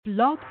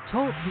Blog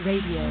Talk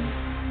Radio.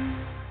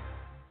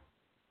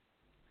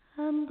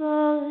 I'm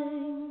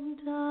going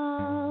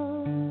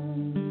down,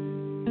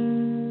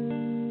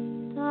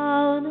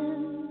 down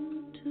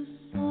into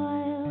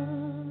soil.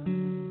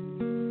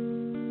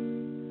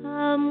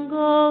 I'm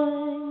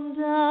going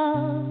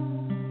down.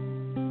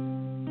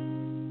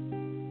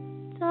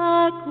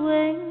 Dark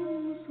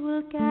wings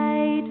will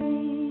guide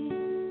me.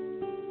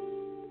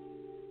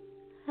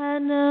 I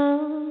know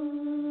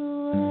the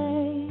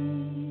way,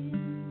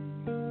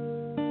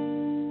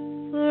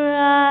 for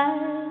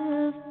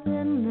I've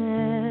been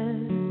there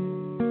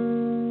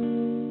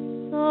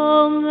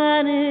so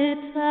many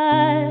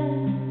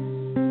times.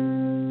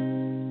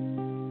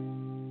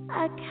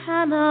 I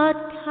cannot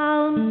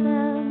count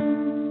them,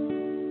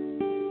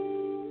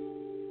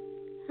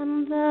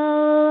 and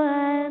though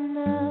I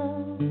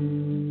know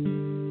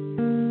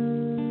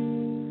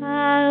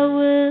I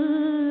will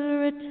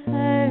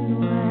return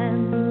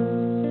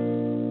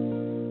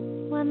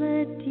when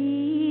the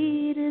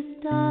deed is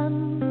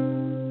done,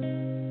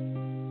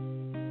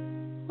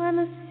 when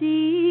the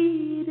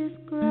seed is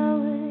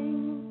growing,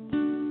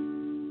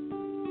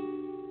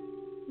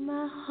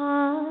 my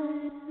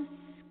heart is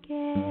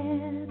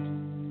scared,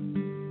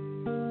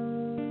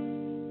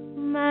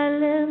 my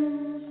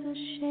limbs are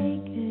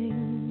shaking.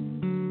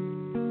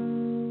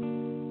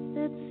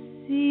 It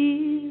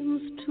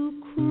seems too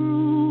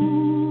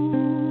cruel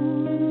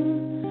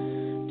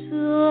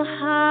to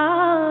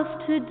have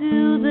to do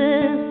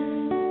this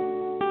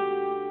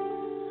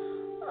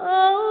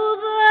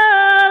over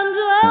and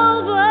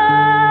over,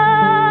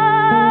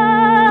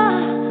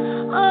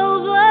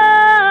 over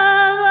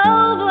and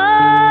over.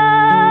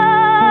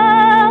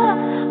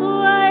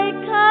 Why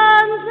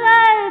can't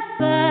I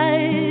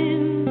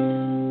find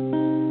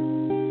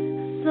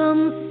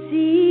some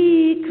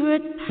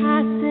secret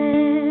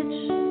passage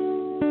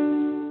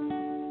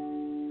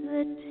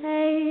that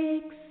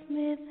takes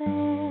me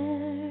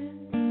there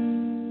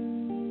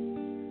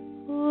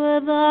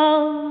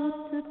without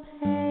the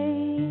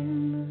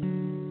pain?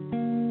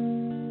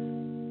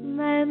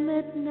 My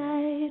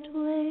midnight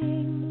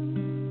wings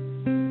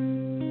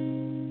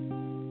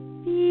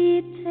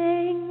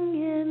beating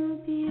in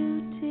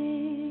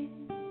beauty,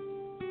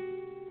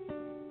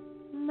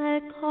 my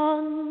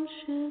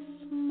conscious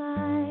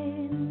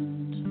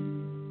mind,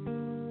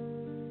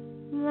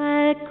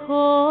 my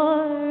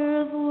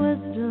core of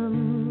wisdom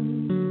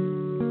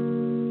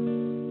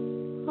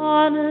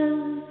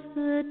honors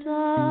the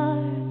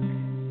dark,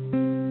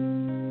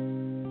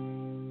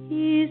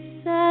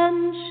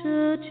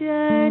 essential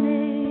journey.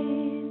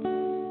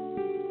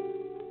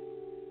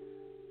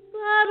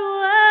 But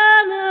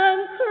when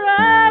I'm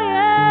crying,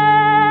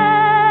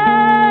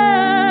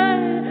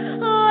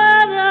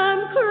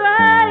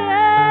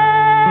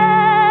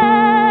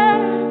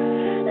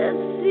 it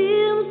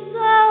seems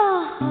so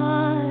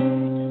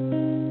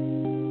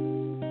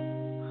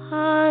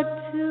hard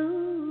to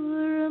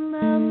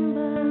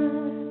remember.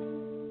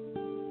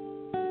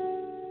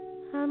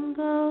 I'm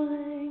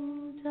going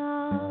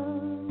down,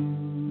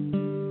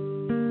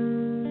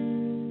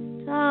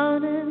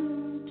 down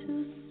into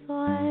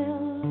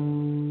soil.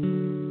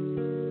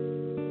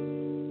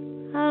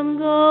 I'm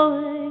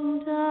going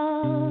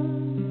down.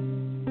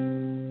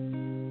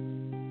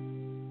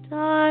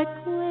 Dark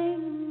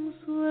wings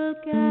will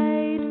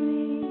guide me.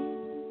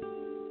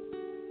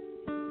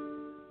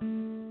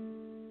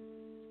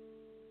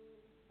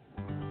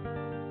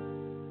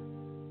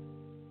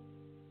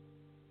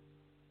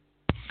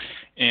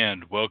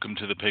 And welcome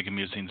to the Pagan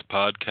Musings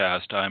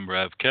podcast. I'm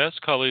Rev Kess.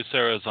 Kali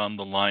Sarah is on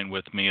the line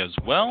with me as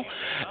well.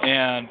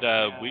 And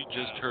we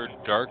just heard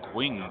Dark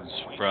Wings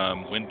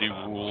from Windy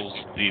Rules,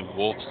 The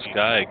Wolf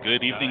Sky.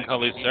 Good evening,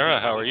 Kali Sarah.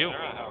 How are you?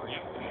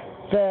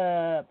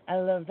 I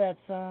love that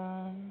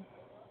song.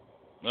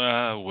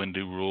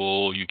 Windy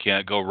Rule, you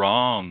can't go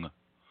wrong.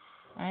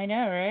 I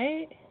know,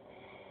 right?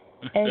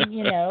 And,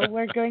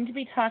 we're going to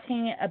be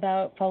talking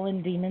about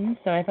fallen demons,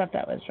 so I thought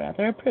that was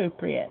rather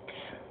appropriate.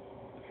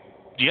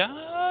 Yeah,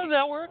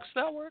 that works,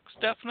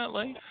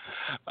 definitely.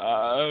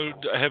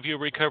 Have you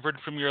recovered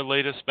from your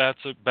latest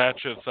batch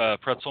of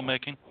pretzel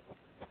making?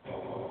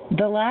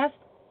 The last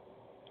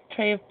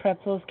tray of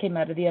pretzels came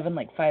out of the oven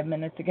like 5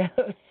 minutes ago,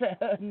 so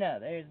no,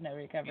 there's no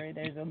recovery.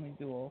 There's only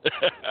Zool.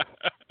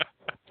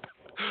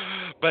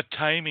 But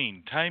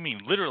timing,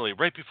 literally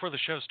right before the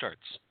show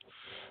starts.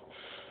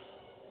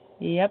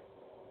 Yep.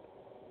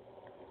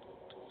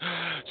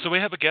 So we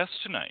have a guest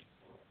tonight.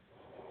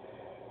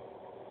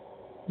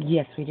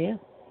 Yes, we do.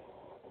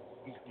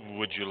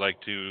 Would you like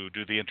to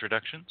do the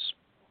introductions?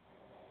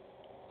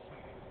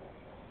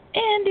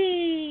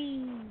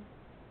 Andy!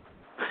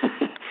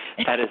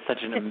 That is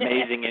such an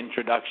amazing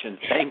introduction.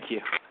 Thank you.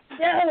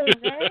 No,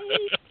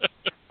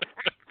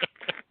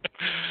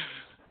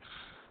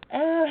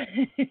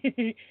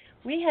 right?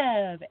 We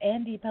have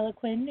Andy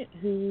Peloquin,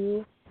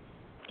 who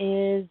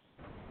is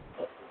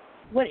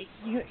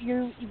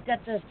you've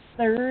got the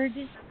third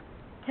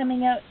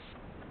coming out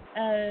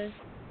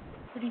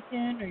pretty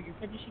soon, or you're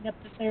finishing up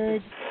the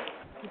third?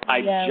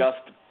 I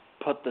just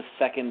put the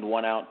second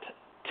one out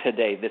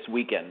today, this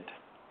weekend.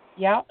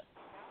 Yeah.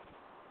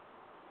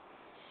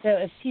 So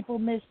if people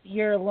missed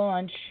your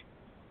launch,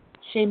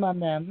 shame on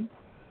them.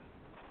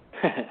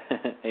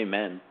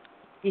 Amen.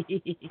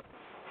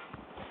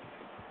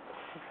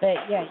 But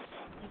yeah,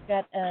 you've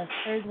got a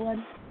third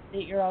one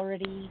that you're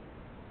already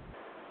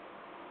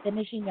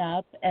finishing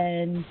up,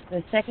 and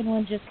the second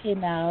one just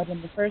came out,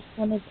 and the first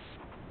one is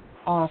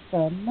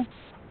awesome.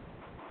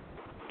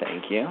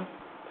 Thank you.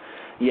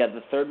 Yeah,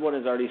 the third one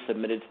is already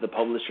submitted to the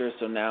publisher,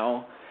 so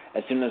now,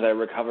 as soon as I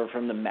recover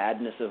from the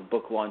madness of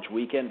book launch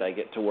weekend, I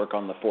get to work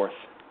on the fourth.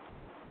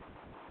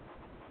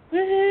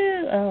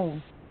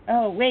 Woohoo!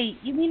 Oh, wait,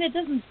 you mean it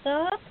doesn't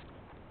stop?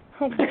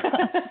 Oh,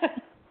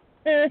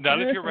 God.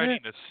 Not if you're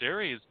writing a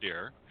series,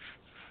 dear.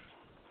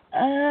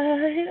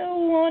 I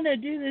don't want to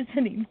do this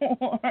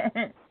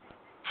anymore.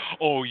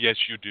 Oh, yes,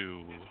 you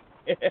do.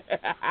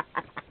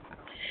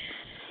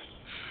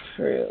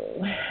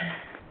 True.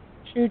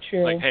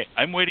 True. Like, hey,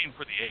 I'm waiting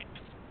for the 8th.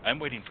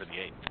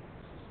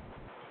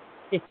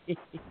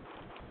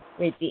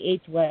 Wait, the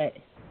 8th what?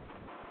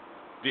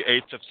 The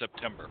 8th of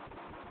September.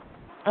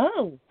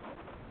 Oh,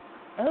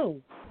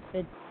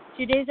 the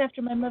 2 days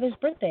after my mother's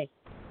birthday.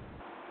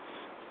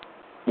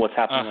 What's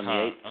happening on the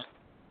 8th?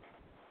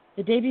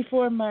 The day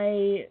before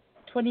my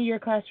 20-year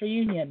class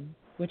reunion,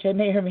 which I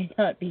may or may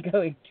not be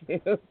going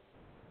to.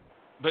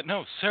 But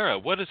no, Sarah,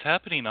 what is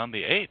happening on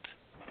the 8th?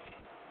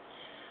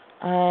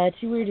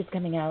 Too Weird is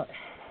coming out.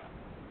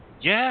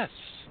 Yes.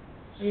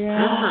 Yeah.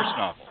 Your first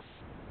novel.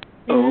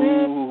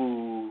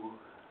 Oh.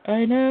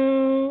 I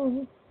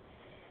know.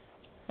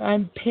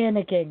 I'm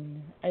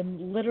panicking.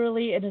 I'm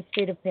literally in a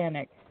state of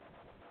panic.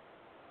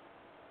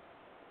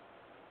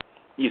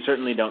 You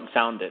certainly don't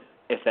sound it,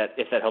 if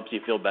that helps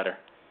you feel better.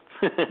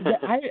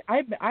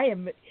 I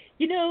am.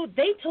 You know,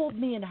 they told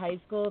me in high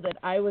school that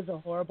I was a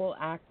horrible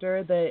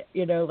actor. That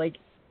like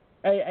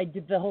I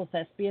did the whole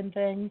thespian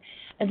thing,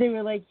 and they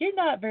were like, "You're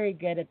not very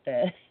good at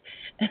this."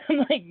 And I'm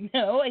like,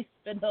 "No, I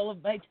spend all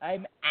of my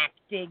time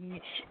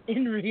acting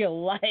in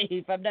real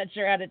life. I'm not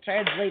sure how to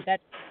translate that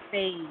to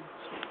stage."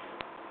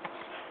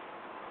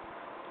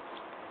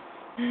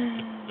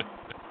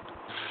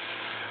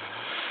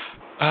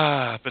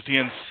 But the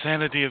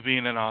insanity of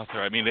being an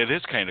author. I mean, it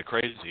is kind of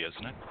crazy,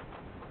 isn't it?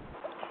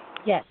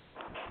 Yes.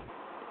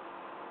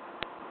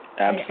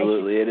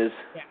 Absolutely, it is.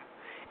 Yeah.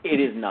 It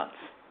is nuts.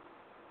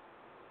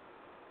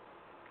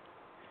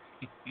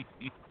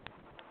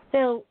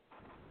 So,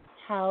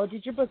 how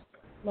did your book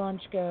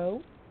launch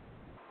go?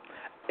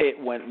 It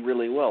went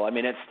really well. I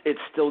mean,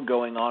 it's still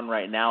going on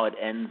right now. It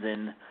ends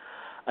in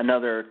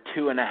another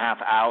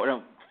 3.5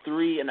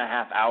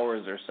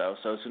 hours or so.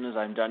 So as soon as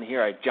I'm done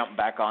here, I jump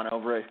back on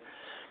over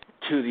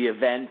to the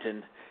event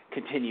and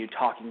continue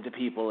talking to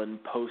people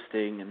and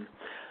posting. And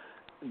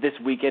this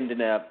weekend,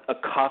 in a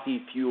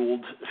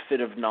coffee-fueled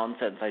fit of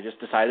nonsense, I just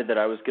decided that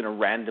I was going to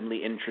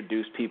randomly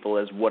introduce people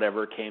as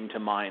whatever came to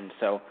mind.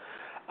 So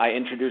I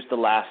introduced the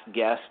last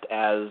guest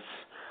as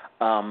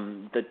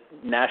the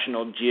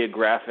National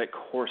Geographic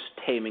horse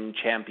taming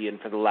champion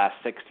for the last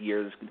 6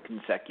 years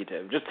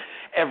consecutive. Just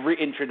every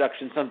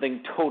introduction,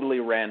 something totally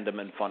random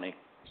and funny.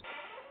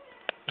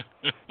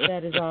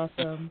 That is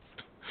awesome.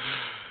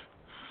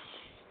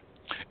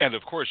 And,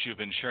 of course, you've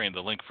been sharing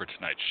the link for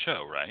tonight's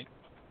show, right?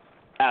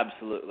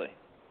 Absolutely.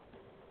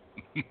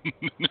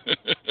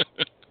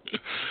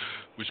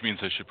 Which means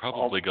I should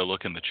probably go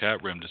look in the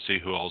chat room to see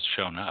who all's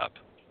shown up.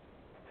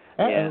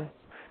 Uh-oh. Yeah.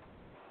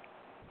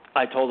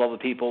 I told all the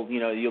people,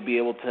 you'll be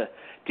able to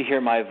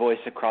hear my voice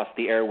across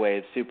the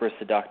airwaves, super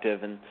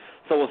seductive, and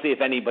so we'll see if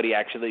anybody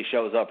actually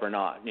shows up or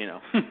not,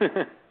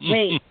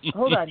 Wait,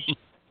 hold on.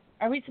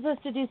 Are we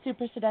supposed to do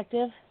super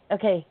seductive?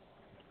 Okay.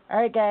 All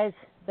right, guys.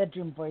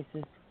 Bedroom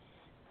voices.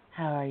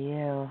 How are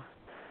you?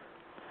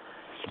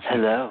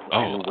 Hello,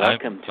 and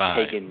welcome to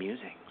fine. Pagan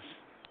Musings.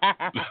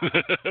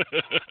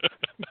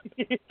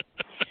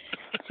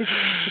 Should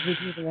we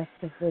do the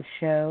rest of the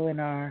show in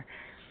our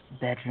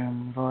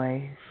bedroom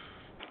voice?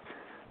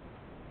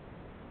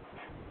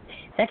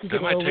 That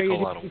might take a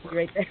lot of work.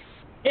 Right there.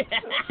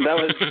 That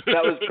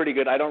was pretty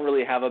good. I don't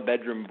really have a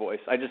bedroom voice.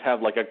 I just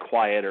have like a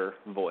quieter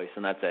voice,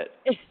 and that's it.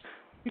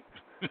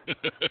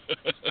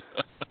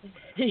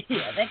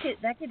 Yeah,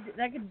 that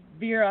could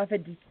veer off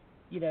into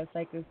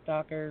psycho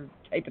stalker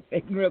type of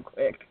thing real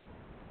quick.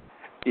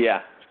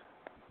 Yeah.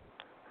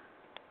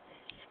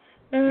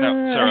 No,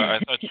 Sarah, I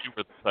thought you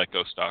were the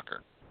psycho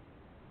stalker.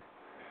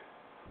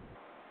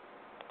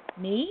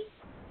 Me?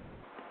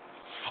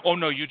 Oh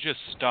no, you just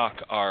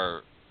stalk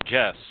our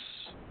guests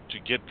to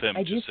get them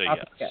to say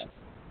yes. Guests.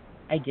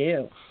 I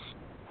do.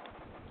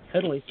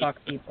 Totally stalk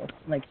people.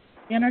 Like,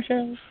 be on our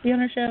show,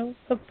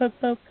 poke, poke,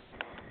 poke.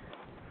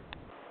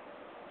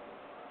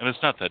 And it's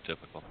not that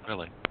difficult,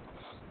 really.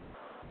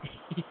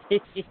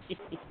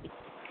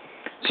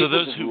 So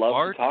those who love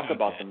are to talk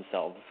about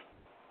themselves.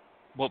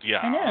 Well, yeah,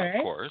 I know, right?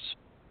 Of course.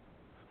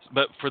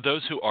 But for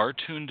those who are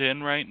tuned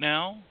in right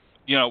now,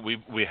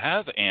 we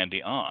have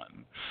Andy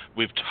on.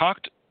 We've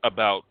talked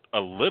about a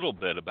little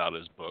bit about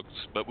his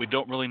books, but we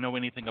don't really know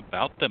anything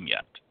about them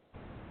yet.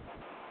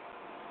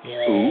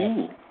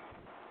 Ooh.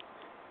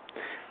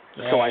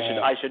 So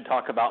I should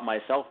talk about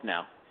myself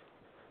now.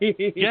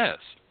 Yes.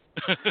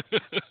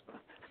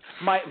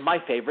 My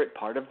favorite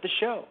part of the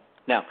show.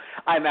 Now,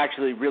 I'm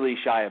actually really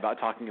shy about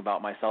talking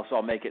about myself, so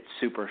I'll make it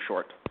super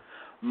short.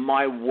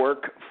 My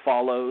work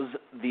follows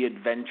the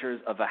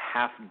adventures of a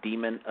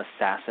half-demon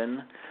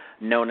assassin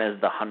known as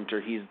the Hunter.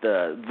 He's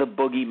the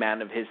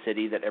boogeyman of his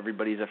city that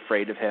everybody's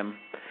afraid of him.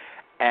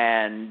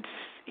 And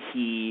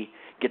he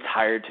gets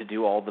hired to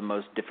do all the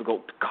most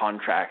difficult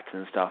contracts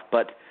and stuff.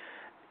 But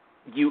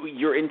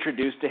you're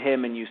introduced to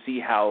him and you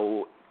see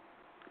how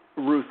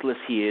ruthless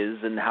he is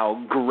and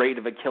how great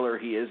of a killer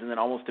he is. And then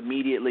almost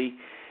immediately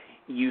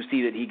you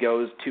see that he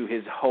goes to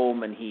his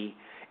home and he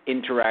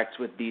interacts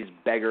with these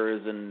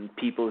beggars and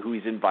people who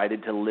he's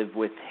invited to live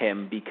with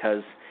him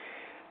because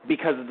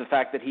of the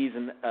fact that he's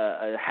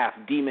a half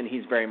demon.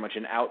 He's very much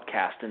an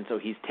outcast, and so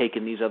he's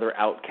taken these other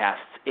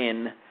outcasts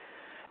in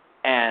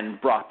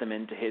and brought them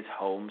into his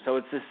home. So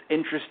it's this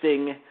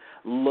interesting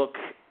look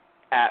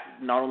at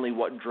not only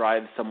what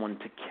drives someone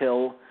to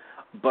kill,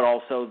 but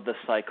also the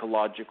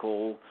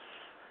psychological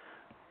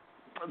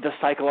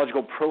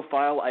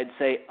profile, I'd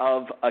say,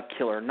 of a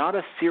killer. Not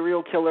a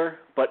serial killer,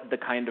 but the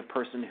kind of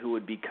person who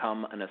would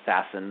become an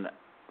assassin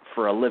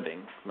for a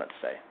living, let's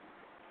say.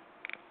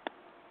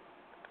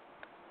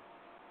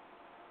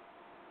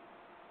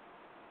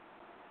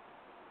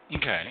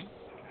 Okay.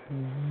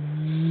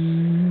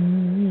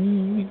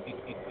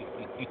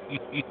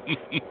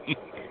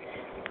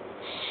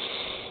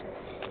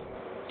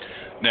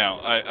 Now,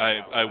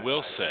 I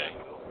will say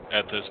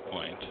at this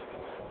point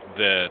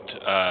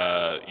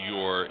that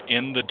your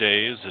In the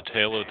Days, A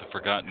Tale of the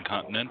Forgotten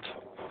Continent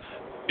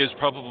is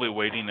probably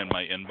waiting in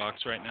my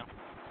inbox right now.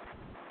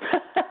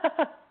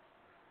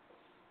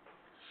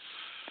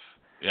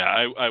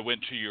 Yeah, I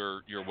went to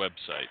your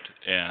website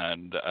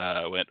and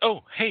went,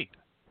 oh, hey,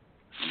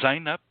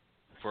 sign up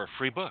for a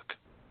free book.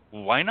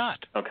 Why not?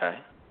 Okay.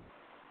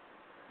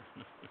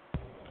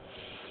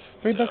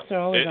 Free books are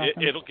always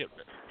awesome. It'll get...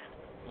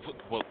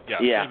 Well,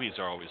 yeah, freebies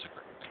are always a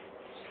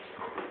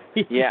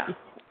great thing. Yeah.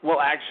 Well,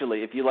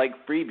 actually, if you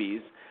like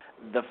freebies,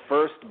 the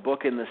first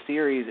book in the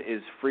series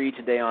is free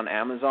today on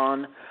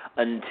Amazon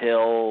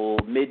until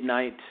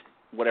midnight,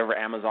 whatever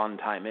Amazon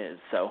time is.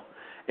 So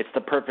it's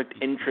the perfect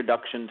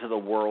introduction to the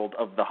world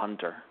of the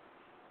Hunter.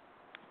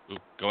 Ooh,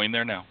 going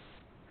there now.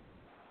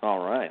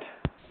 All right.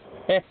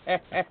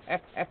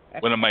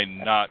 When am I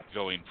not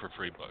going for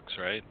free books,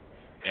 right?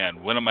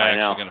 And when am I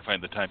actually going to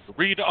find the time to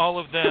read all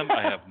of them?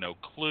 I have no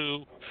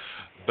clue.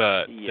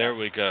 But There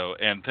we go.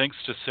 And thanks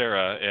to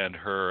Sarah and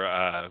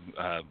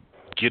her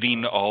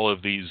getting all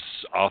of these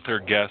author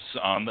guests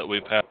on that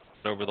we've had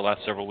over the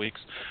last several weeks,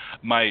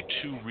 my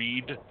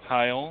to-read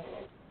pile,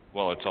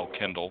 well, it's all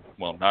Kindle.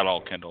 Well, not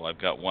all Kindle. I've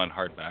got one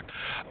hardback.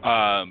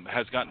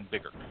 Has gotten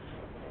bigger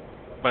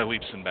by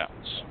leaps and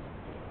bounds.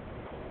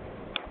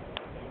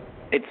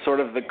 It's sort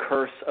of the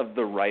curse of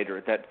the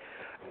writer that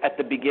at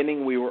the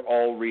beginning we were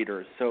all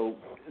readers, so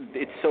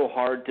it's so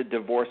hard to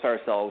divorce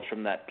ourselves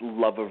from that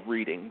love of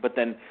reading. But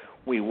then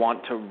we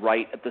want to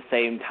write at the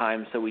same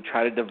time, so we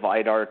try to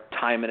divide our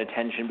time and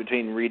attention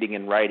between reading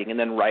and writing, and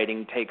then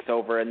writing takes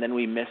over, and then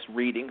we miss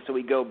reading, so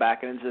we go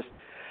back, and it's this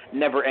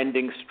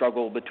never-ending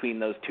struggle between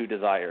those two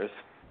desires.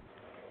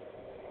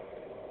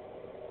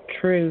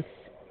 Truth.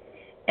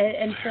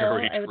 And Phil,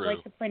 I would true.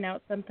 like to point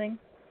out something.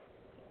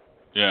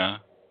 Yeah.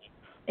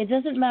 It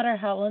doesn't matter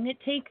how long it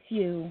takes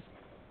you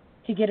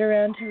to get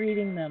around to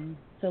reading them,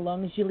 so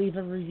long as you leave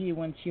a review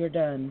once you're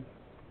done.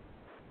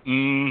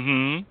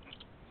 Mm-hmm.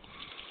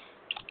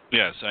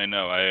 Yes, I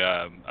know.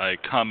 I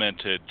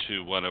commented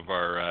to one of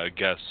our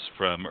guests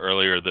from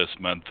earlier this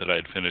month that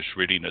I'd finished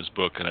reading his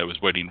book, and I was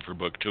waiting for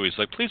book 2. He's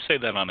like, please say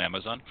that on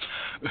Amazon.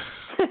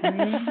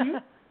 Mm-hmm.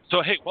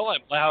 So, hey, while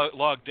I'm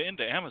logged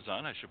into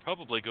Amazon, I should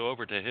probably go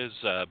over to his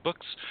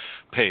books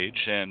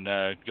page and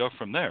go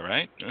from there,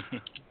 right?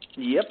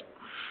 Yep.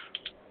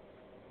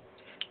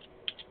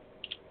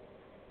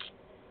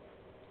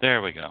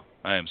 There we go.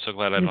 I am so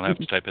glad I don't have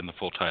to type in the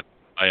full title.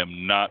 I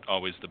am not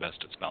always the best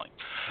at spelling.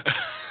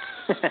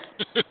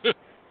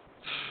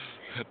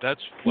 That's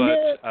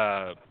what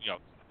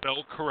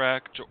spell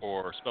correct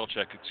or spell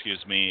check,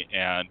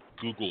 and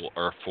Google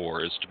are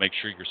for, is to make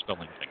sure you're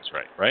spelling things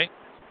right?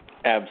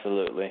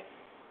 Absolutely.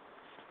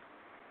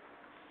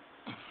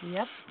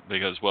 Yep.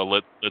 Because, well,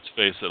 let's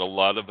face it, a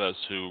lot of us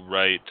who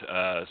write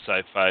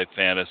sci-fi,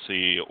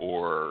 fantasy,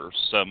 or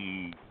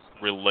some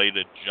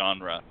related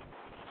genre,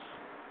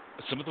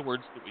 some of the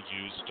words that we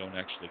use don't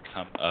actually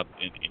come up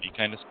in any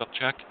kind of spell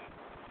check.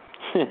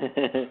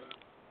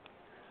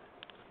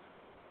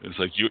 It's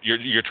like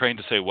you're trying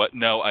to say what?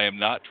 No, I am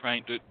not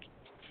trying to.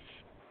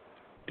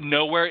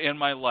 Nowhere in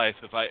my life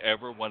have I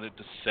ever wanted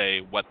to say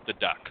what the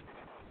duck.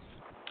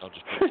 I'll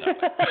just put it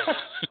that way.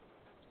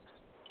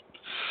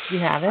 You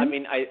haven't? I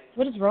mean,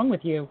 what is wrong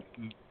with you?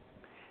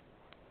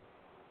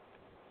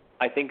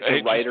 I think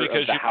the writer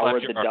of the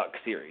Howard the Duck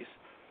series.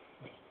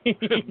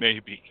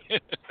 Maybe.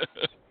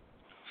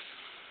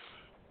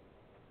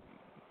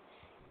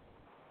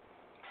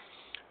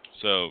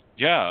 So,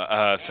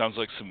 sounds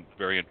like some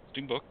very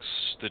interesting books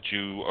that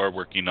you are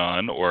working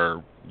on.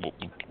 Or,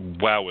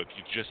 wow, if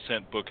you just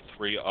sent book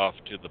 3 off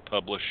to the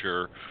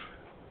publisher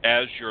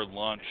as you're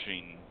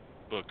launching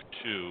book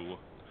 2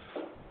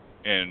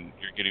 and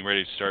you're getting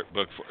ready to start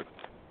book 4,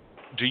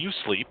 do you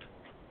sleep?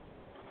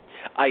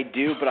 I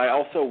do, but I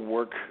also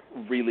work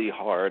really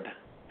hard.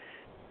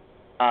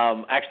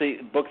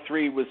 Actually, book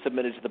 3 was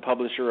submitted to the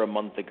publisher a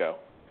month ago.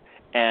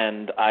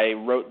 And I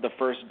wrote the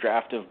first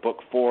draft of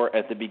book 4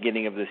 at the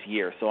beginning of this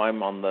year, so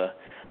I'm on the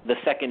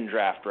second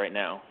draft right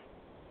now.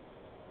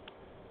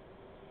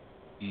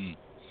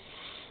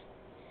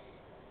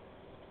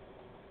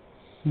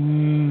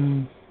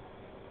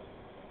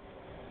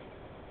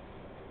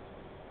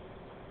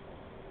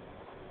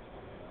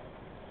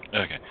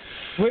 Okay.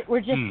 We're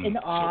just in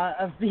awe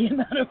of the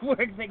amount of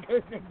work that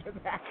goes into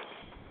that.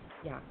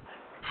 Yeah.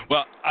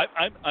 Well,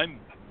 I'm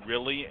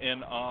really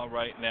in awe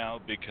right now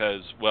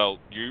because, well,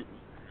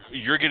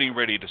 you're getting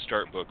ready to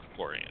start book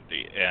 4,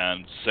 Andy,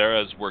 and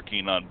Sarah's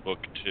working on book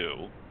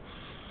 2,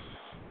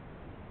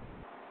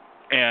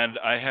 and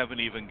I haven't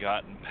even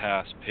gotten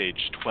past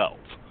page 12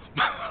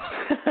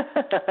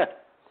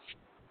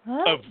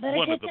 Well, of better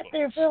one get of the up books.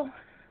 there, Phil.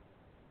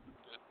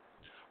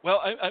 Well,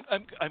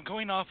 I'm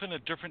going off in a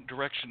different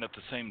direction at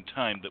the same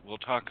time that we'll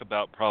talk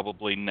about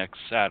probably next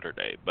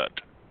Saturday, but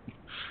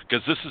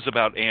because this is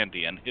about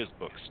Andy and his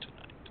books tonight.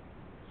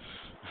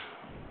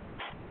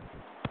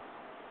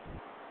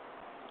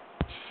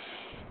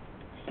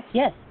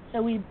 Yes,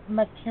 so we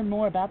must hear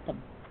more about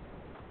them.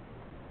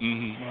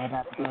 Mm-hmm. More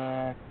about the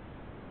book.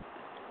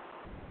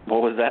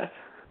 What was that?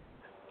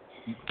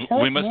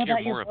 We must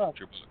hear more about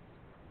your book.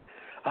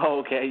 Oh,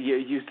 okay.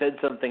 You said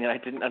something and I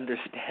didn't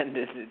understand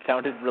it. It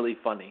sounded really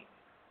funny.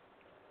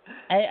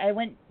 I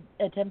went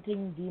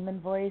attempting demon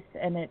voice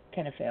and it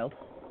kind of failed.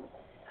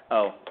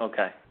 Oh,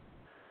 okay.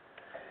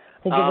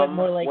 I think it went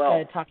more like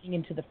talking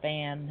into the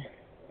fan.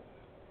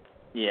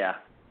 Yeah.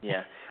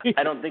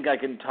 I don't think I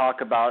can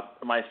talk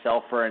about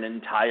myself for an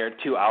entire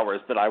 2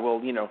 hours, but I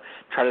will,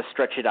 try to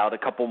stretch it out a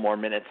couple more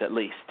minutes at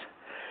least.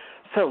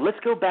 So let's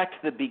go back to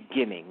the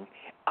beginning.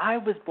 I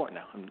was born.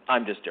 No,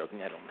 I'm just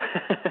joking. I don't.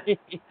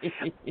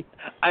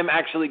 I'm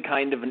actually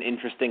kind of an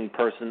interesting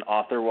person,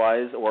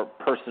 author-wise or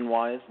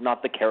person-wise,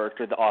 not the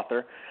character, the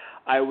author.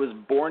 I was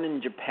born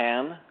in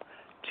Japan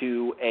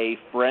to a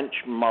French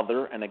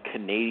mother and a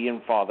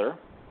Canadian father,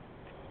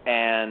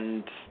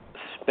 and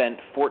spent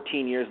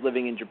 14 years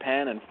living in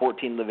Japan and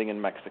 14 living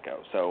in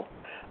Mexico. So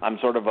I'm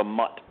sort of a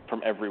mutt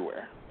from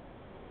everywhere.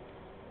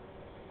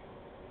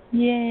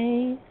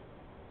 Yay.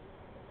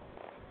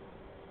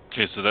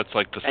 Okay, so that's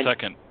like the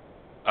second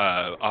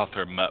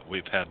author mutt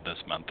we've had this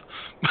month.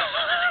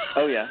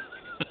 Oh, yeah.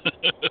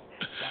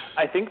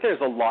 I think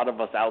there's a lot of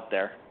us out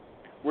there.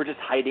 We're just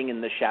hiding in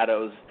the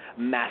shadows,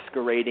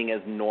 masquerading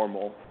as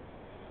normal.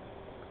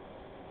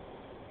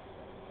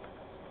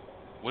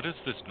 What is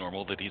this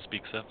normal that he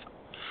speaks of?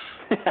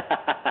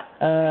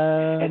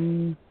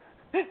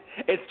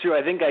 It's true.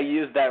 I think I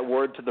used that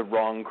word to the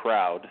wrong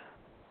crowd.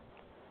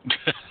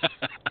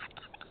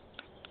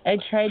 I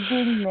tried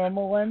being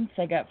normal once.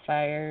 I got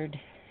fired.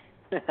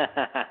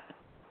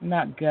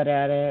 Not good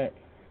at it.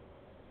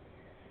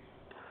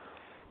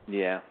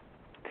 Yeah,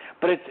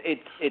 but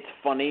it's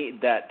funny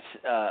that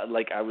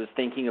I was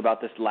thinking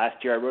about this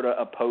last year. I wrote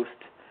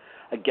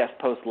a guest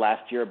post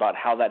last year about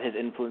how that has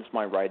influenced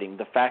my writing.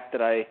 The fact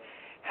that I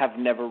have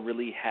never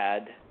really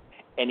had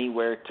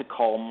anywhere to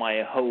call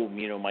my home,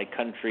 my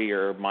country,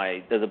 or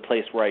there's a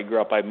place where I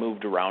grew up. I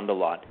moved around a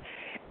lot,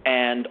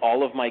 and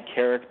all of my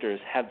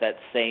characters have that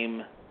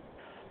same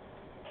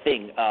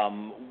thing.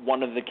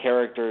 One of the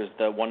characters,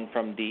 the one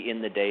from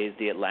In the Days,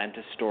 the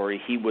Atlantis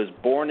story, he was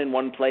born in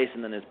one place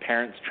and then his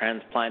parents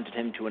transplanted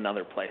him to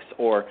another place.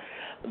 Or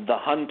the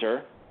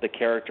Hunter, the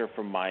character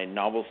from my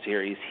novel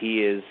series,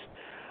 he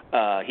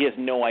has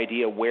no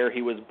idea where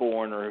he was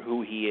born or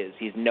who he is.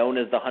 He's known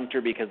as the Hunter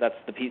because that's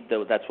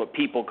what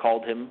people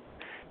called him.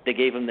 They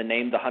gave him the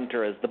name the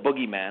Hunter as the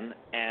Boogeyman,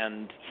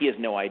 and he has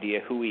no idea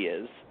who he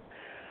is.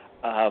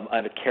 I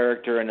have a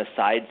character in a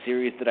side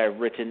series that I've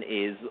written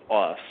is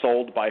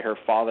sold by her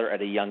father at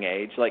a young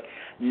age.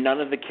 None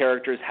of the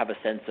characters have a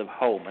sense of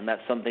home, and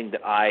that's something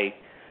that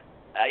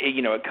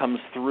it comes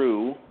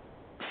through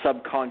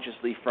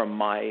subconsciously from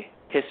my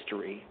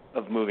history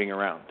of moving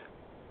around.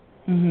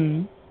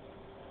 Mhm.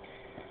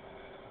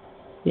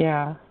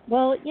 Yeah.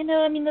 Well,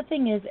 the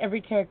thing is,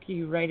 every character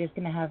you write is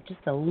going to have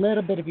just a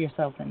little bit of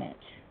yourself in it.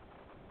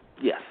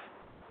 Yes.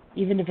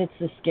 Even if it's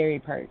the scary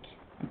part.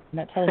 I'm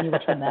not telling you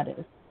which one that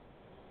is.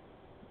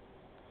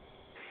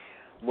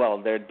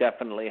 Well, there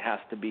definitely has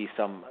to be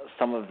some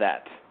of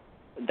that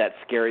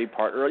scary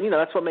part, or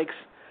that's what makes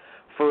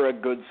for a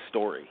good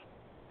story.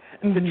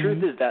 Mm-hmm. The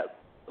truth is that,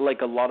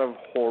 a lot of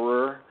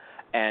horror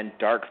and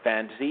dark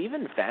fantasy,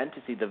 even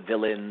fantasy, the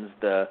villains,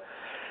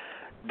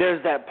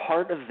 there's that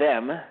part of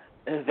them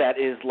that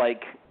is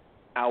like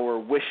our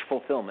wish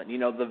fulfillment.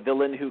 The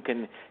villain who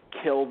can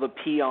kill the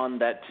peon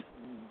that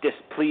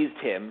displeased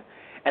him,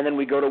 and then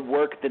we go to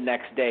work the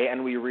next day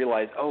and we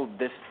realize, oh,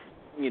 this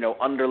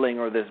underling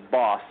or this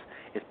boss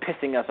is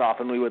pissing us off,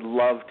 and we would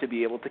love to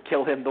be able to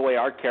kill him the way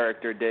our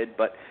character did,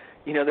 but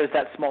there's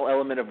that small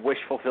element of wish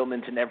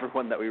fulfillment in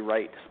everyone that we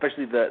write,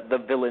 especially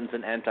the villains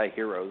and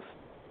anti-heroes.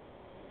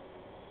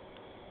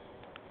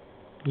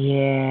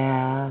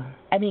 Yeah.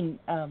 I mean,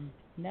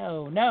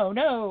 no.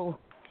 No.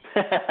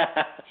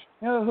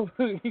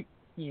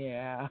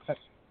 Yeah,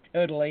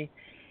 totally.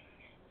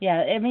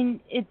 Yeah, I mean,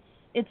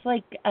 it's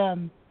like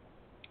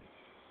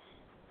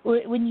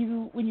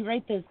when you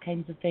write those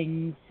kinds of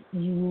things,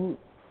 you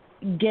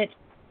get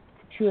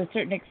to a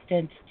certain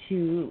extent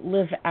to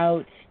live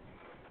out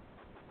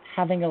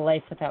having a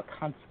life without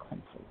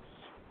consequences.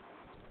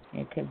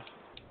 Because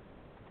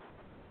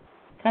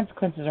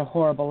consequences are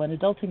horrible, and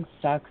adulting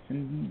sucks,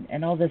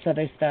 and all this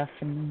other stuff,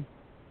 and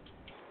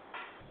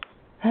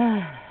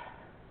I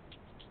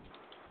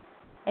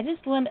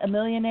just want a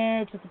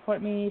millionaire to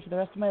support me for the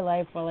rest of my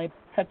life while I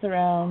putz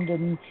around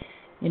and,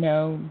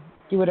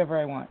 do whatever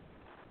I want.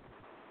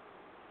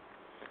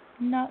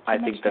 Not so I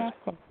much think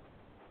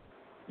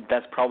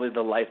that's probably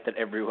the life that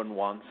everyone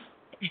wants.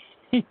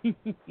 I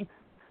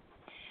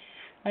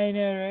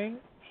know,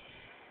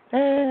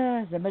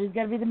 right? Somebody's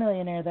got to be the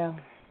millionaire, though.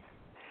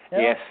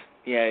 Yes.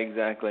 Yeah,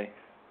 exactly.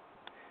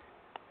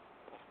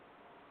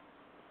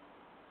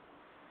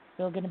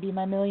 Still going to be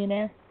my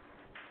millionaire?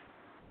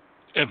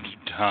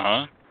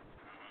 Huh?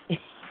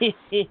 Hey,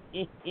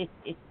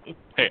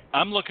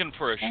 I'm looking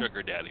for a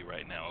sugar daddy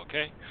right now,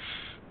 okay?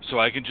 So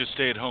I can just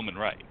stay at home and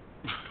write.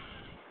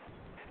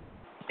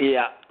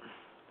 Yeah.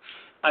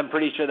 I'm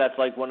pretty sure that's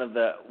like one of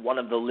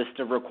the list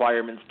of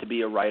requirements to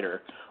be a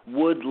writer.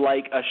 Would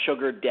like a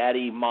sugar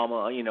daddy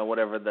mama,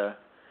 whatever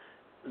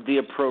the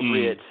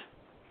appropriate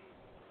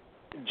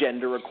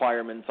gender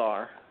requirements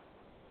are.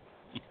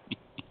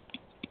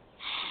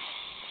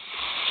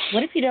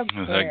 What if you don't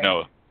care? Like,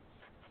 no.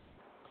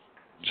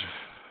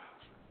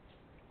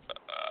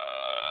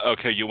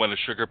 Okay, you want a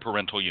sugar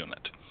parental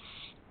unit.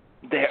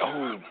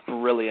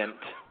 Brilliant.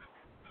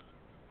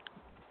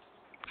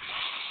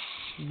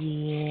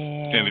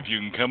 Yeah. And if you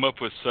can come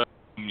up with some,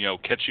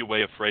 catchy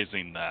way of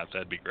phrasing that,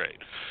 that'd be great.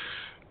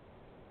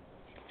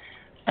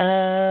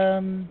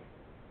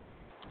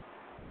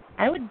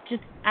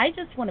 I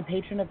just want a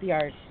patron of the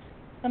arts.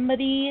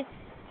 Somebody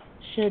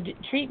should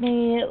treat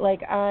me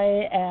like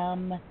I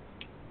am,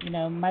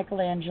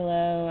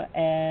 Michelangelo,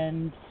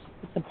 and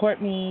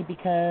support me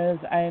because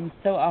I am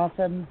so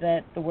awesome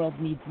that the world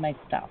needs my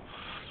stuff.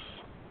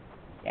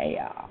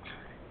 Yeah.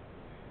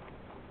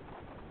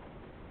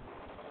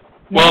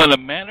 Well, in a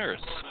manner of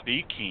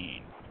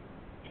speaking,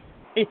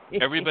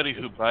 everybody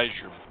who buys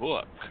your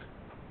book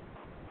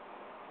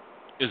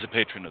is a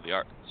patron of the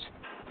arts.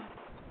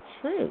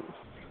 True.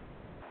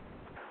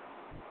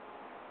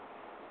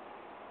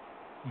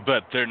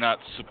 But they're not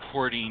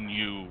supporting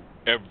you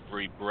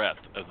every breath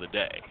of the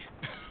day.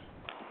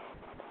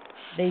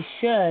 They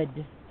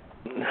should.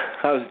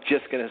 I was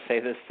just going to say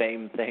the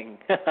same thing.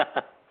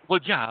 Well,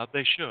 yeah,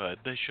 they should.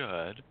 They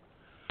should.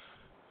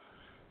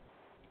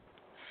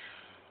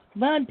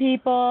 Come on,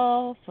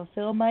 people.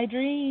 Fulfill my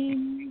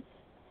dreams.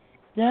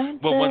 Dun,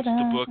 Well, once the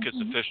dun. book is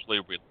officially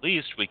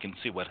released, we can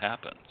see what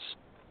happens.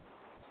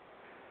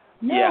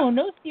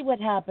 No, see what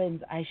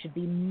happens. I should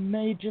be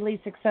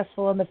majorly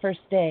successful on the first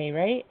day,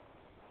 right?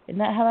 Isn't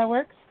that how that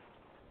works?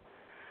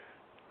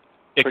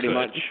 It Pretty could.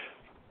 much.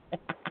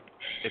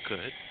 It could.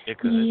 It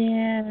could.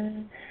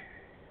 Yeah.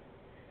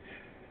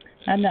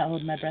 I'm not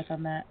holding my breath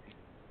on that.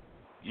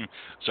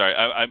 Sorry,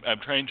 I'm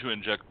trying to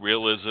inject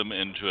realism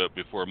into it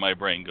before my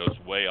brain goes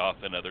way off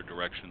in other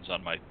directions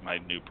on my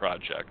new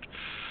project.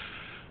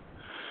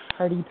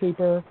 Party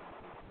paper.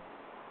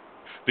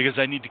 Because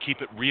I need to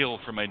keep it real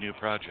for my new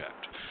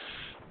project.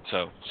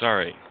 So,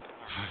 sorry.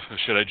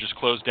 Should I just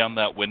close down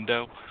that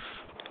window?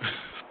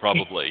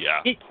 Probably,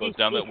 yeah. Close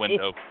down that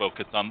window,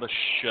 focus on the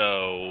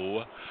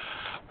show.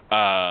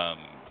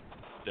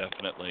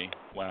 Definitely.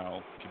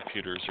 Wow,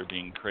 computers are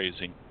being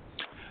crazy.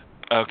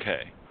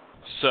 Okay,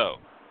 so,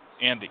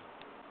 Andy.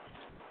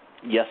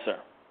 Yes, sir.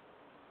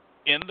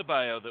 In the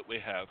bio that we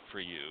have for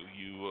you,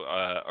 you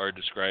are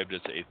described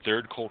as a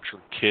third culture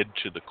kid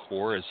to the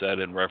core. Is that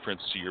in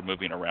reference to your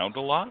moving around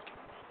a lot?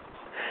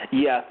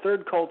 Yeah,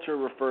 third culture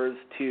refers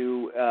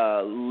to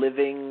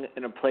living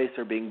in a place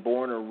or being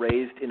born or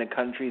raised in a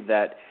country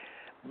that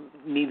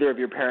neither of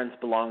your parents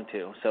belong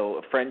to. So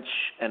a French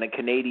and a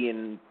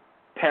Canadian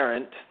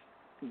parent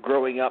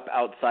growing up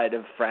outside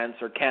of France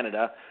or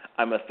Canada,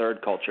 I'm a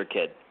third culture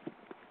kid.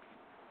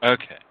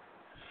 Okay.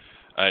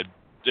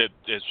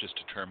 It's just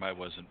a term I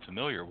wasn't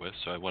familiar with,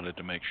 so I wanted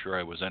to make sure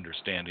I was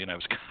understanding. I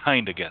was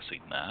kind of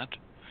guessing that.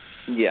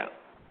 Yeah.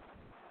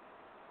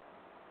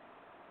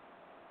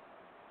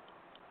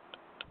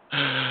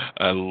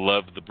 I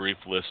love the brief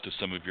list of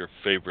some of your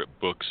favorite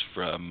books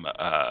from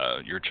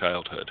your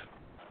childhood.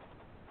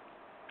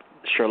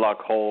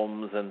 Sherlock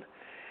Holmes, and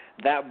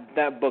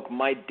that book,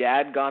 my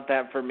dad got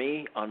that for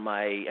me on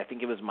I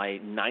think it was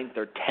my 9th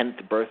or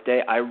 10th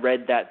birthday. I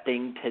read that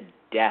thing to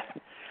death,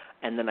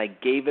 and then I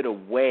gave it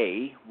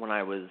away when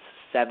I was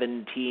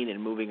 17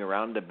 and moving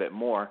around a bit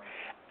more.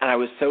 And I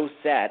was so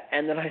sad.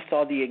 And then I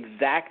saw the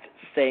exact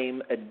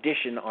same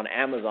edition on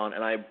Amazon,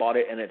 and I bought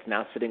it, and it's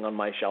now sitting on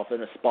my shelf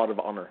in a spot of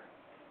honor.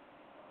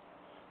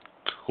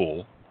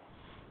 Cool.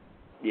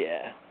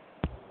 Yeah.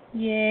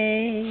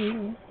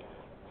 Yay.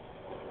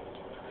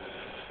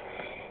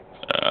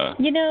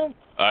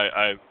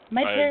 I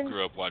parents...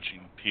 grew up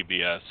watching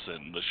PBS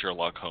and the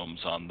Sherlock Holmes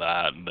on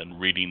that, and then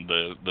reading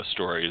the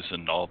stories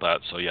and all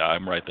that. So yeah,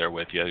 I'm right there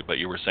with you. But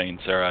you were saying,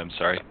 Sarah, I'm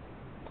sorry.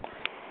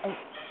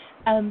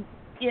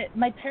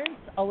 My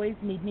parents always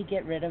made me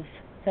get rid of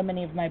so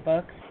many of my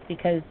books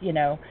because,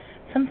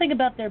 something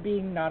about there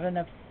being not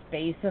enough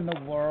space in the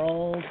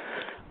world,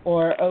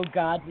 or, oh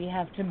God, we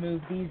have to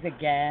move these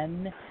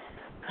again.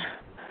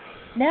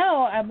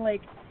 Now I'm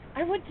like,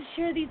 I want to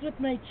share these with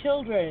my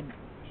children.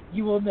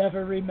 You will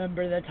never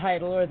remember the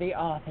title or the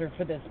author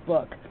for this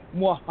book.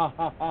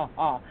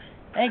 Mwahahaha.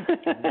 Thanks,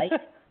 Mike.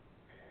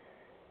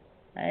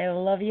 I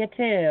love you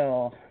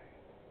too.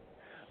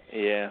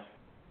 Yeah.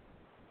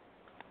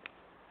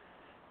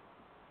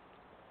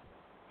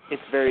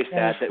 It's very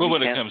sad that we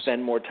can't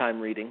spend more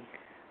time reading.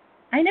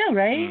 I know,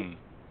 right?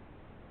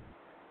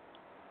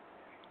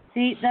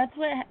 See, that's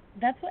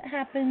what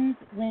happens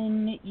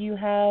when you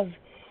have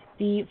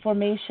the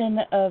formation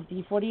of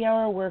the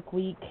 40-hour work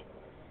week.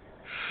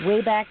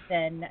 Way back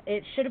then,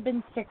 it should have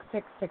been 6,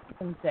 6, 6,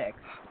 and 6.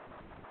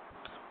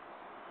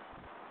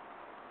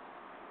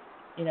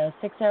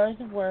 6 hours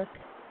of work,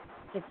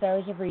 6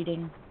 hours of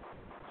reading,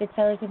 6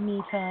 hours of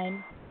me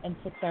time, and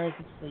 6 hours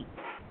of sleep.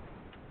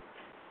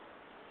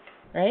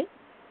 Right?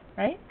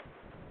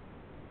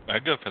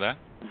 I'd go for that.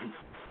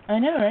 I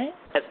know, right?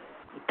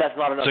 That's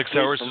not enough 6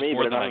 sleep hours for is me,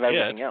 more but than enough I of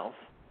get. everything else.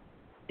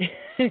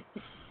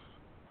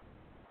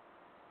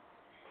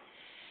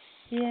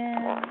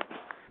 Yeah.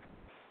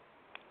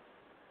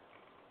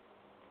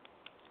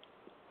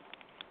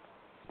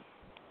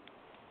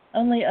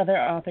 Only other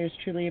authors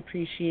truly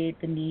appreciate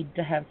the need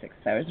to have 6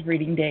 hours of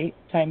reading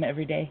time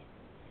every day.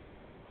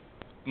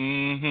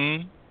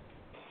 Mm-hmm.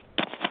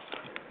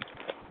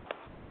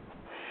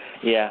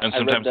 Yeah. And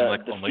sometimes I'm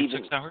like, only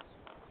 6 hours?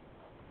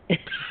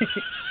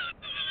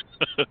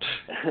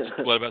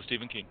 What about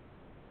Stephen King?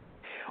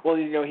 Well,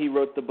 he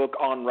wrote the book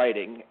On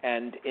Writing,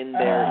 and in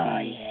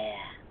there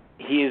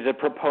he is a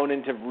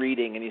proponent of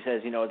reading, and he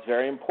says, it's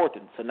very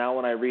important. So now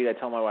when I read, I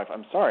tell my wife,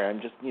 I'm sorry,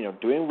 I'm just,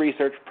 doing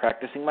research,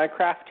 practicing my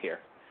craft here.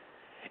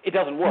 It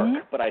doesn't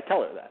work, but I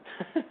tell her that.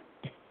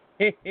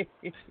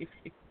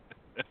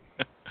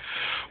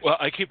 Well,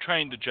 I keep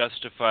trying to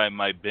justify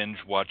my binge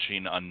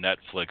watching on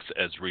Netflix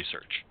as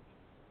research.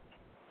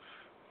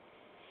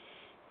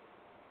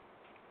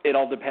 It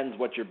all depends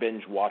what you're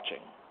binge watching.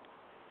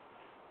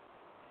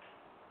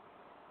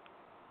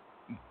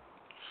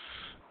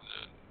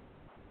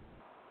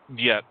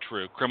 Yeah,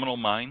 true. Criminal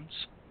Minds.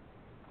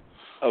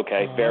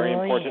 Okay, very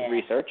important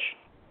research.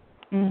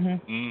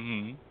 Mm-hmm.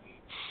 Mm-hmm.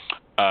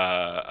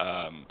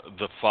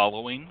 The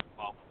Following.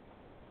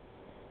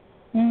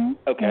 Mm-hmm.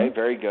 Okay,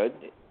 very good.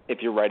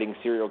 If you're writing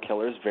serial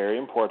killers, very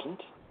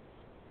important.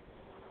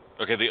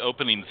 Okay, the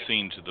opening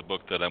scene to the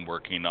book that I'm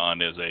working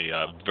on is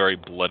a very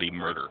bloody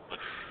murder.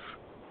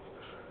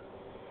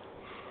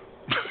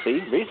 See,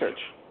 research.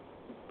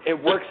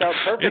 It works out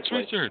perfectly. It's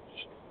research.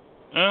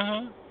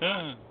 Uh-huh.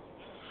 Yeah.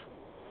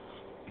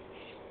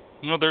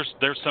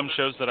 There's some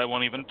shows that I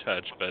won't even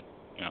touch, but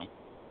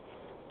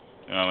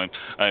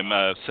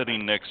I'm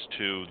sitting next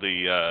to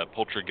the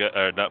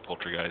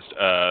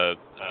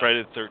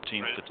Friday the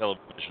 13th, the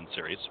television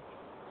series.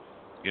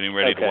 Getting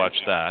ready to watch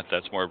that.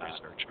 That's more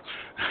research.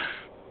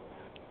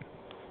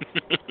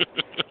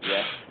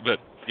 Yeah. But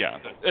yeah,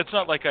 it's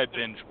not like I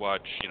binge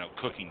watch,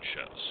 cooking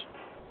shows.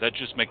 That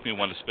just makes me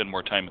want to spend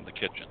more time in the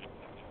kitchen.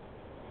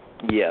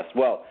 Yes,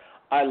 well,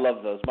 I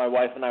love those. My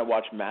wife and I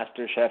watch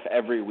MasterChef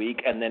every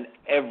week, and then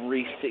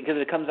because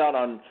it comes out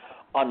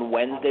on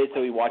Wednesdays,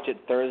 so we watch it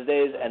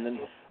Thursdays, and then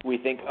we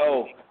think,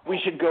 oh, we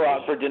should go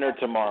out for dinner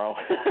tomorrow.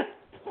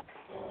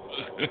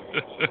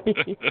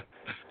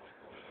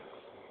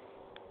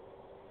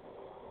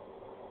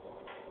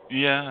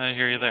 Yeah, I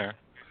hear you there.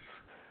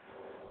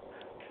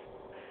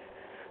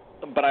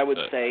 But I would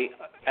say,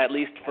 at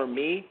least for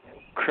me,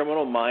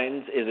 Criminal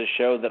Minds is a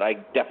show that I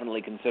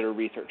definitely consider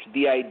research.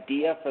 The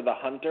idea for The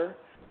Hunter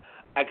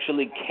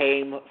actually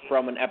came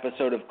from an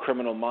episode of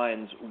Criminal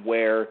Minds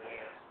where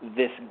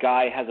this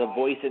guy has a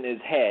voice in his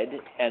head,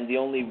 and the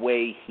only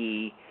way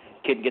he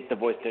can get the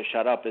voice to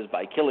shut up is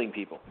by killing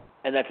people.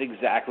 And that's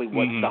exactly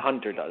what The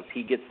Hunter does.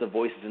 He gets the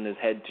voices in his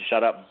head to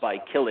shut up by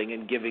killing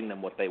and giving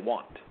them what they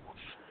want.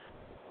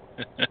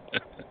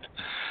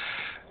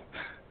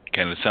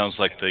 Kind of sounds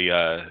like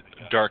the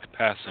Dark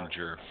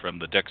Passenger from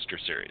the Dexter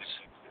series.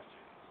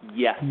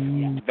 Yes,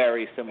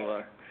 very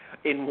similar.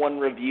 In one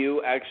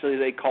review, actually,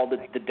 they called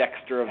it the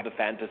Dexter of the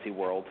fantasy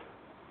world.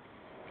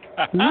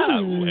 Hey,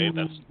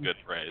 that's a good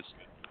phrase.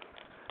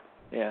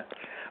 Yeah.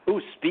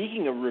 Ooh,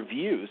 speaking of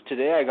reviews,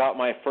 today I got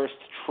my first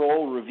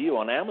troll review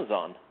on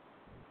Amazon.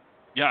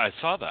 Yeah, I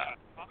saw that.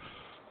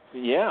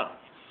 Yeah.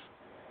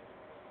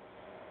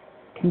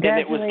 And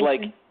it was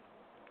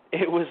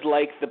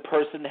like the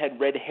person had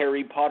read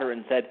Harry Potter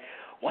and said,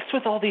 what's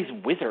with all these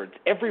wizards?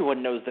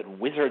 Everyone knows that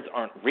wizards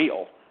aren't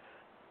real.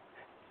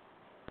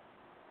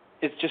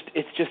 It's just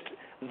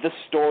the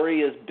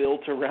story is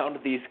built around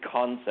these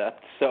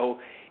concepts. So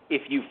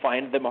if you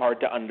find them hard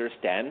to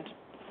understand,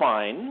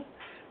 fine.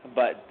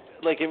 But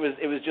like it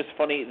was just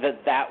funny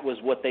that was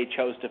what they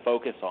chose to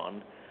focus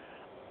on.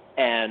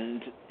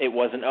 And it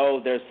wasn't,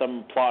 there's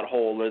some plot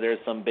hole or there's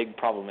some big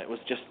problem. It was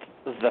just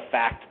the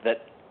fact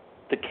that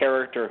the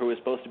character who was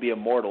supposed to be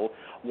immortal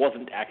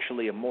wasn't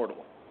actually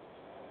immortal.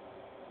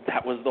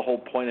 That was the whole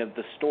point of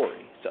the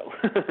story. So.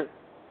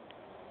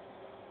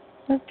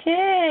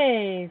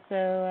 Okay,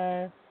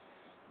 so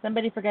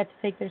somebody forgot to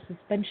take their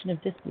suspension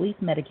of disbelief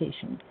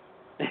medication.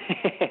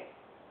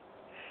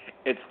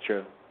 It's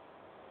true.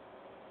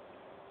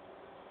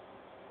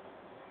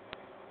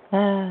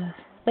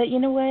 But you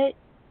know what?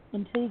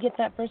 Until you get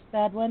that first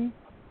bad one,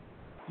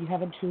 you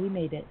haven't truly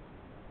made it.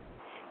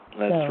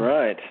 That's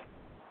right.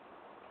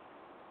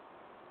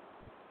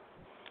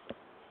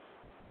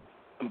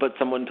 But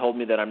someone told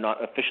me that I'm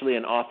not officially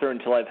an author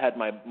until I've had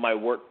my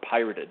work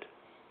pirated.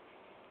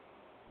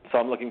 So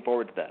I'm looking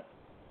forward to that.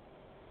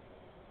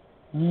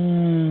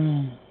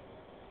 Mm-hmm.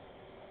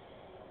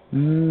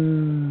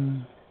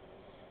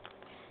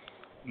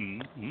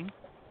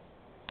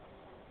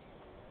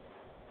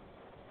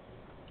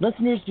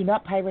 Listeners, do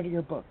not pirate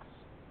your books.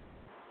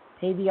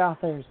 Pay the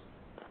authors.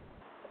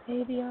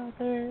 Pay the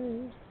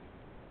authors.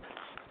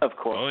 Of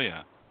course. Oh,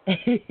 yeah.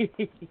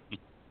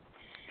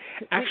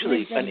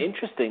 Actually, an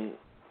interesting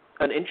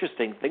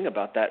thing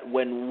about that,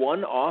 when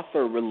one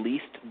author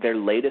released their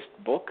latest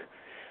book,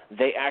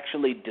 they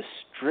actually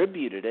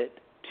distributed it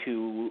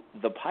to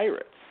the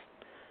pirates,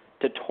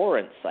 to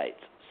torrent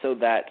sites, so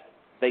that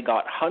they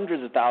got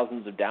hundreds of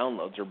thousands of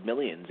downloads, or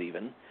millions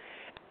even,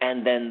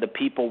 and then the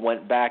people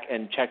went back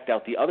and checked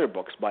out the other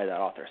books by that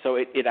author. So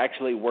it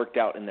actually worked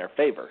out in their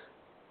favor.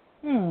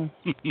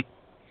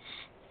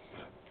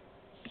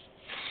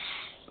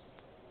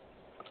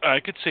 I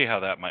could see how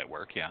that might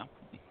work, yeah.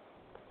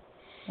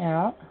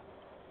 Yeah.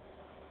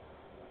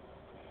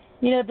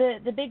 You know,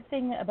 the big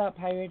thing about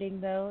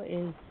pirating, though,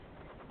 is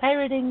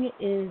pirating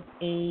is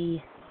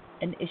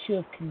an issue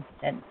of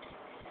consent.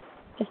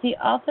 If the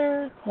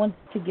author wants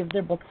to give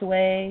their books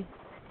away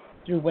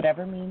through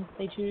whatever means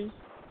they choose,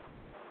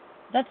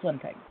 that's one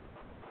thing.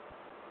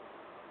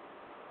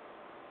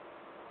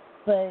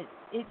 But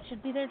it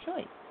should be their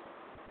choice.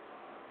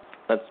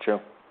 That's true.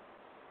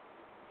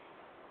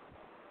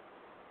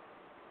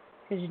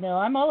 Because, you know,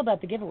 I'm all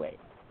about the giveaway.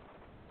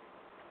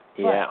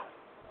 Yeah. It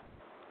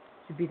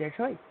should be their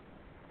choice.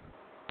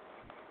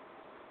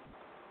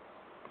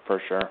 For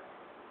sure.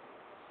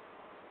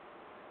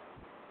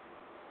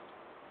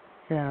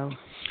 So.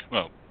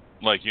 Well,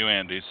 like you,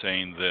 Andy,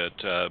 saying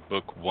that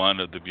book 1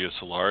 of the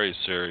Bucellari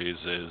series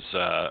is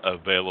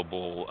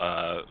available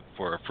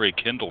for a free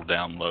Kindle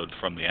download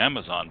from the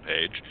Amazon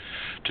page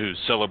to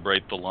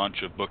celebrate the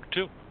launch of book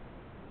 2.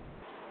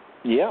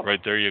 Yeah. Right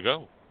there you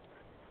go.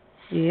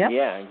 Yep.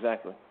 Yeah,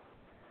 exactly.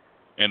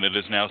 And it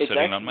is now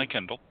sitting on my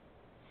Kindle.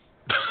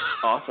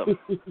 Awesome.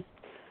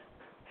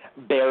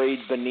 Buried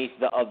beneath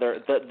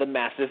the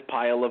massive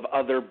pile of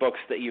other books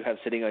that you have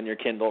sitting on your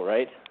Kindle,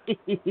 right?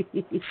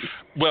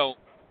 Well,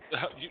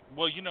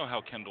 you know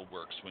how Kindle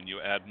works. When you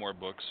add more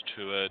books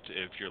to it,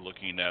 if you're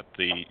looking at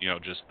the,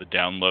 just the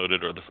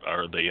downloaded or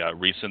the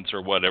recents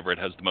or whatever, it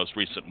has the most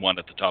recent one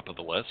at the top of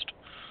the list.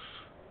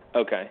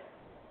 Okay.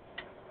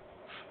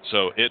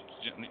 So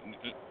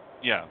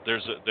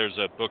there's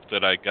a book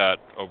that I got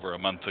over a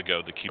month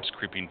ago that keeps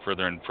creeping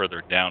further and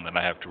further down, and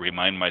I have to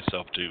remind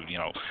myself to,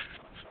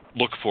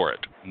 look for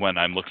it when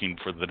I'm looking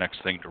for the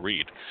next thing to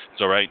read.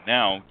 So right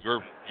now,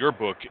 your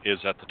book is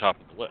at the top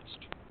of the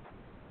list.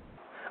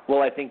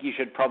 Well, I think you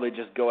should probably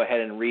just go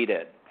ahead and read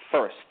it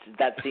first.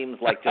 That seems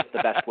like just the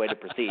best way to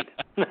proceed.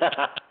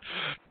 But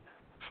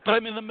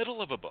I'm in the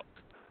middle of a book.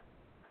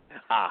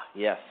 Ah,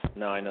 yes.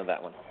 No, I know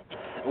that one.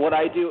 What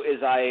I do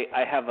is I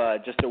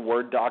have just a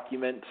Word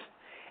document,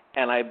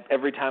 and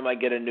every time I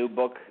get a new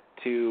book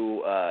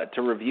to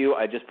review,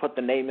 I just put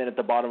the name in at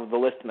the bottom of the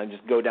list, and I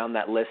just go down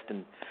that list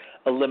and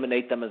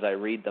eliminate them as I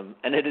read them.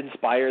 And it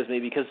inspires me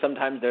because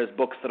sometimes there's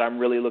books that I'm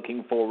really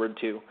looking forward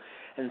to,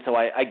 and so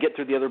I get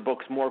through the other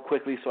books more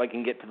quickly so I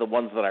can get to the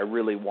ones that I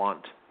really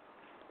want.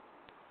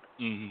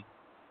 Mm-hmm.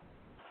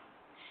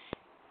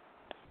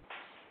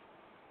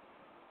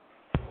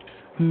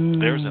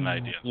 There's an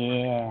idea.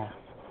 Yeah.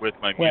 With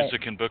my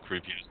music and book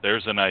reviews,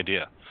 there's an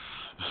idea.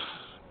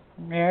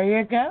 There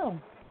you go.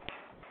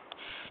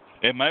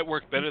 It might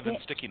work better than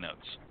sticky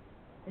notes.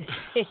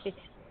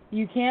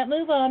 You can't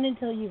move on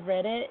until you've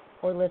read it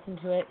or listened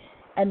to it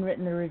and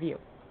written a review.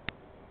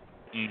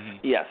 Mm-hmm.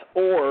 Yes,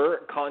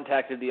 or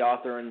contacted the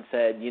author and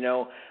said,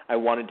 I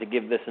wanted to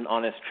give this an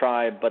honest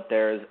try, but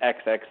there's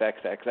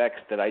XXXXX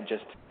that I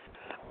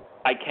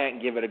can't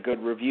give it a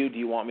good review. Do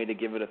you want me to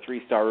give it a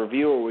 3-star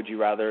review, or would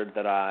you rather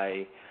that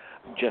I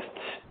just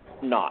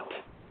not?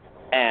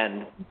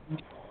 And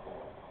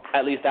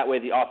at least that way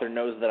the author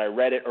knows that I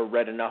read it or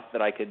read enough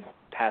that I could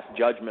pass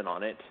judgment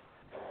on it.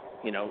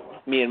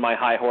 Me and my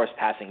high horse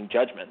passing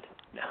judgment.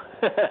 No.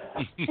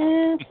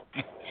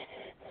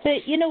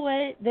 But you know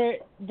what?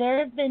 There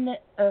have been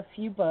a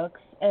few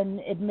books, and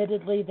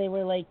admittedly, they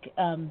were like,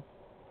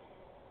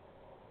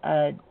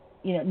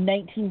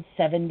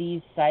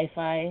 1970s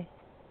sci-fi.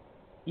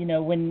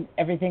 When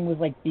everything was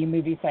like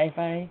B-movie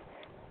sci-fi.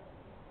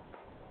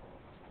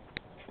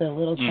 The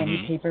little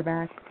tiny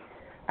paperback.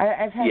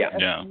 I've had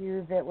a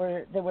few that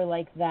were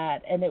like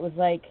that, and it was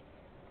like,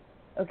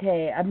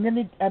 okay, I'm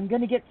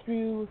gonna get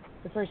through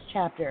the first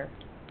chapter,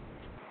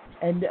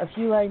 and a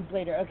few lines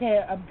later,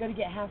 okay, I'm gonna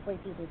get halfway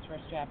through this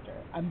first chapter.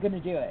 I'm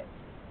gonna do it.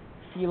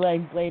 A few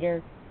lines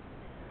later,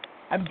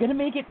 I'm gonna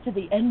make it to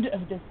the end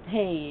of this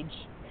page.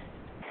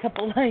 A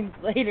couple lines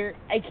later,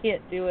 I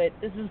can't do it.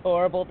 This is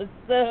horrible. This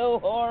is so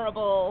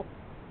horrible.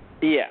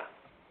 Yeah.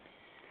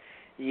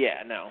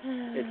 Yeah, no.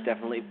 It's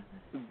definitely,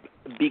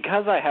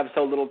 because I have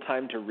so little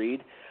time to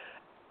read,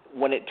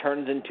 when it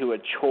turns into a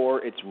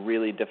chore, it's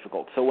really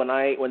difficult. So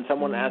when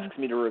someone asks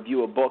me to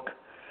review a book,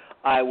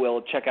 I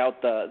will check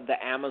out the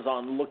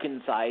Amazon Look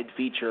Inside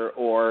feature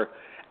or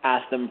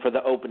ask them for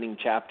the opening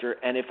chapter.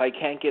 And if I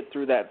can't get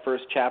through that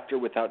first chapter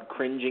without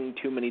cringing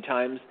too many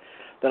times,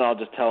 then I'll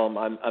just tell them,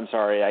 I'm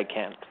sorry, I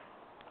can't.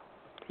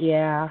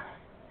 Yeah.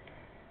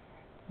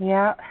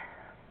 Yeah.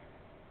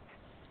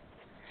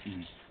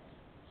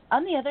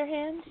 On the other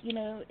hand,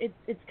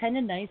 it's kind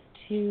of nice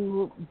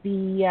to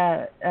be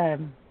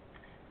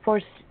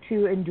forced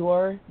to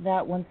endure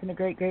that once in a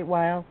great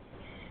while,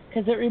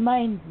 because it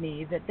reminds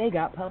me that they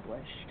got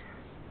published.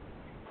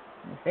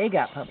 If they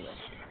got published.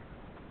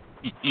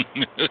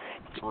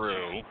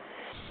 True.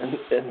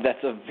 And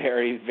that's a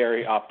very,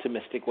 very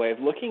optimistic way of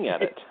looking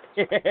at it.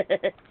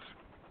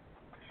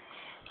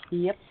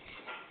 Yep.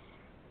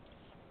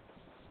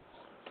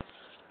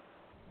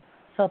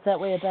 Felt that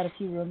way about a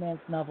few romance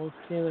novels,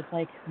 too. It's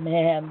like,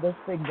 man, this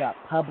thing got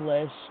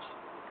published.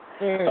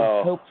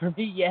 There's hope for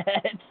me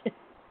yet.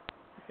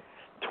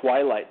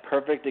 Twilight,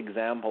 perfect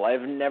example.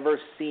 I've never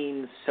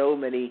seen so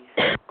many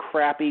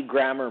crappy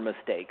grammar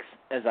mistakes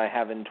as I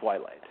have in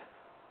Twilight.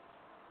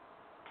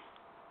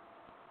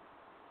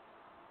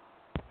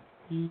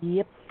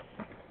 Yep.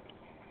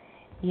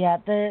 Yeah,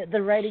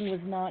 the writing was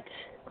not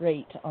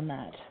great on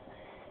that.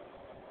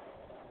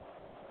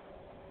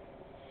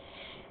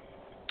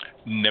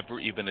 Never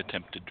even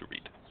attempted to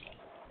read.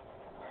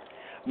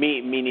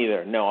 Me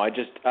neither. No, I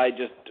just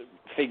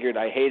figured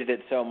I hated it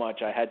so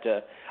much I had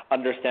to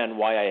understand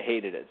why I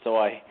hated it. So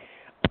I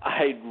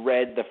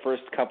read the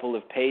first couple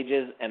of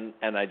pages and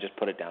I just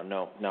put it down.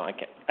 No,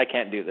 I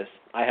can't do this.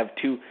 I have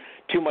too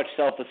much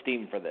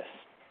self-esteem for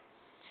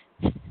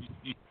this.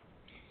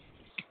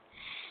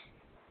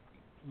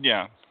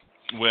 Yeah.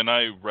 When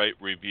I write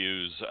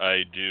reviews,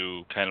 I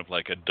do kind of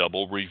like a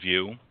double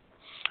review.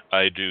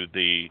 I do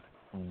the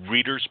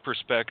reader's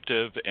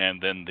perspective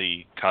and then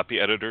the copy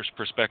editor's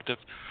perspective.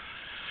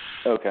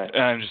 Okay.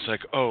 And I'm just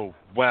like, oh,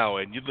 wow,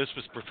 and this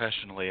was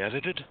professionally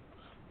edited?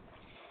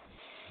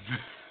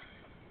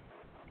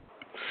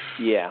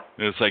 Yeah.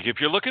 It's like, if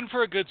you're looking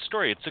for a good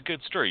story, it's a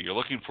good story. You're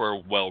looking for a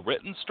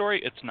well-written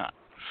story, it's not.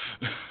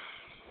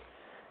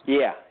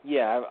 Yeah,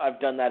 I've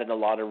done that in a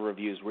lot of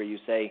reviews where you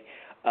say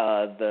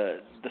the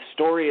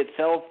story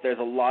itself, there's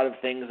a lot of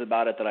things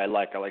about it that I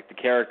like. I like the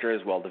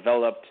characters, well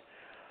developed.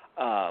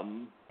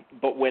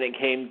 But when it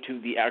came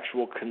to the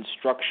actual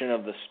construction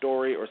of the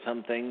story or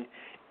something,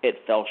 it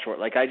fell short.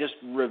 Like I just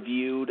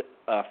reviewed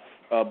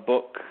a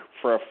book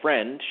for a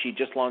friend. She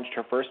just launched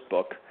her first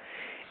book.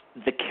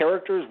 The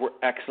characters were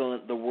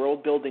excellent. The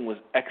world building was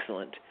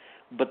excellent.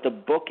 But the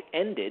book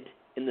ended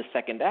in the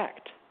second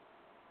act.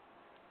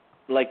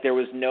 Like there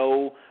was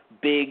no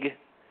big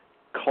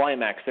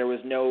climax. There was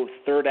no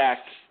third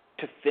act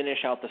to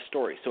finish out the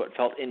story. So it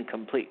felt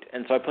incomplete.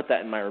 And so I put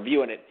that in my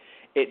review, and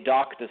it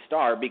docked a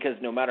star because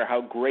no matter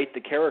how great the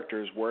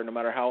characters were, no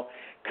matter how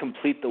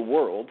complete the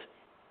world,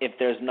 if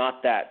there's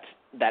not that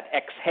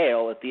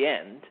exhale at the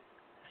end,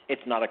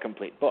 it's not a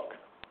complete book.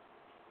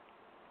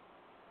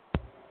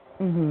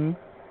 Mhm.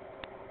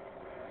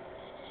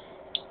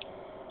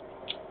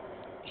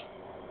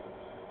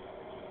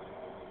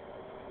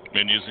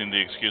 And using the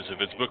excuse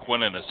if it's book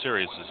one in a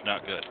series is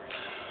not good.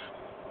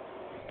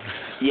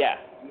 Yeah,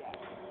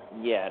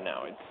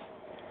 no, it's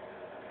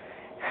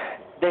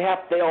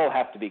they all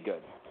have to be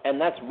good, and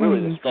that's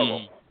really the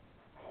struggle.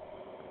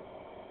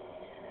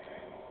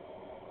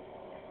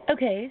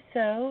 Okay,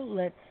 so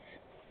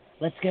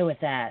let's go with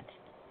that.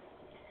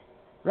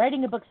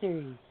 Writing a book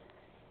series.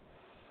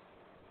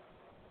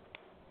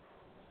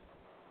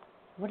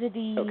 What are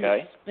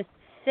the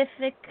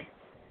specific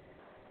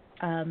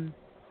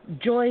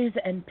joys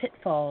and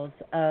pitfalls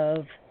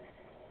of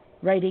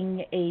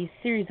writing a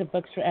series of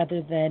books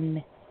rather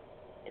than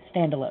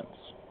standalones?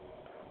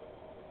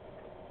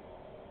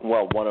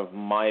 Well, one of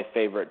my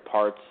favorite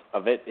parts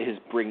of it is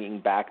bringing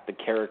back the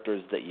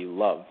characters that you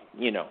love.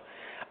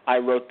 I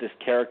wrote this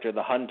character,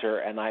 the Hunter,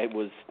 and I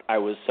was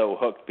so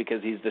hooked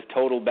because he's this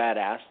total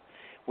badass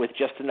with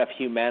just enough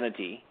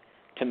humanity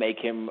to make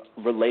him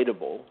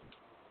relatable.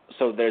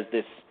 So there's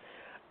this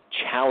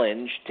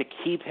challenge to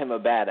keep him a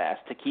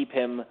badass, to keep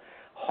him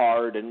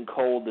hard and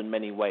cold in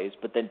many ways,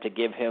 but then to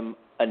give him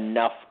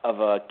enough of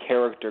a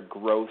character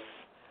growth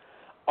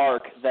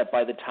arc that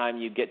by the time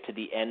you get to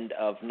the end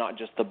of not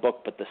just the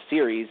book but the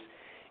series,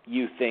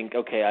 you think,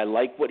 okay, I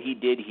like what he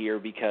did here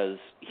because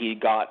he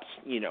got,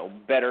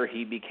 better,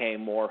 he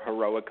became more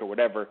heroic or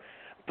whatever,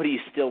 but he's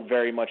still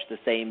very much the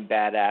same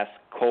badass,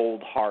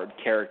 cold, hard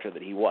character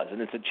that he was.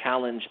 And it's a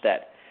challenge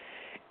that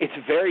it's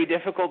very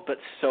difficult but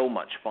so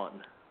much fun.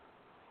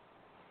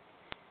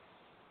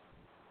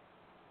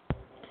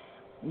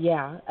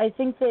 Yeah, I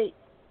think that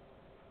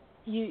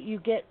you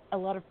get a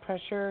lot of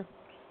pressure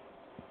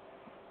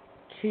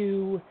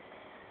to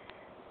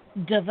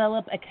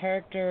develop a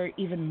character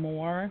even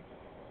more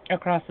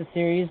across the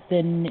series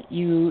than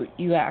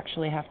you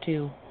actually have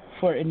to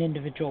for an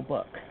individual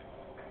book.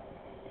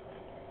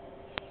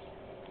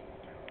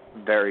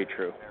 Very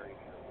true.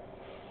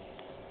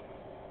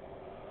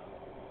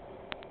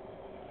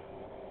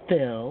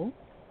 Phil?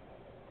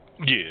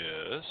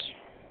 Yes.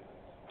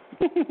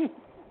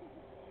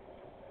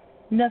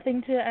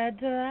 Nothing to add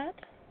to that?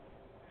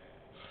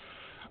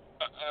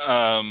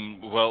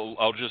 Well,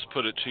 I'll just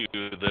put it to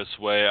you this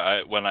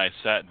way. When I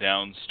sat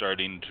down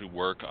starting to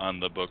work on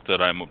the book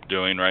that I'm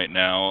doing right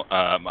now,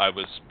 I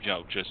was,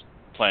 just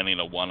planning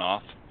a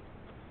one-off.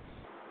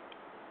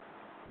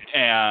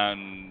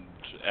 And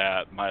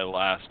at my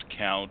last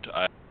count,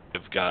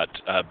 I've got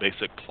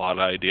basic plot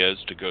ideas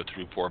to go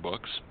through 4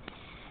 books.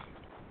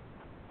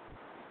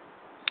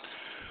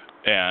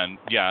 And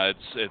yeah,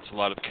 it's a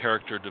lot of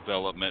character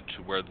development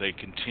to where they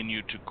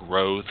continue to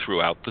grow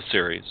throughout the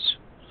series.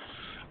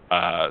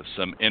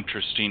 Some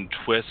interesting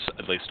twists,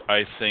 at least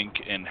I think,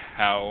 in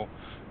how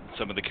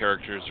some of the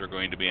characters are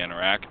going to be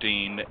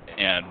interacting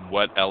and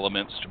what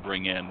elements to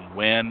bring in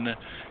when,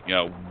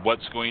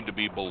 what's going to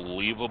be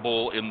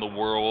believable in the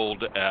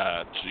world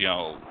at,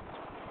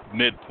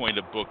 midpoint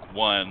of book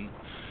 1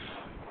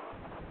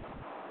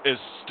 is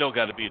still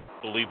got to be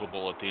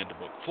believable at the end of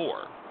book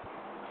 4.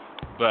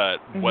 But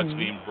what's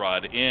being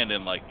brought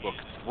in like book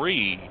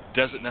 3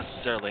 doesn't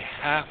necessarily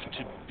have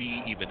to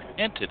be even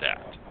hinted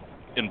at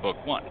in book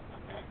 1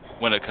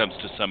 when it comes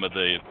to some of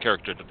the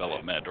character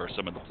development or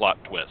some of the plot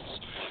twists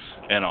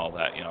and all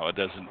that. It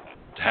doesn't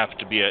have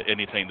to be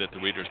anything that the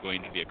reader's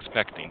going to be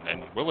expecting.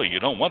 And really, you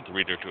don't want the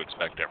reader to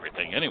expect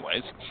everything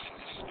anyways.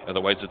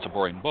 Otherwise, it's a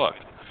boring book.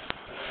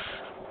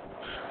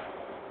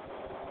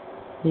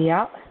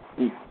 Yeah.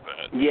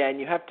 Yeah, and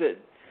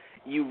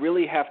you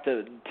really have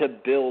to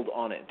build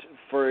on it.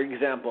 For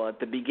example, at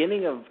the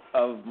beginning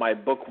of my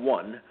book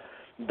 1,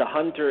 the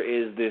hunter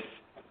is this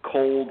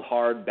cold,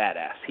 hard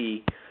badass.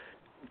 He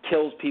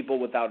kills people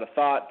without a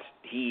thought.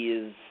 He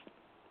is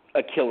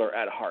a killer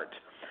at heart.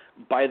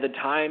 By the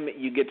time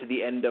you get to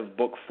the end of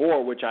book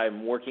 4, which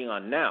I'm working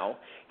on now,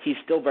 he's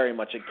still very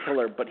much a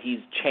killer, but he's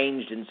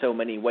changed in so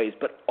many ways,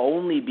 but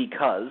only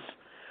because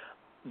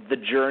the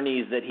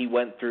journeys that he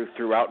went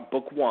throughout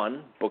book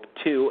 1, book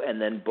 2,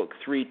 and then book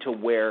 3 to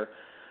where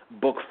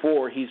book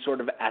 4, he's sort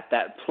of at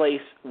that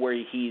place where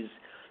he's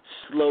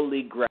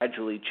slowly,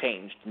 gradually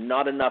changed.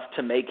 Not enough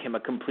to make him a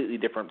completely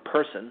different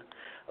person,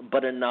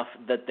 but enough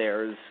that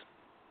there is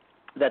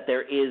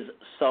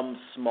some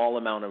small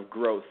amount of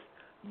growth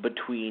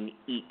between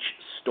each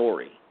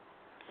story.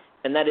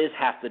 And that is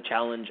half the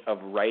challenge of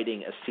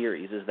writing a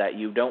series, is that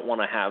you don't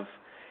want to have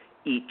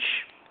each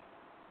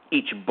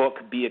book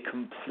be a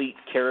complete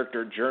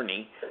character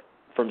journey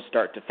from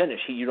start to finish.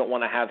 You don't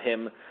want to have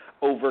him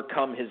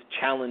overcome his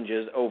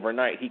challenges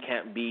overnight. He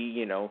can't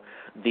be,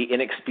 the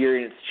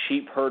inexperienced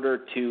sheep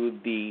herder to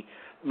the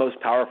most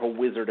powerful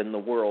wizard in the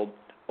world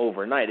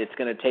overnight. It's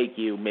going to take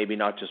you maybe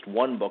not just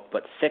 1 book,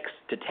 but 6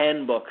 to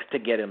 10 books to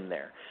get him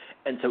there.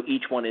 And so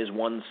each one is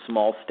one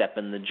small step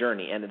in the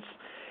journey. And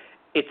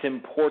it's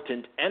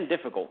important and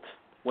difficult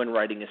when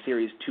writing a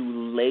series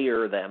to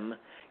layer them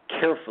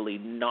carefully,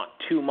 not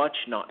too much,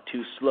 not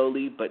too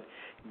slowly, but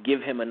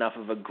give him enough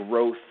of a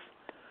growth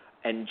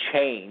and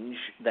change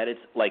that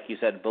it's, like you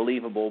said,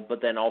 believable,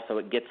 but then also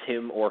it gets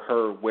him or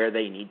her where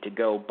they need to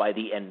go by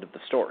the end of the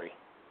story.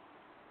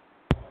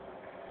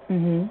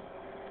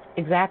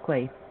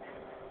 Exactly.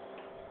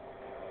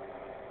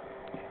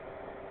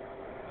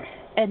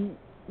 And,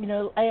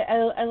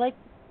 I like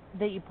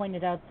that you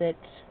pointed out that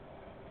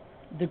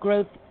the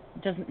growth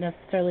doesn't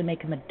necessarily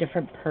make him a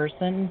different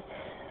person,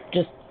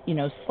 just,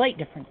 slight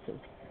differences.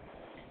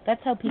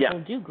 That's how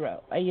people do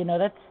grow.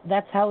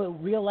 That's how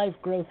real life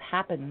growth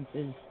happens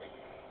is,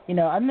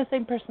 I'm the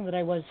same person that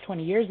I was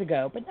 20 years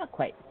ago, but not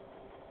quite.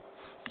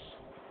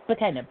 But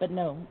kind of, but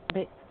no.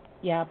 But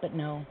yeah, but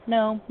no.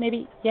 No,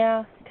 maybe,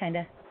 yeah, kind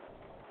of.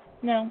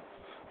 No.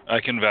 I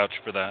can vouch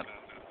for that.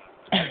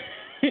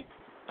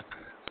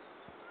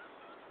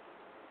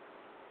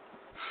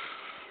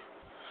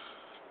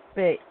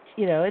 But,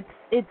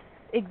 it's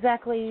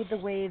exactly the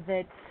way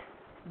that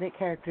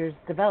characters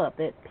develop,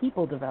 that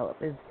people develop,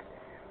 is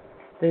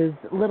those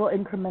little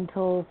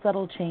incremental,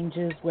 subtle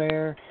changes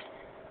where,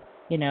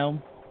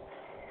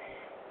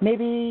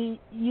 maybe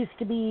used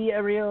to be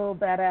a real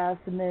badass,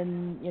 and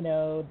then,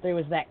 there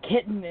was that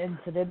kitten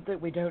incident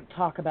that we don't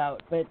talk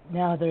about, but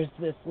now there's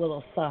this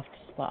little soft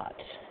spot.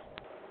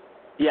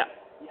 Yeah.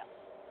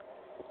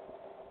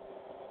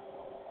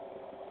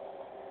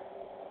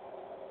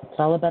 It's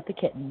all about the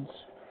kittens.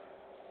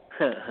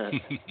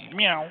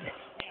 Meow.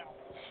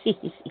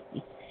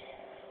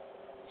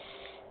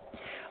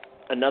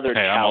 Another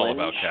hey, challenge. I'm all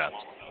about cats.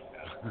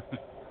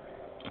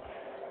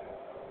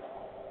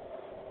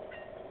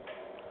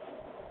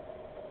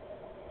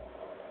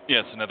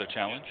 Yes, another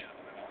challenge.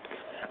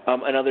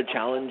 Another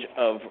challenge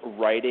of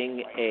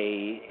writing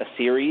a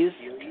series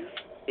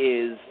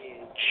is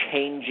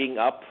changing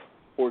up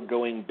or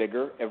going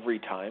bigger every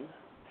time.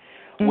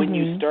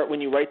 Mm-hmm.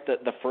 When you write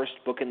the first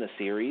book in the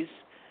series,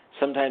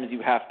 sometimes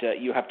you have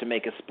to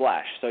make a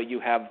splash. So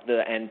you have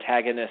the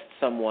antagonist,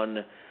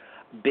 someone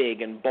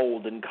big and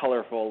bold and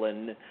colorful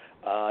and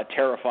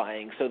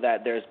terrifying, so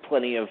that there's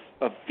plenty of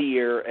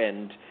fear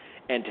and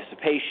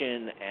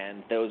anticipation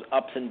and those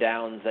ups and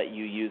downs that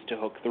you use to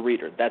hook the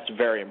reader. That's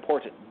very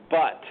important.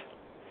 But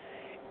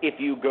if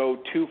you go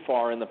too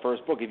far in the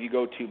first book, if you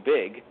go too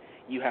big,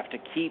 you have to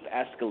keep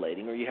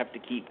escalating, or you have to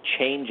keep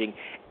changing,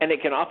 and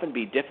it can often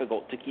be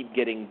difficult to keep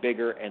getting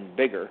bigger and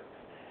bigger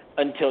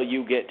until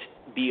you get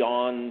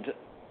beyond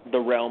the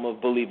realm of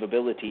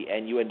believability,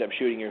 and you end up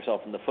shooting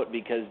yourself in the foot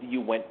because you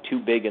went too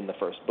big in the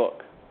first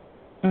book.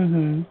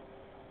 Mhm.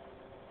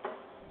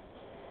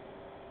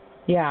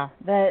 Yeah,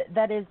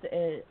 that is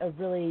a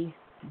really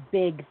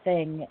big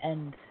thing,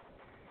 and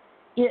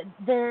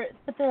there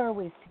are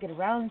ways to get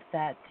around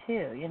that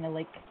too. You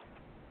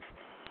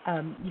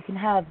can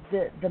have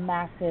the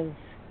massive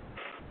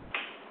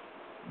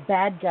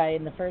bad guy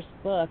in the first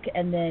book,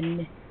 and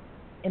then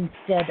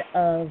instead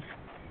of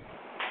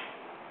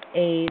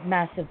a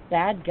massive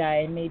bad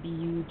guy, maybe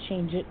you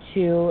change it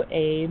to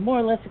a more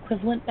or less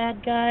equivalent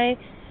bad guy,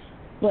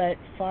 but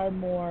far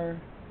more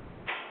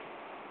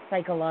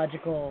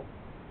psychological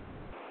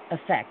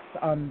effects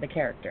on the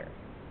character.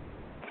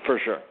 For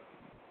sure.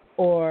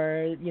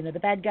 Or, the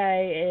bad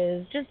guy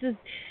is just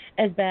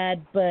as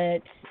bad,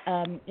 but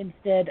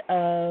instead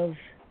of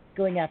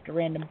going after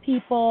random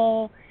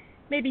people,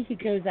 maybe he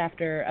goes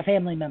after a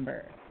family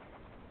member.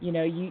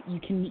 You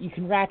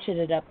can ratchet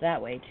it up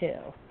that way too.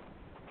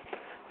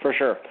 For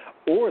sure.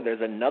 Or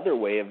there's another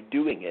way of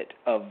doing it,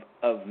 of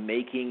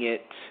making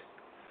it,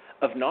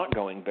 of not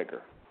going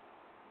bigger.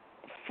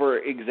 For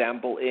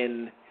example,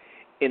 in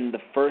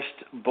the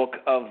first book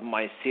of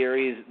my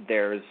series,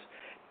 there's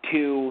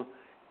two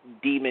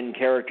demon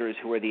characters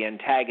who are the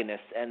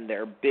antagonists, and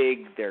they're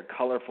big, they're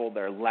colorful,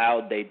 they're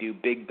loud, they do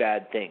big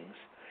bad things.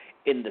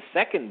 In the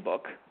second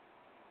book,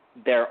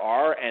 there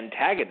are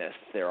antagonists,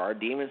 there are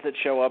demons that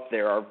show up,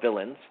 there are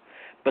villains,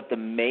 but the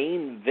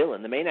main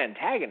villain, the main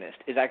antagonist,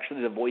 is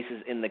actually the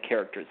voices in the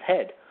character's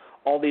head.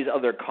 All these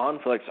other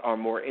conflicts are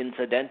more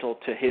incidental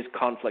to his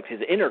conflict,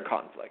 his inner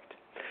conflict.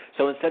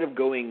 So instead of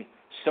going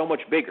so much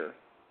bigger,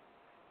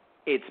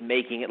 it's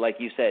making it, like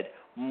you said,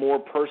 more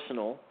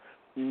personal,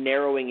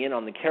 narrowing in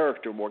on the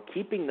character more,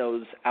 keeping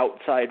those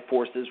outside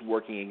forces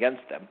working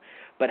against them,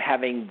 but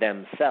having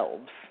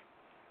themselves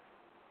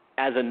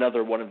as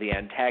another one of the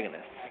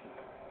antagonists.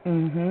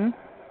 Mhm.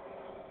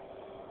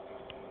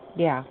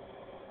 Yeah.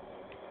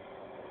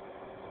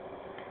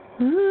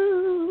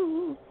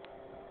 Ooh.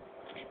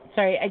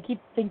 Sorry, I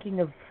keep thinking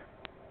of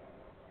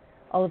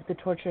all of the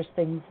torturous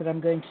things that I'm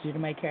going to do to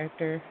my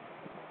character,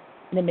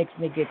 and it makes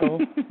me giggle,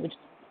 which is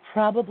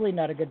probably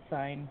not a good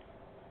sign.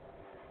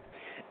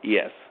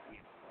 Yes.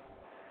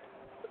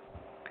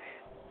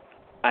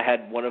 I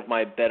had one of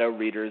my beta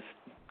readers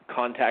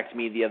contact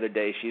me the other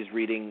day. She's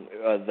reading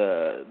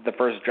the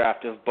first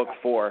draft of book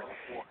 4,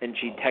 and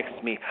she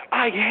texts me,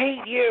 "I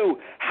hate you!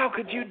 How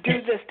could you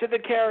do this to the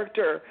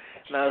character?"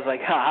 And I was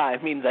like, "Ha,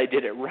 it means I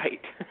did it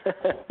right."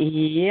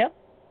 Yep.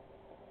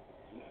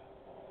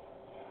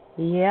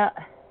 Yeah.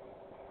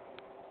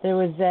 There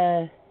was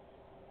a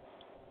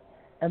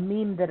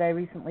meme that I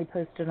recently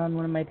posted on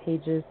one of my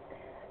pages.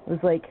 It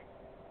was like,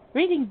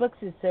 reading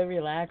books is so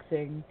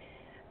relaxing.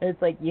 It's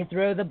like you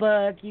throw the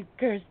book, you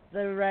curse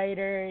the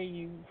writer,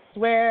 you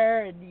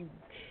swear, and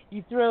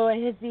you throw a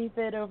hissy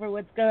fit over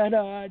what's going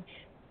on.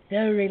 So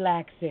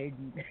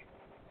relaxing.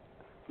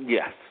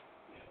 Yes.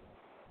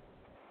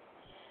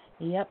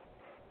 Yep.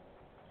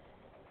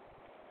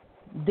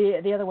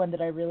 The other one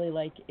that I really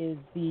like is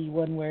the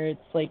one where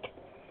it's like,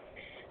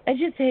 I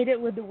just hate it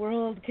when the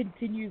world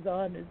continues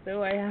on as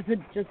though I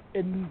haven't just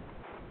been,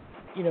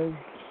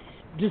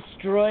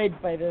 destroyed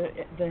by the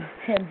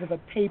hands of a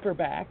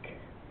paperback.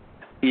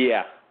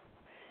 Yeah.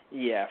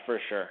 Yeah, for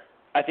sure.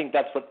 I think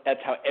that's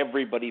how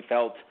everybody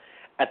felt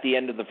at the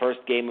end of the first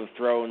Game of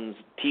Thrones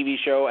TV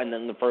show and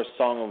then the first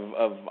Song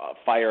of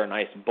Fire and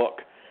Ice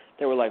book.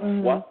 They were like,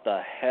 What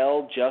the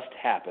hell just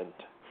happened?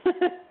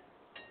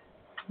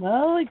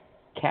 Well,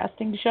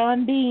 casting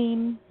Sean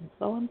Bean. That's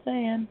all I'm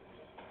saying.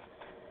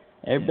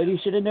 Everybody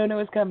should have known it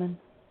was coming.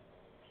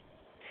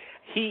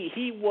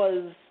 He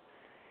was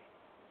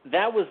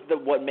that was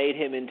what made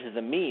him into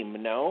the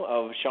meme, no?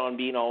 Of Sean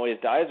Bean always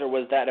dies, or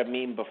was that a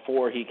meme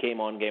before he came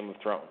on Game of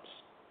Thrones?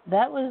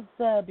 That was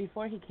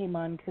before he came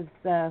on, because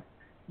that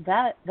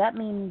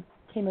meme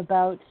came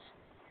about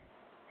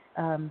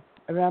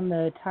around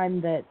the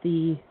time that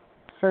the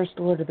first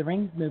Lord of the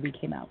Rings movie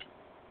came out.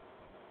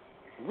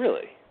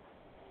 Really?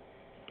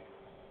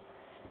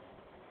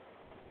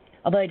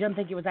 Although I don't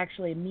think it was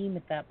actually a meme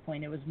at that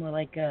point. It was more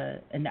like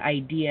an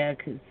idea,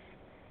 because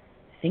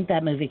I think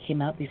that movie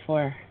came out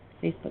before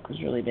Facebook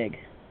was really big.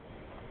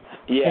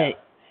 Yeah.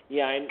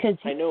 But,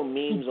 I know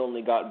memes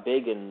only got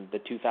big in the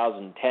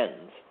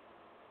 2010s.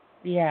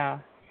 Yeah.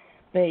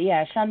 But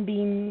yeah, Sean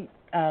Bean,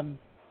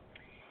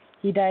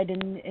 he died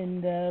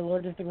in the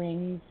Lord of the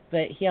Rings,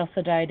 but he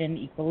also died in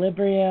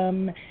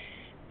Equilibrium,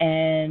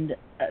 and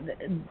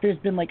there's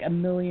been like a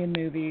million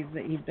movies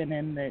that he's been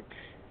in that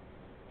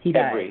he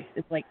died.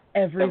 It's like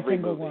every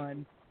single movie.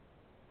 one.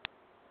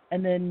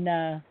 And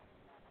then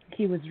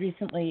he was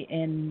recently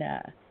in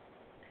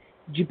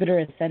Jupiter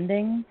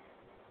Ascending.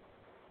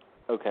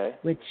 Okay.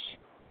 Which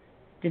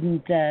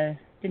didn't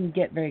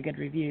get very good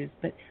reviews,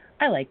 but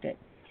I liked it.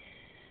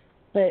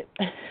 But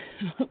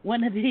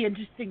one of the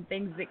interesting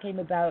things that came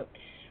about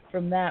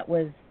from that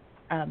was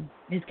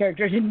his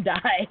character didn't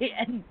die,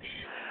 and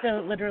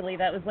so literally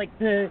that was like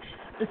the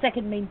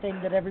second main thing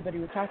that everybody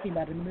was talking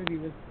about in the movie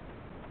was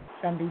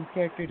Sean Bean's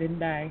character didn't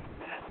die.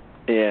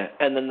 Yeah,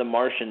 and then The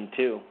Martian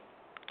too.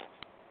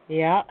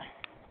 Yeah.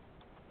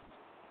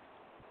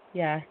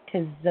 Yeah,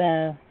 because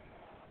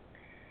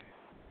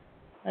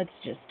let's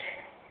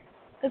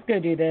go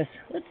do this.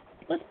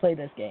 Let's play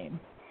this game.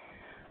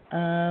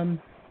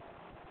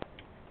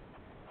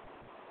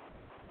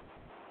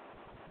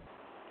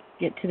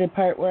 Get to the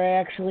part where I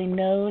actually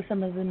know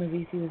some of the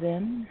movies he was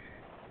in.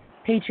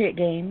 Patriot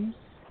Games.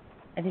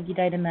 I think he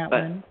died in that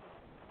one.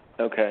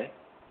 Okay.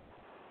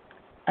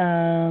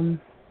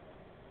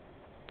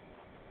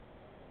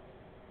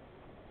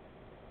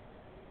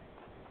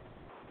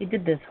 He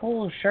did this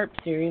whole Sharp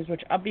series,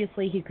 which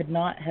obviously he could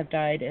not have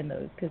died in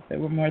those because there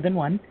were more than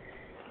one.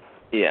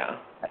 Yeah.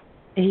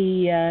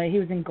 He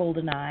was in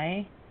GoldenEye.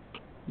 I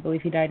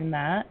believe he died in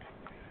that.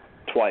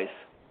 Twice.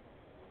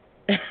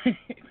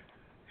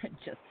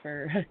 Just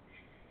for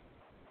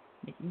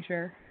making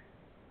sure.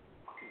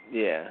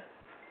 Yeah.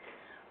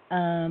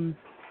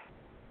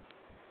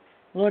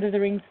 Lord of the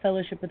Rings,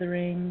 Fellowship of the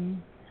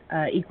Ring,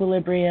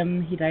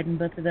 Equilibrium, he died in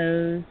both of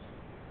those.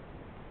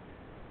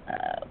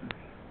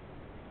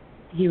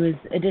 He was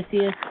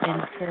Odysseus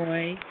in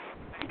Troy.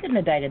 He couldn't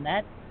have died in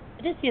that.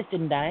 Odysseus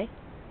didn't die.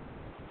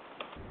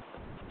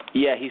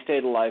 Yeah, he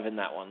stayed alive in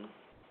that one.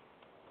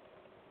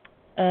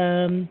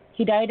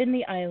 He died in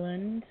The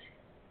Island.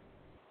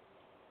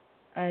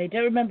 I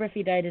don't remember if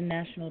he died in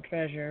National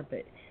Treasure,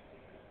 but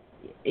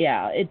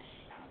yeah,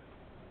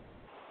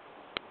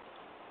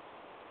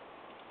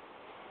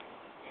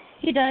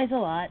 he dies a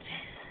lot.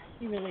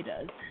 He really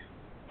does.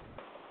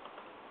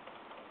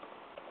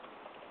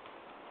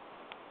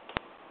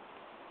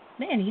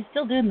 Man, he's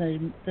still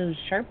doing those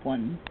Sharp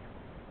ones.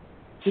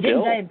 He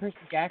didn't die in Percy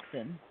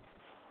Jackson.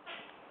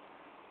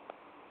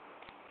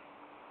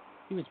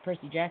 He was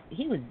Percy Jackson.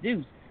 He was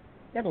Zeus.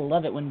 Gotta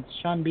love it when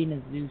Sean Bean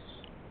is Zeus.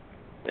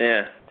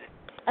 Yeah.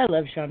 I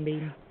love Sean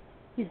Bean.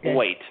 He's good.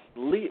 Wait,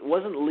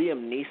 wasn't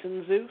Liam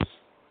Neeson Zeus?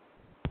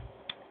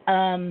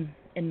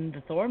 In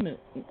the Thor movie.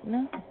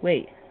 No,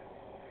 wait.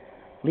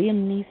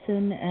 Liam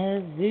Neeson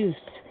as Zeus.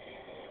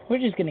 We're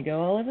just gonna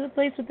go all over the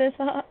place with this,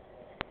 huh?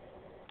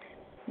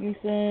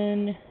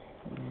 Neeson,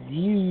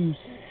 Zeus.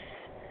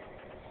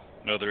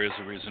 No, there is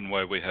a reason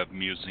why we have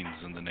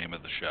musings in the name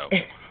of the show.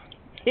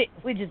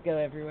 We just go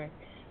everywhere.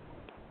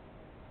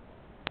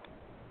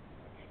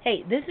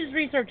 Hey, this is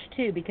research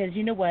too, because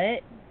you know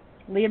what?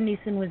 Liam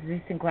Neeson was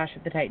Zeus in Clash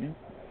of the Titans.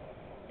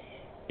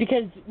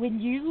 Because when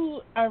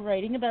you are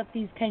writing about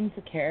these kinds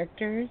of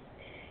characters,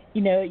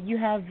 you know, you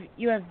have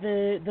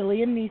the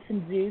Liam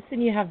Neeson Zeus,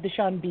 and you have the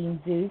Sean Bean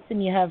Zeus,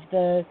 and you have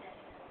the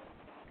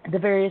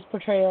various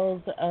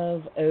portrayals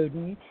of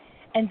Odin,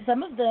 and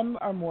some of them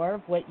are more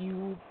of what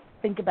you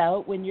think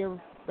about when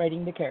you're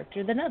writing the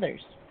character than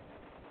others.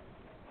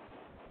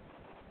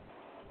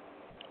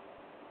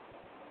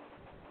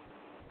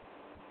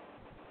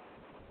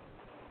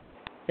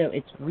 So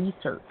it's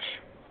research.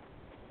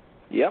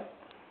 Yep.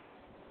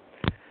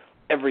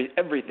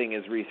 Everything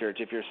is research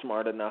if you're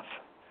smart enough.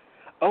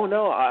 Oh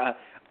no,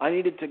 I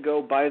needed to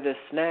go buy this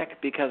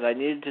snack because I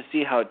needed to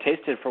see how it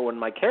tasted for when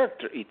my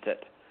character eats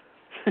it.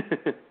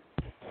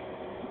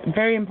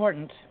 Very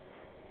important.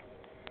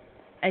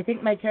 I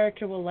think my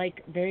character will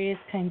like various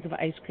kinds of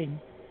ice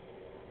cream.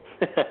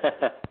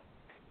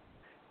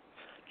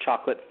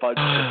 Chocolate fudge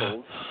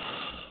pickles.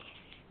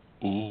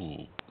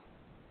 Ooh.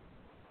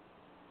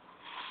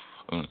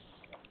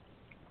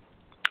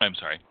 I'm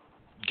sorry.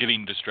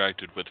 Getting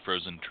distracted with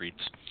frozen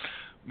treats.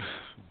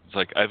 It's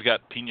like I've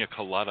got pina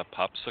colada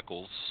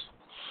popsicles.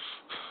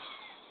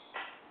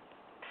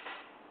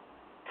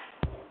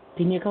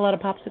 Pina colada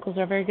popsicles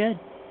are very good.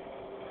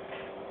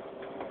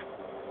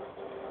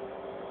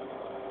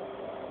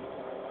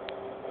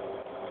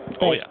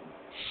 Oh, yeah.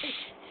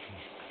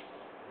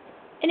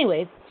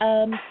 Anyways,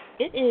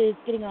 it is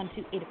getting on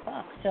to 8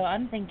 o'clock, so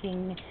I'm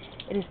thinking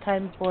it is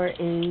time for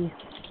a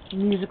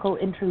musical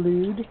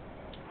interlude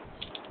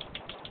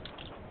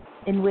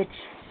in which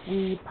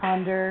we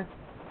ponder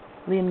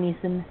Liam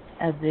Neeson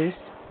as Zeus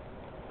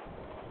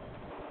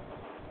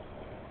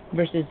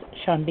versus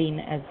Sean Bean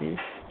as Zeus,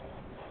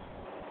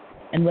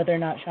 and whether or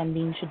not Sean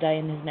Bean should die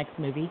in his next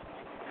movie.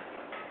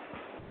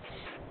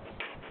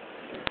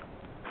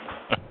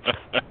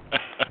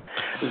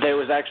 There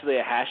was actually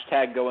a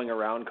hashtag going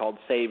around called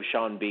Save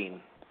Sean Bean.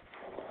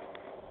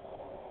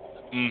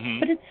 Mm-hmm.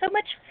 But it's so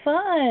much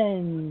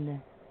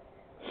fun.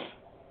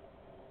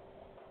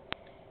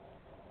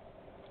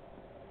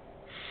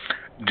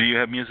 Do you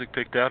have music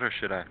picked out, or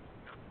should I?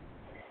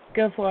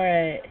 Go for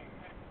it.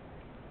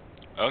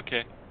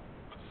 Okay.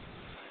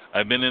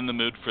 I've been in the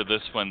mood for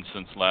this one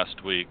since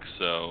last week,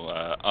 so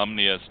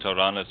Omnias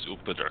Tauranus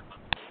Upiter.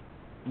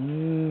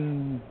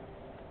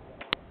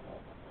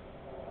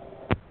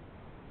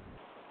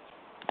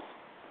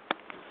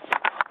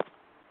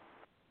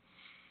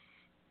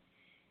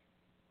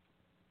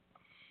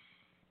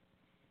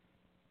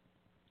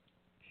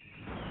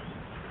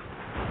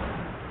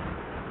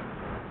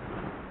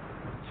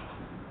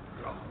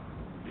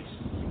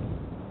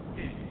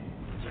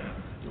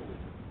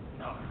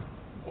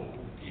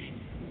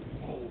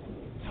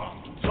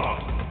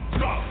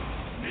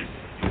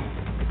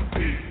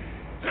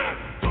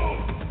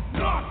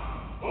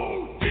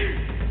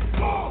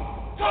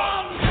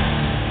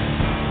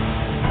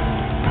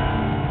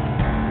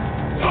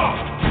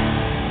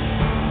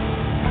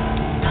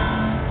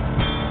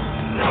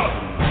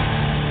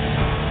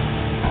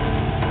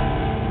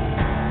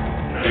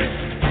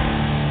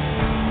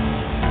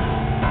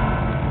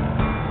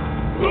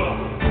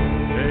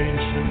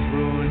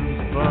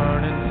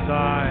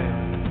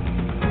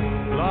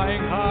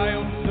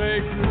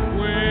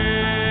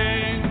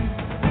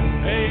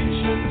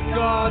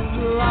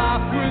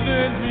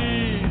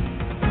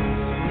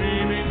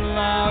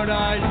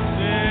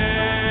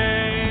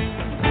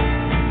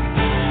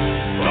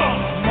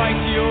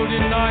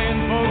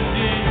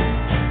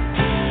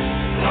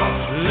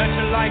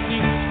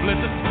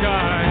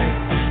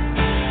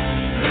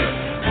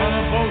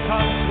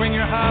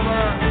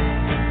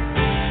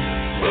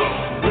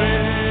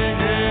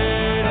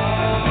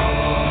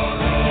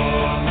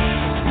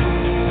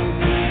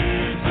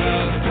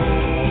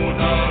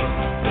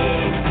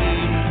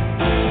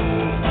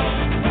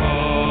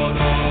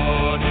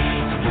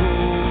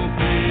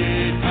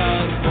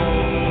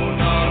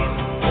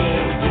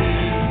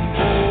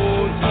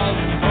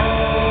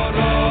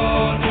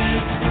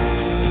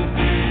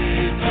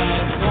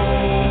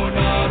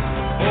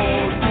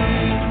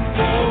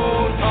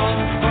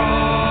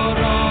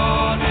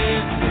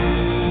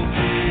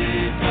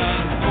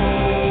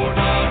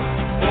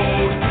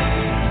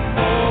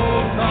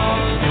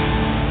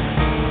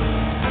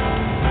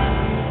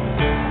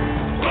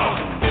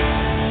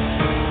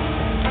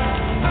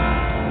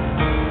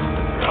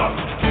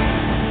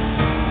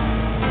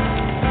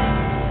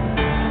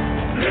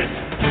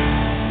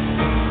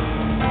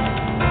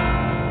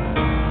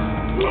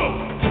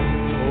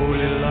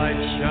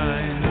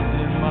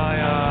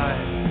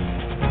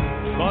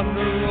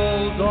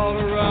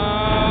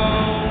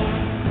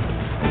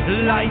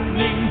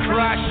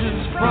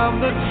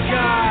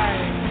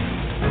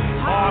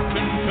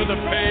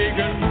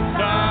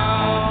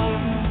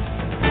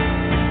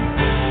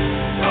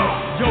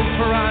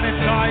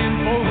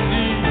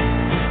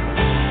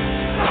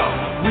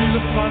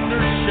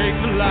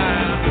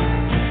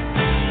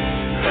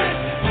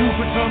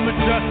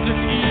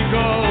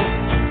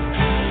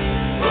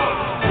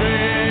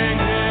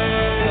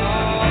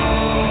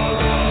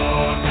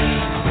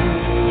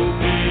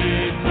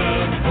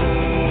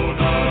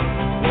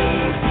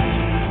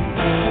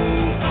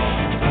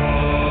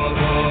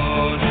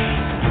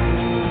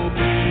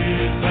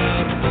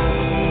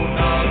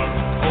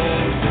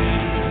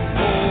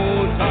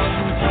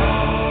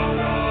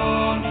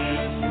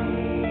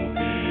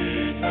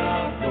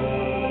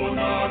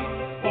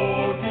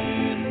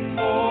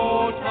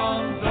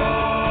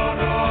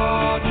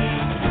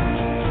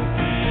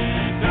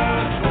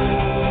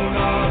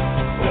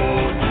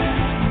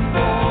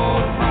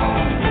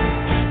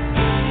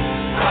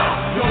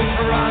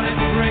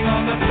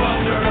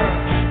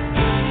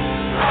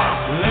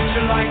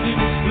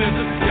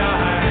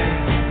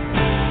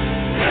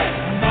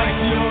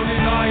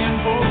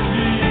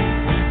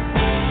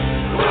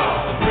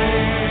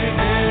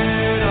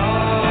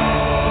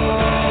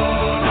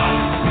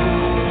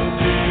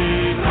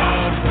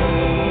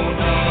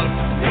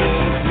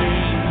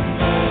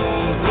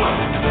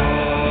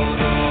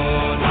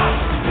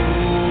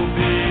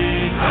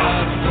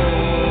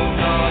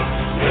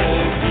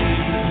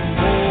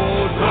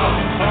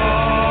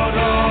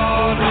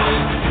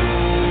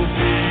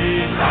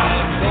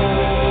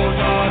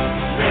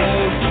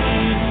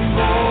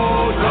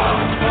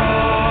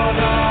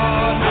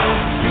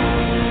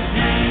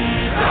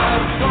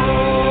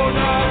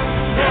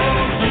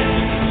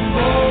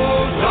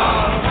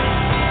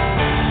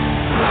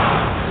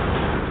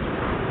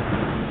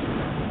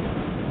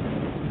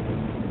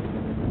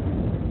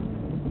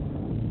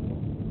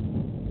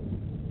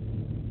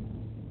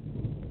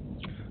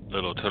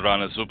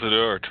 Tyrannus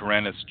Jupiter or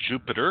Tyrannus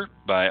Jupiter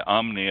by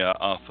Omnia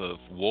off of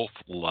Wolf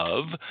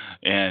Love,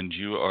 and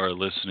you are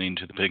listening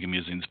to the Pagan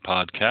Musings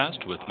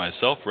podcast with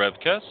myself,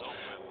 Revkes,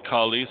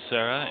 Kali,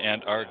 Sarah,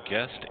 and our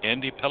guest,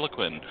 Andy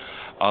Peloquin,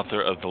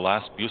 author of the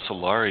Last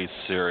Bucellari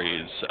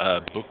series.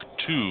 Book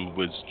 2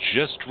 was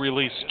just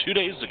released 2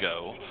 days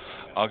ago,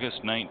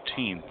 August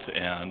 19th,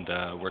 and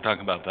we're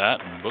talking about that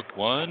and Book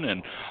 1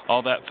 and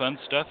all that fun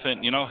stuff.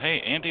 And,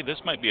 hey, Andy, this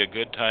might be a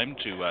good time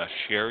to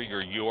share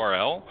your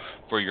URL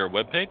for your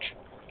webpage.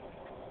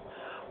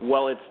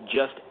 Well, it's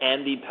just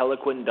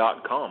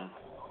andypeloquin.com.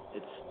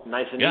 It's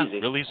nice and easy.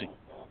 Yeah, real easy.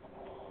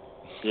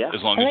 Yeah.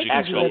 As long as you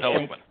can spell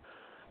Peloquin.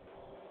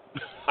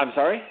 I'm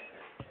sorry?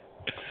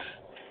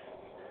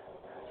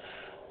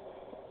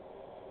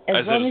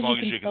 As long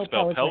as you can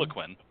spell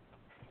Peloquin.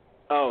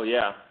 Oh,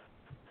 yeah.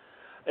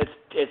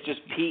 It's just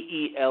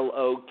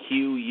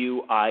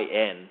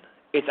Peloquin.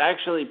 It's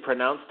actually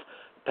pronounced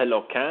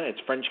Peloquin.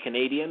 It's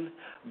French-Canadian,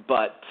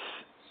 but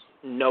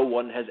no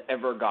one has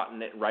ever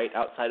gotten it right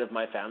outside of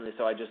my family,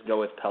 so I just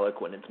go with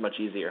Peloquin. It's much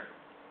easier.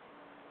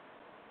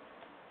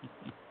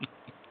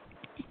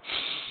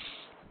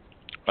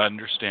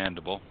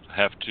 Understandable.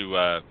 Have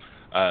to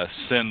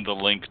send the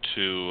link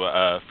to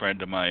a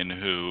friend of mine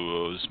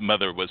whose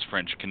mother was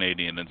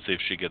French-Canadian and see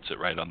if she gets it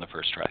right on the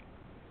first try.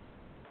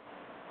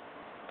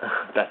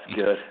 That's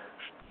good.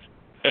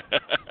 You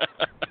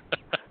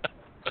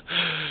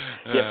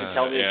have to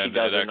tell me if she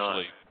does or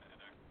not.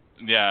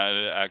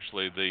 Yeah,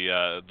 actually,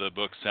 the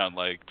books sound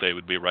like they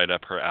would be right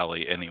up her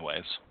alley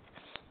anyways.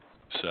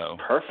 So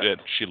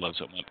perfect. She loves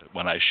it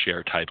when I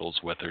share titles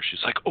with her.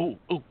 She's like, oh,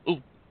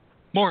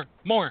 more.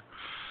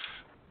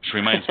 She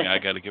reminds me I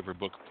got to give her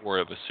book 4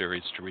 of a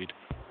series to read.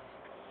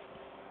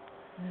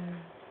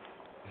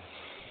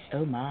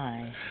 Oh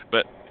my.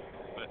 But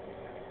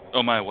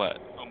oh my what?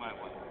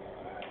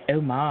 Oh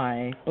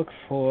my. Book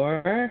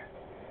 4?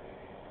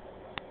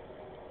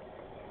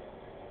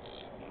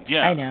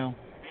 Yeah. I know.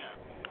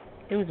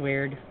 It was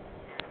weird.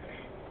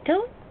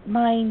 Don't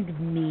mind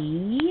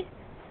me.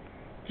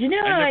 Do you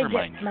know how I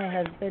get my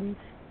husband?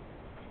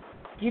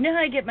 Do you know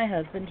how I get my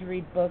husband to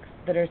read books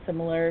that are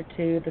similar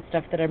to the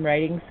stuff that I'm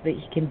writing so that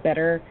he can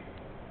better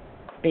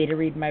beta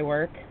read my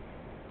work?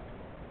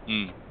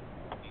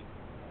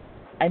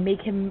 I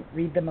make him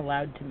read them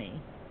aloud to me.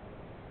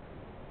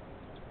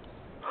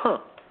 Huh.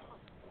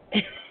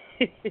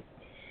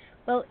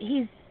 Well,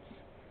 he's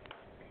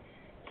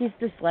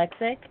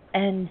dyslexic,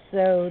 and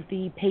so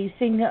the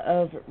pacing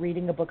of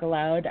reading a book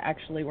aloud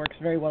actually works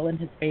very well in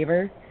his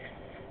favor.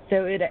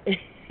 So it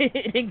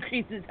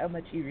increases how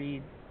much he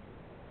reads,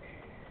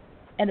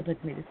 and it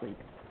puts me to sleep.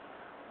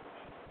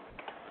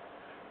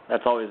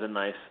 That's always a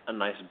nice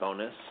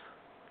bonus.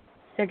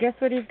 So guess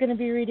what he's going to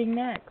be reading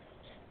next?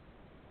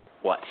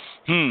 What?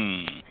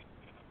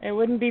 It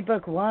wouldn't be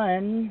book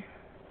 1.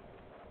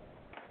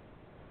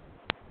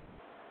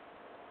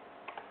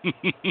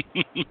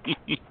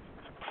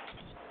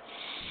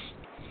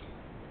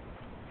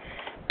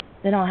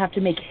 Then I'll have to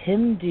make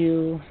him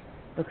do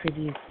book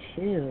reviews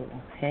too.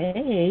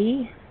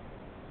 Hey.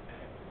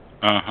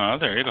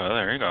 There you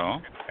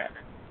go.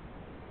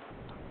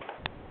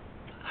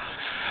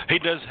 He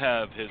does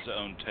have his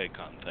own take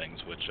on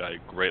things, which I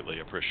greatly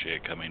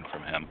appreciate coming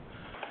from him.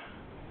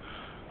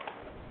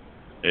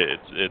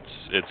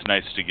 It's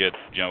nice to get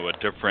a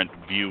different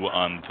view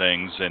on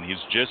things, and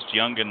he's just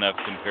young enough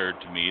compared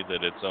to me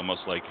that it's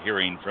almost like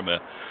hearing from a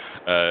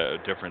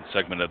different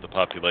segment of the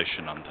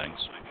population on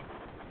things.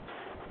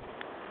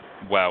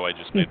 Wow, I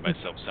just made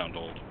myself sound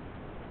old.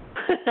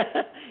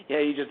 Yeah,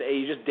 you just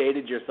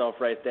dated yourself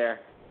right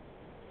there.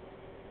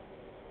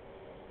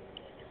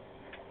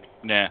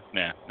 Nah.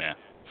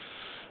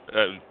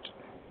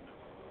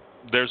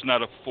 There's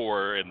not a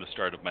 4 in the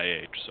start of my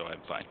age, so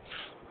I'm fine.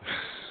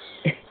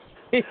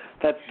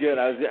 That's good.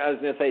 I was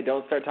going to say,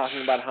 don't start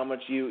talking about how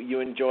much you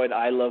enjoyed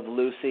I Love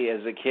Lucy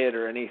as a kid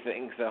or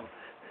anything. So.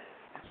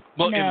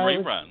 Well, no,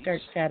 in reruns.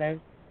 Dark Shadows.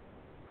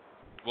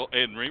 Well,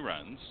 in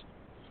reruns.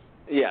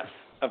 Yes,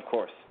 of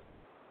course.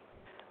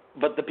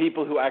 But the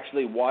people who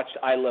actually watched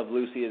I Love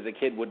Lucy as a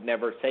kid would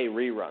never say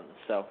reruns.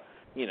 So,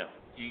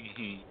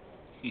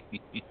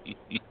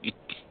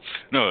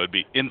 No, it'd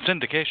be in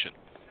syndication.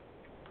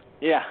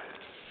 Yeah.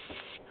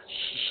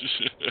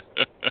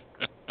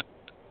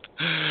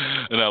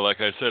 Now, like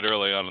I said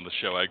early on in the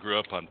show, I grew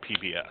up on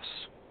PBS.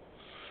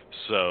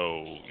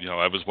 So,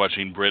 I was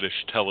watching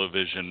British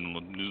television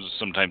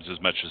sometimes as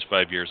much as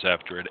 5 years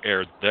after it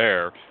aired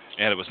there,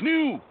 and it was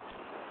new.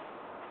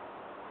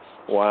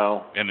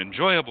 Wow. And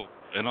enjoyable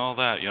and all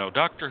that.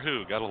 Doctor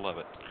Who, gotta love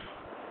it.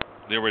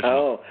 The original.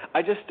 Oh,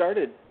 I just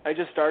started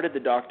the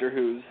Doctor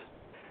Who's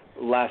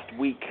last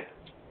week.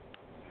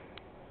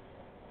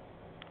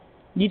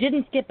 You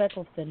didn't skip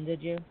Eccleston,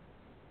 did you?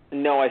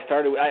 No,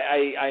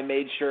 I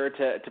made sure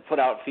to put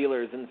out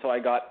feelers, and so I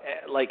got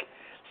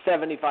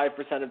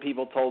 75% of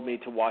people told me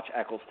to watch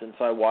Eccleston,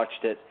 so I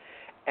watched it,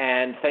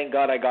 and thank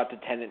God I got to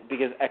Tennant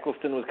because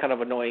Eccleston was kind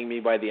of annoying me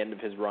by the end of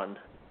his run.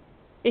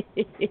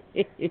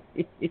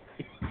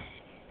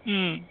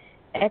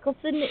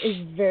 Eccleston is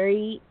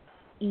very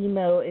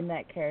emo in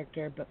that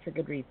character, but for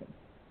good reason.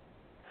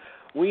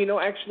 Well,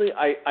 actually,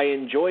 I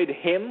enjoyed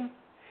him.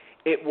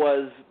 It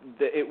was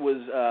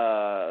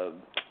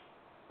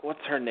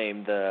what's her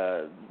name?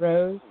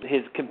 Rose.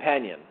 His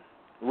companion,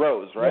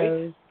 Rose, right?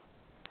 Rose.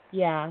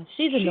 Yeah,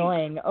 she's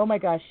annoying. Oh my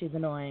gosh, she's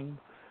annoying.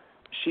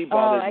 She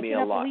bothered me a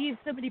lot. I cannot believe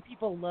so many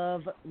people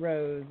love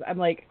Rose. I'm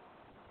like,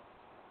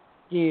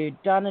 dude,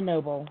 Donna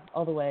Noble,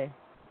 all the way.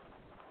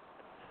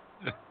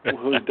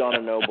 Who's Donna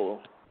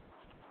Noble?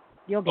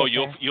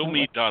 You'll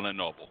meet Donna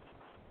Noble.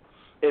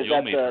 Is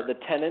that the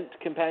Tenant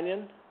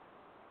companion?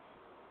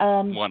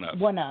 One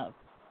of.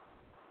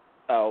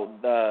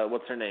 Oh,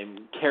 what's her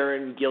name?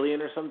 Karen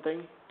Gillian or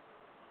something?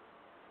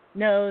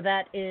 No,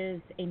 that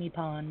is Amy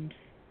Pond.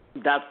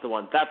 That's the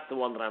one. That's the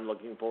one that I'm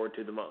looking forward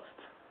to the most.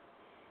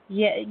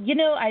 Yeah,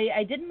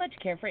 I didn't much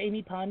care for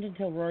Amy Pond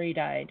until Rory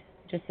died.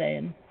 Just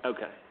saying.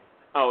 Okay.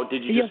 Oh,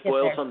 did you just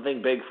spoil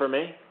something big for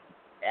me?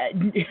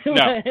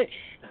 No.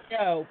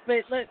 No,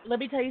 but let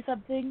me tell you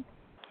something.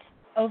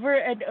 Over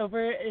and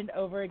over and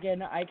over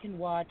again, I can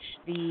watch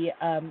the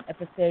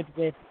episode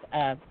with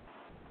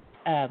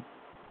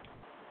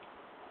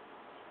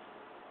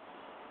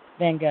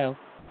Van Gogh.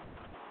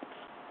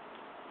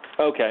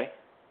 Okay.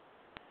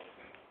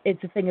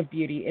 It's a thing of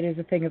beauty. It is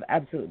a thing of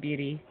absolute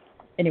beauty.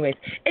 Anyways.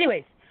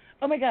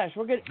 Oh my gosh,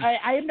 we're good.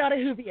 I am not a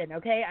Whovian,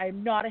 okay? I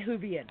am not a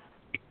Whovian.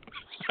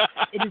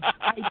 It is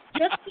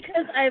just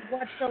because I've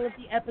watched all of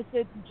the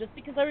episodes and just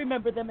because I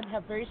remember them and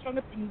have very strong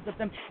opinions of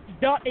them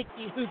does not make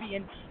me a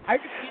Whovian. I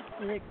refuse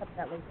to accept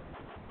that label.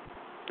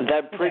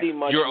 That pretty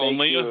much You're makes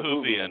only you a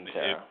Whovian.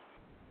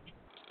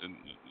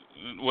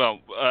 Well,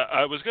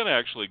 I was going to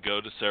actually go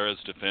to Sarah's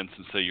defense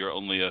and say you're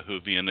only a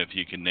Whovian if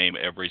you can name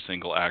every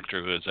single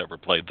actor who has ever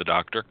played the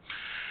Doctor.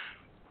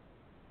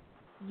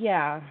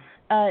 Yeah.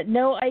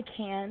 No, I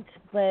can't,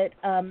 but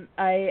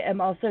I am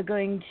also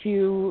going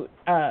to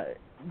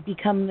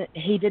become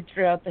hated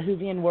throughout the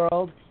Whovian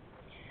world.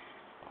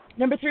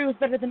 Number 3 was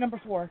better than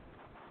number 4.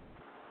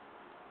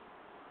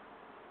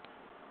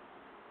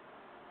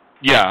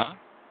 Yeah.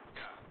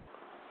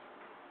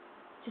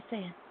 Just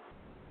saying.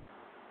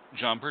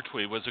 Jean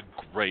Pertwee was a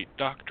great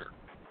Doctor.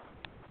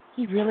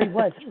 He really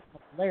was. He was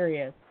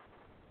hilarious.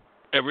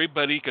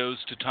 Everybody goes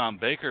to Tom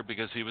Baker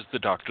because he was the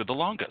Doctor the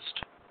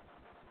longest.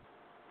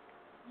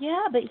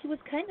 Yeah, but he was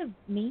kind of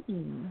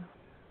mean.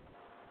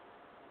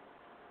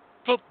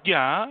 Well,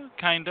 yeah,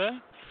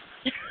 kinda.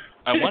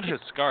 I want his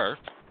scarf.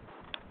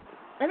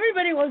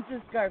 Everybody wants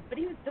his scarf, but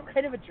he was still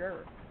kind of a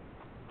jerk.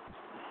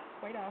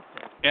 Quite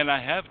often. And I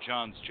have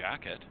John's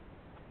jacket.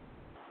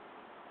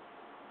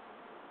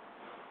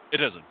 It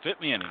doesn't fit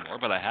me anymore,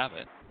 but I have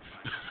it.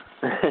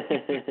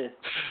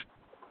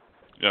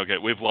 Okay,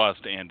 we've lost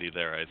Andy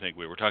there, I think.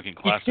 We were talking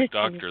classic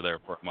Doctor there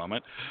for a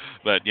moment.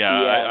 But yeah,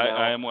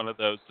 I am one of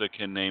those that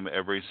can name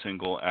every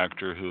single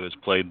actor who has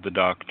played the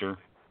Doctor,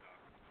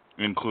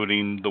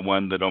 including the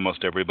one that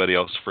almost everybody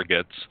else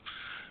forgets.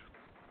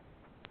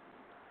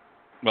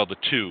 Well, the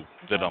 2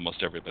 that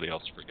almost everybody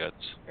else forgets.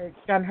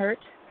 John Hurt?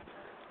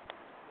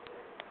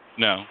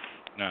 No.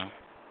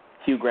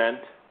 Hugh Grant?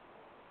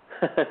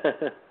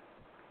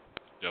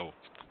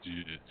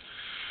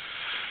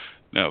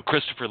 No,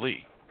 Christopher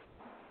Lee.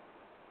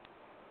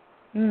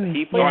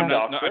 He played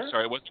Doctor? No, I'm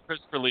sorry, it wasn't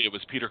Christopher Lee, it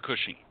was Peter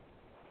Cushing.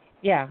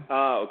 Yeah.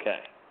 Oh, okay.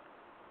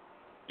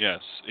 Yes,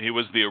 he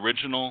was the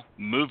original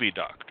movie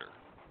Doctor.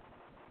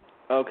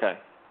 Okay.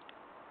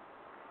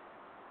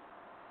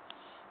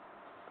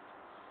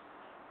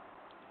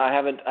 I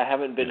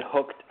haven't been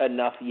hooked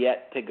enough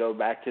yet to go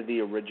back to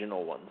the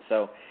original one.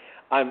 So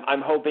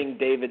I'm hoping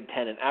David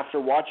Tennant.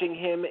 After watching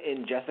him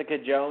in Jessica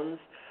Jones,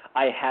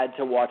 I had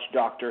to watch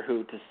Doctor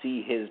Who to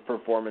see his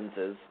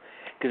performances.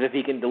 Because if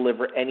he can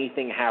deliver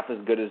anything half as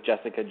good as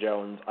Jessica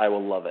Jones, I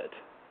will love it.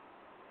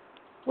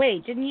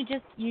 Wait, didn't you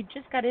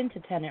just got into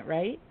Tennant,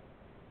 right?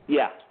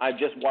 Yeah, I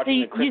just watched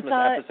the Christmas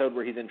episode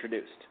where he's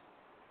introduced.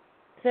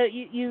 So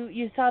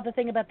you saw the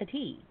thing about the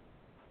tea.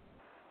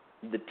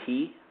 The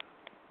tea?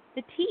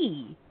 The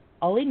tea.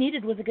 All he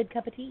needed was a good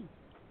cup of tea.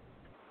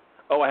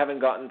 Oh, I haven't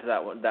gotten to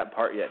that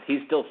part yet.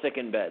 He's still sick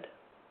in bed.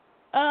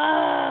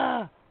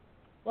 Well,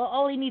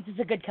 all he needs is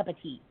a good cup of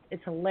tea.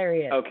 It's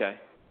hilarious. Okay.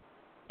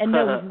 And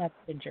no, he's not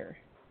a ginger.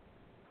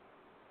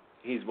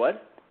 He's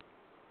what?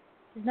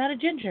 He's not a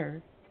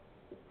ginger.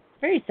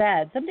 Very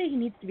sad. Someday he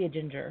needs to be a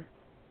ginger.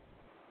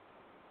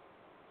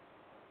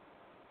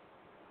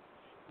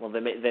 Well, they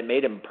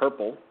made him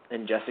purple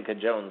in Jessica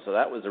Jones, so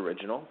that was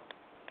original.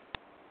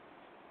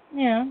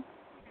 Yeah.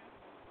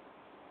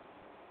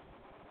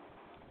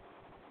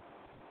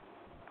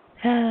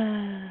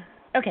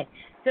 Okay,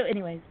 so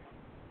anyways.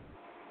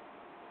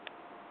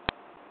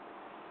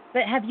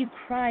 But have you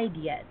cried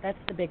yet? That's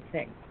the big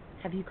thing.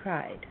 Have you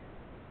cried?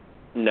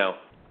 No.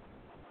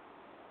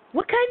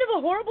 What kind of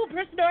a horrible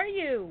person are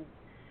you?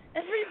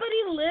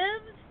 Everybody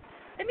lives?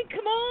 I mean,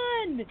 come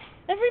on.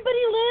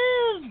 Everybody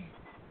lives.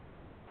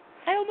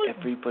 I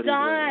almost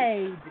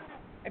died. Lives.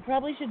 I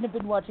probably shouldn't have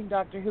been watching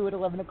Doctor Who at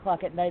 11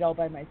 o'clock at night all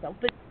by myself,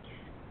 but...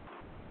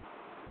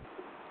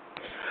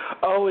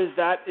 Oh, is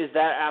that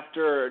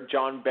after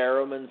John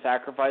Barrowman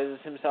sacrifices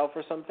himself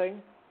or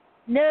something?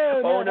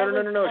 No. Oh,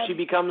 no. She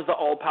becomes the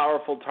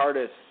all-powerful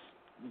TARDIS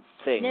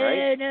thing,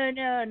 right?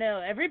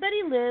 No.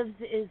 Everybody Lives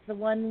is the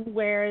one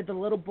where the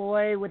little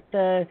boy with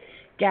the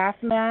gas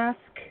mask.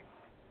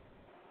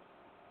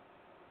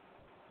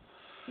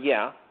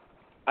 Yeah.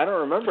 I don't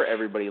remember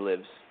Everybody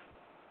Lives.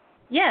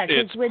 Yeah,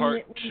 it's when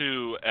part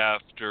 2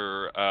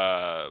 after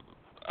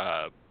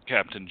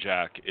Captain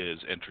Jack is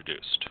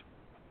introduced.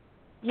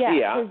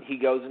 Yeah, he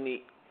goes and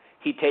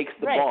he takes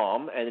the right.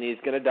 bomb and then he's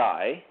going to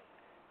die.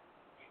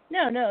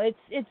 No,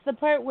 it's the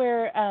part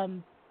where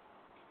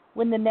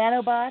when the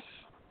nanobots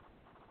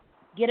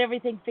get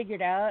everything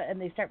figured out and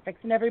they start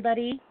fixing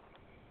everybody,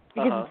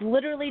 because it's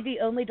literally the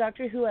only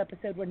Doctor Who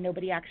episode where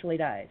nobody actually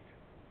dies.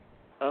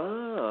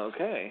 Oh,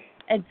 okay.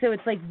 And so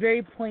it's like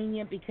very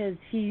poignant because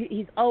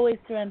he's always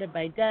surrounded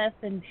by death,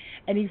 and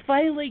he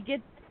finally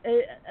gets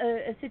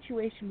a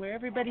situation where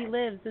everybody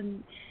lives,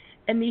 and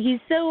he's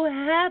so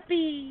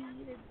happy.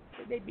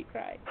 It made me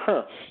cry.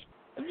 Huh.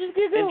 I'm just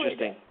gonna go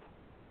Interesting.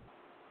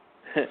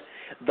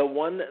 The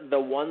one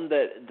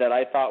that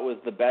I thought was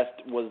the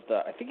best was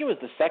I think it was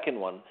the second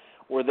one,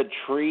 where the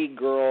tree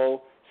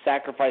girl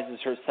sacrifices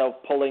herself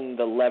pulling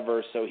the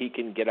lever so he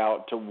can get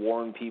out to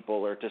warn people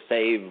or to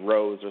save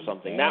Rose or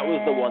something. Yes. That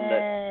was the one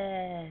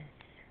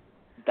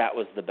that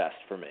was the best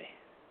for me.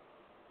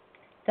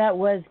 That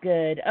was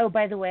good. Oh,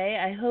 by the way,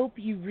 I hope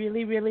you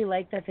really, really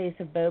like The Face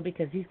of Bo,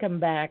 because he's coming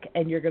back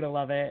and you're going to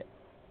love it.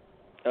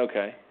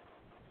 Okay.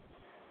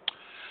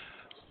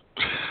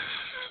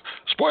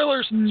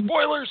 Spoilers!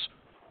 Spoilers!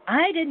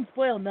 I didn't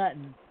spoil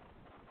nothing.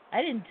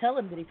 I didn't tell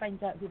him that he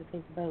finds out who The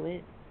Face of Bo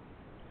is.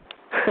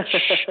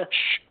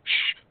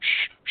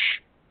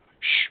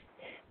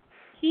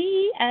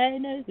 I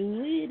know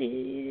who it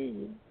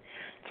is.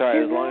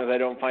 Sorry, as long as I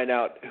don't find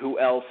out who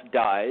else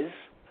dies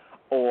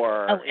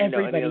or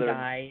everybody any other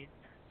dies.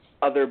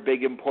 Other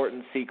big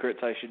important secrets,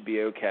 I should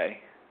be okay.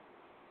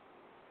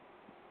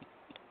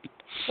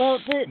 Well,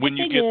 when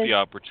you get the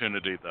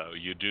opportunity, though,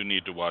 you do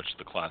need to watch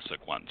the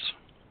classic ones.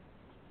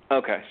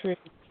 Okay. True.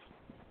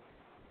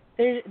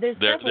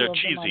 They're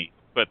cheesy,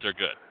 but they're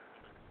good.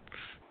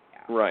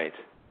 Right.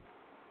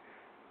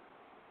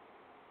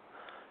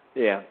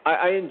 Yeah,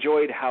 I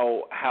enjoyed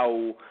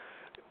how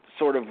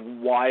sort of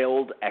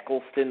wild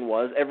Eccleston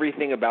was.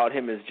 Everything about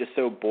him is just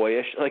so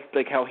boyish.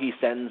 Like how he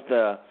sends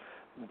the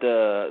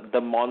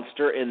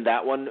monster in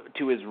that one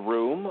to his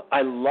room.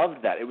 I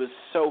loved that. It was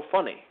so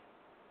funny.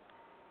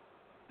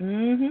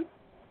 Mhm.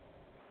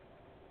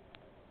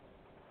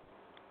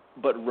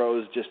 But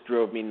Rose just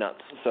drove me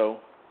nuts. So.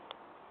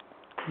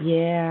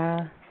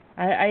 Yeah,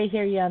 I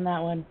hear you on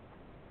that one.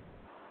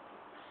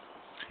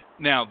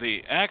 Now,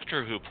 the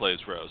actor who plays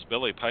Rose,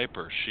 Billie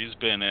Piper, she's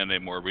been in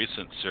a more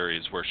recent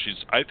series where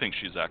I think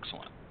she's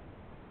excellent.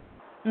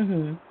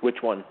 Mhm.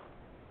 Which one?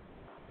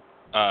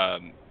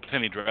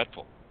 Penny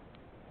Dreadful.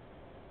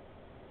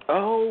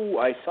 Oh,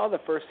 I saw the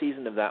first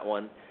season of that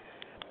one,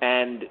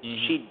 and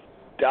she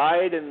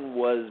died and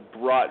was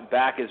brought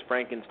back as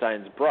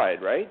Frankenstein's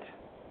bride, right?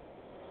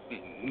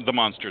 The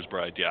Monster's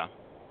Bride, yeah.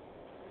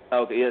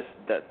 Okay, yes,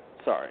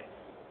 sorry.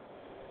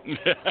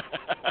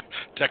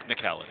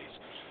 Technicalities.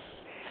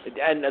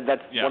 And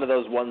that's one of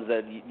those ones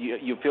that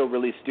you feel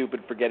really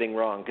stupid for getting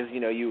wrong, because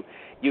you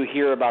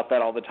hear about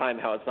that all the time,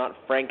 how it's not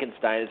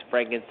Frankenstein, it's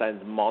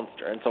Frankenstein's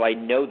monster, and so I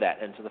know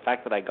that, and so the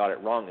fact that I got it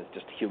wrong is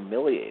just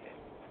humiliating.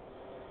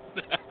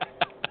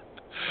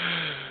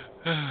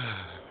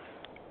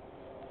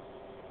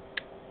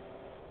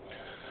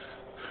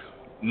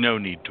 No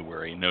need to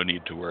worry.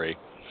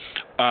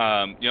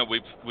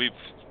 We've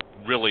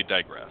really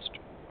digressed.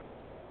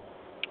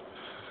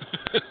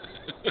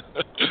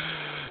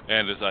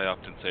 And as I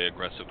often say,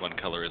 aggressive one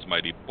color is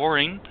mighty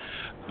boring.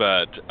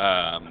 But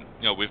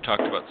we've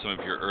talked about some of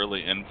your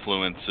early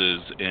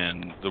influences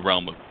in the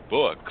realm of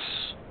books.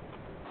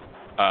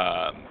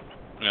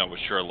 With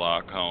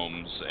Sherlock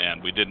Holmes,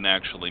 and we didn't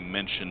actually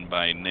mention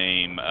by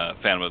name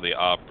Phantom of the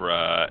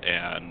Opera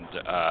and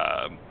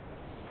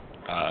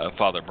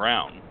Father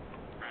Brown.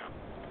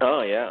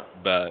 Oh yeah.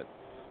 But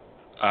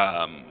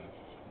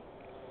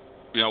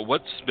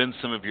what's been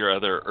some of your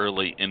other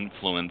early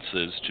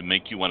influences to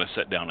make you want to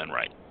sit down and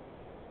write?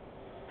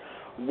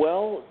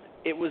 Well,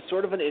 it was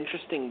sort of an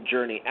interesting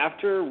journey.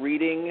 After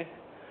reading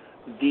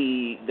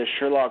the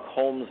Sherlock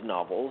Holmes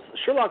novels,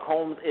 Sherlock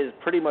Holmes is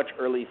pretty much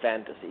early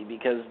fantasy,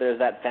 because there's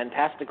that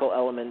fantastical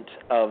element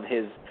of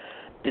his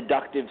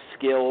deductive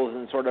skills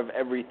and sort of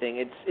everything.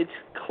 It's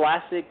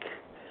classic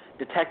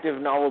detective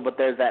novel, but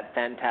there's that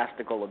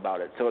fantastical about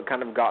it. So it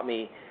kind of got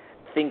me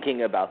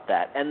thinking about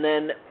that. And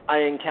then I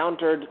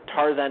encountered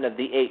Tarzan of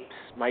the Apes.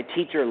 My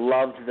teacher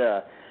loved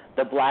the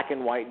black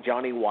and white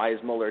Johnny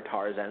Weissmuller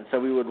Tarzan, so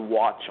we would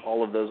watch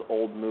all of those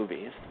old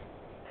movies.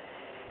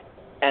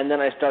 And then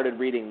I started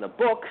reading the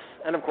books,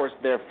 and of course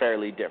they're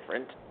fairly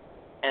different.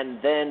 And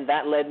then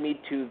that led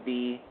me to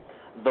the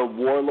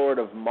Warlord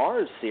of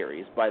Mars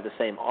series by the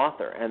same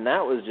author, and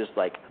that was just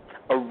like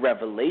a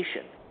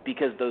revelation,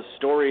 because those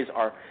stories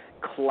are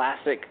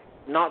classic,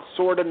 not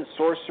sword and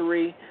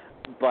sorcery,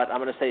 but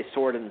I'm going to say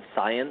Sword and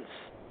Science,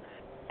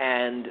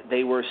 and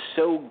they were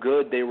so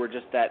good. They were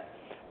just that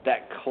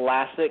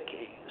classic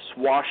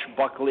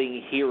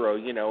swashbuckling hero.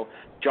 You know,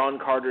 John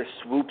Carter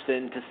swoops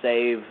in to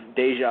save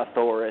Deja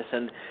Thoris,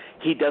 and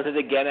he does it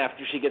again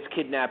after she gets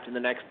kidnapped in the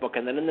next book,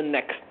 and then in the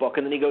next book,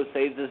 and then he goes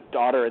saves his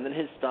daughter, and then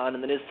his son,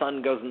 and then his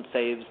son goes and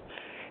saves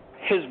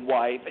his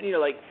wife. And, you know,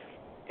 like,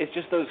 it's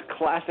just those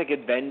classic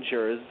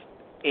adventures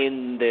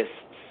in this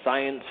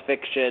science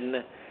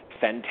fiction,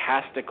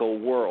 fantastical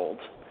world.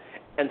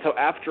 And so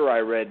after I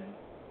read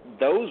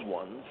those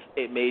ones,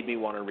 it made me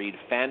want to read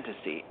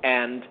fantasy.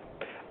 And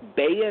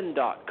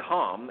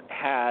Bayan.com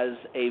had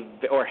a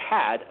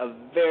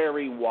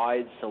very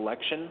wide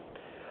selection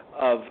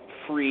of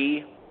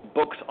free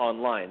books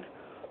online.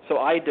 So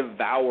I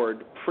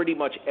devoured pretty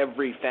much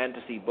every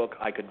fantasy book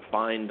I could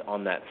find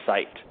on that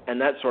site.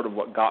 And that's sort of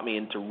what got me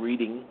into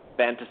reading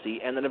fantasy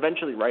and then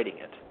eventually writing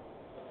it.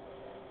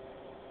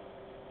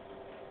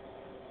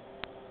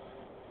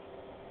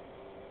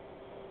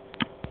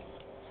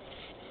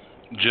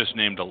 Just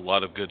named a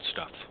lot of good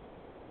stuff.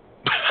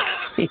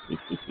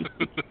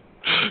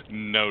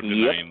 No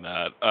denying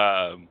that.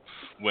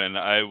 When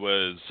I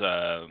was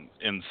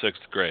in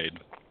 6th grade,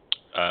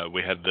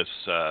 we had this,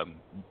 6th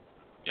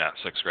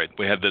grade,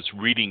 we had this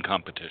reading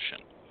competition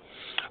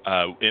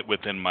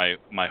within my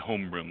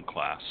homeroom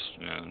class.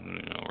 You know,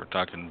 we're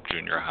talking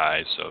junior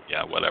high, so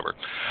yeah, whatever.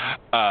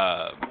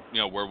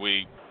 Where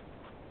we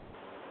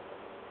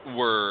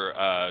were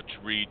to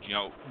read,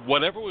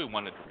 whatever we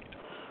wanted to read.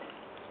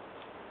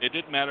 It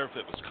didn't matter if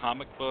it was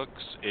comic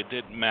books. It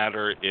didn't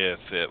matter if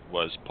it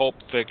was pulp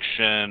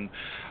fiction,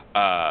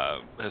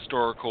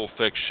 historical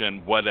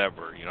fiction,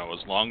 whatever.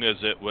 As long as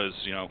it was,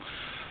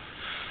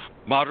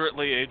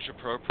 moderately age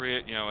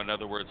appropriate. In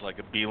other words, like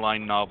a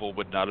Beeline novel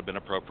would not have been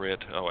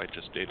appropriate. Oh, I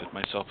just dated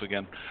myself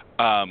again.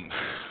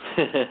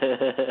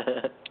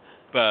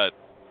 But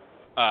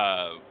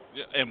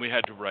and we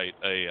had to write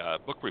a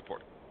book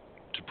report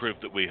to prove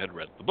that we had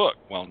read the book.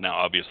 Well, now,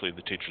 obviously,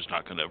 the teacher's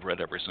not going to have read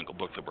every single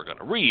book that we're going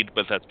to read,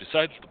 but that's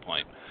besides the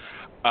point.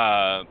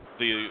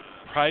 The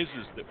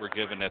prizes that were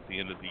given at the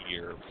end of the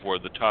year for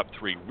the top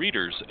 3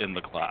 readers in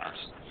the class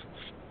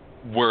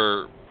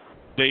were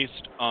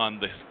based on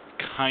the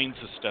kinds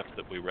of stuff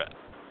that we read.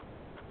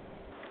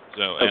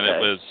 So, and it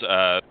was,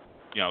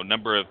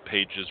 number of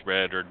pages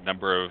read or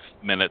number of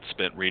minutes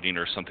spent reading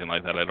or something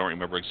like that. I don't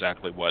remember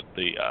exactly what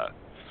the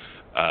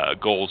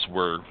goals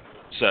were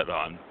set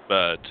on,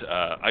 but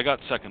I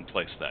got 2nd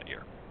place that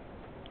year.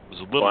 I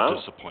was a little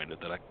disappointed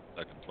that I got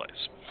 2nd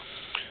place.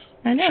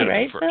 I know,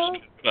 right, first. Phil?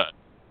 But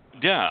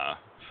yeah,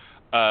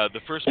 the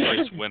 1st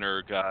place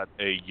winner got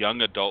a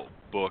young adult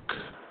book,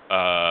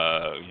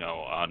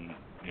 on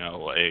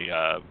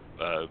a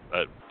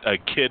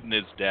kid and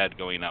his dad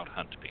going out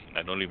hunting.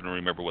 I don't even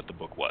remember what the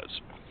book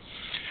was.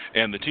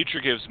 And the teacher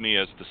gives me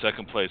as the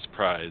 2nd place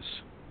prize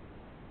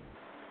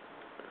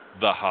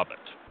The Hobbit.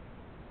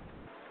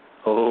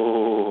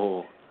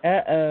 Oh.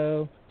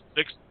 Uh-oh.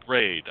 6th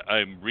grade,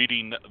 I'm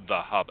reading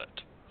The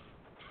Hobbit.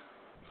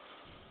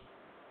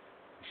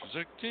 She's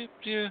like,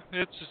 yeah,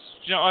 it's just,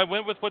 I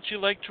went with what you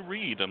like to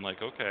read. I'm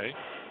like, okay.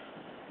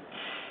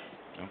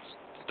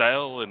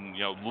 Style and,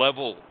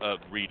 level of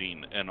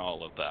reading and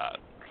all of that.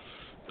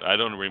 I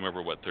don't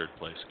remember what 3rd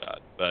place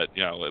got, but,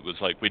 it was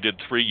like we did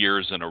 3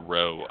 years in a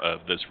row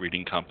of this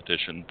reading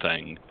competition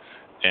thing,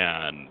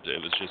 and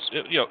it was just,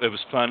 it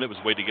was fun. It was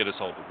a way to get us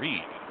all to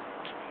read.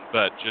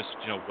 But just,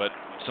 what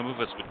some of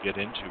us would get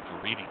into for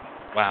reading.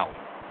 Wow.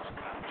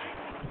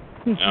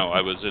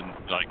 I was in,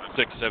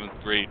 6th,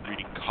 7th grade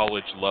reading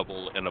college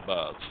level and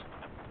above.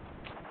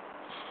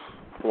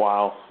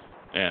 Wow.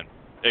 And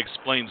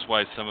explains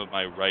why some of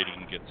my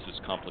writing gets as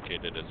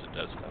complicated as it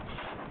does, though.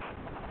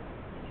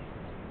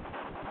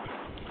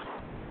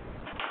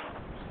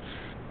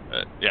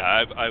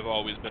 I've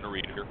always been a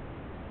reader.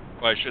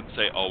 Well, I shouldn't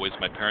say always.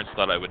 My parents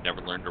thought I would never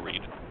learn to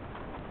read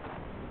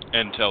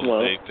until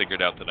they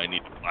figured out that I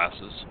needed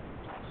glasses.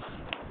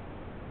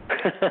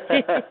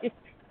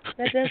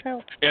 That does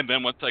help. And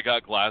then once I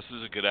got glasses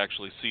and could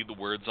actually see the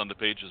words on the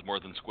pages more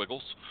than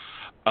squiggles,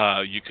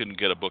 you couldn't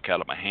get a book out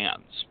of my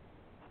hands.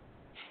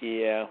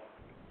 Yeah.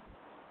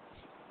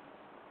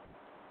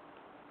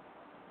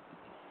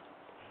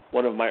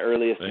 One of my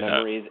earliest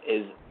memories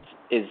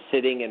is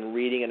sitting and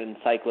reading an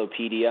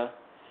encyclopedia,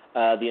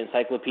 the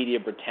Encyclopedia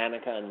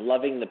Britannica, and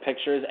loving the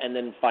pictures, and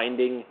then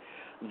finding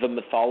the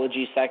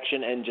mythology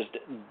section and just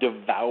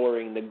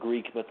devouring the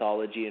Greek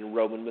mythology and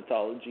Roman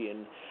mythology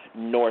and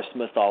Norse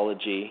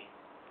mythology.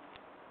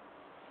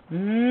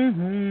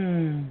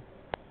 Mm-hmm.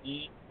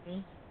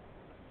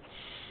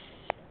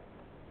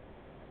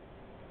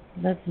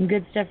 That's some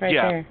good stuff right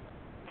there.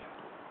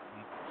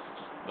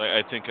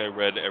 I think I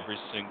read every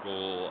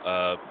single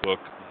book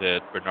that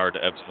Bernard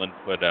Evslin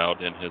put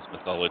out in his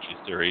mythology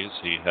series.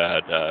 He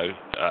had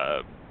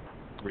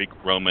Greek,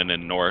 Roman,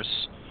 and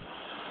Norse.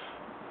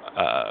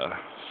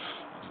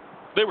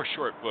 They were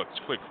short books,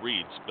 quick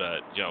reads,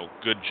 but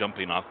good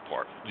jumping off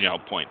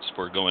points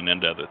for going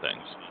into other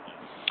things.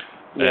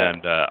 Yeah.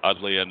 And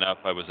oddly enough,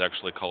 I was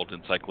actually called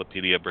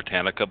Encyclopedia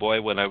Britannica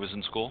boy when I was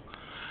in school.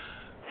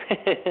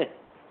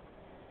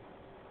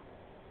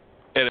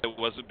 And it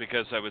wasn't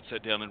because I would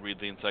sit down and read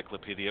the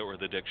encyclopedia or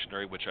the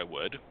dictionary, which I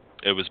would.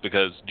 It was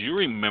because, do you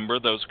remember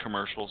those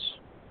commercials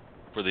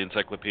for the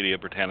Encyclopedia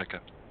Britannica?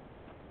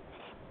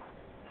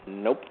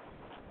 Nope.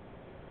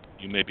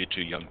 You may be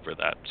too young for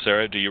that.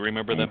 Sarah, do you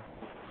remember them?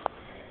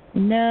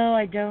 No,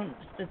 I don't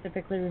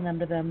specifically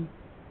remember them.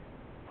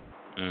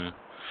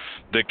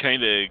 The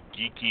kind of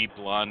geeky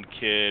blonde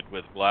kid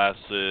with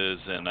glasses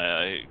and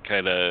a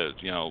kind of,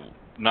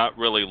 not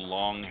really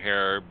long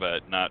hair,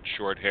 but not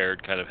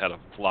short-haired, kind of had a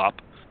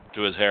flop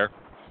to his hair.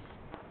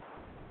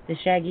 The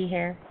shaggy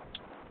hair?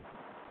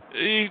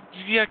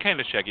 Yeah, kind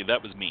of shaggy.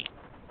 That was me.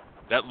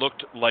 That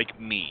looked like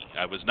me.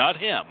 I was not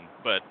him,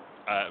 but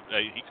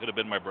he could have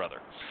been my brother.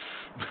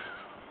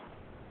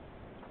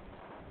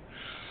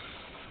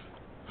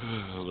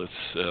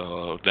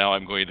 Now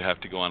I'm going to have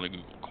to go on a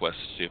Google Quest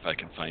to see if I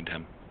can find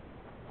him.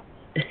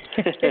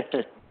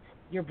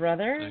 Your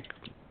brother?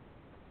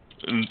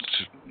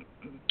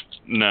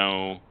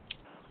 No,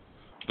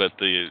 but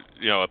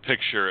a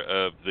picture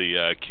of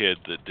the kid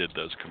that did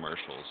those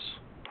commercials.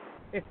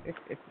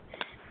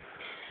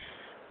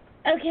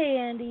 Okay,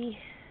 Andy.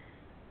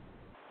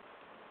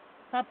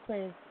 Pop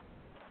quiz.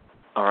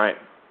 All right.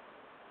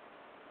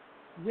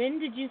 When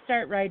did you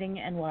start writing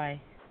and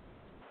why?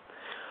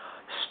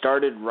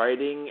 Started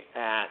writing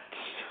at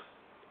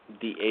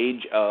the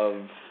age of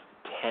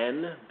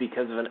 10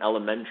 because of an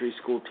elementary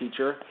school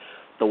teacher,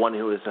 the one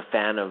who was a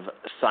fan of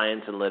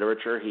science and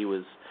literature.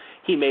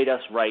 He made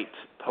us write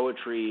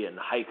poetry and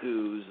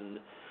haikus and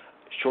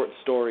short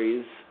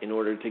stories in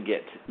order to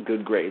get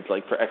good grades,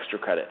 like for extra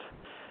credit.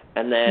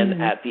 And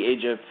then at the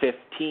age of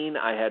 15,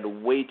 I had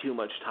way too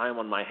much time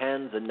on my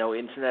hands and no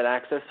internet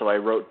access, so I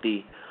wrote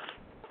the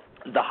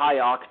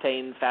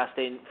high-octane Fast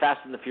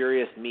and the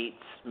Furious meets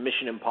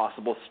Mission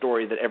Impossible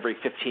story that every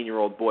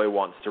 15-year-old boy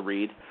wants to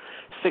read.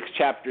 6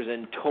 chapters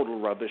in, total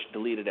rubbish,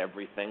 deleted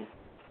everything.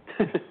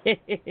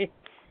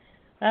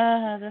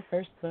 The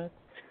first book.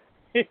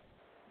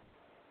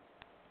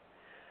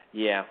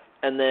 Yeah,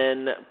 and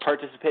then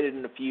participated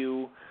in a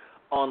few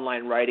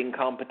online writing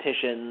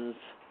competitions,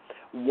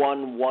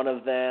 won one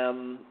of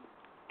them,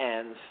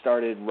 and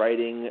started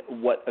writing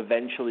what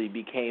eventually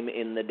became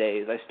In the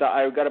Days.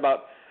 I got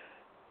about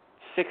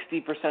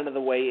 60% of the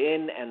way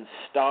in and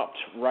stopped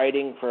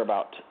writing for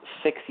about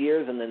 6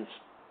 years, and then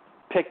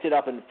picked it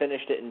up and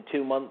finished it in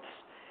 2 months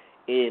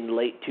in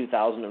late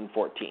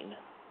 2014.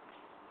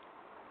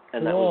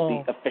 And that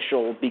was the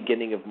official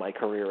beginning of my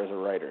career as a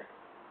writer.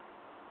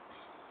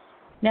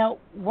 Now,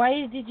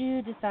 why did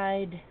you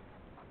decide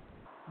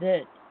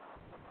that,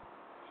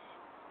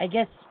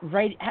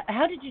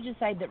 how did you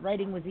decide that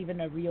writing was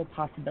even a real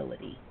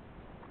possibility?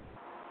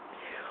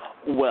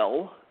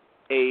 Well,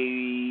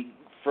 a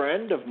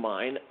friend of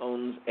mine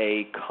owns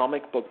a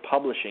comic book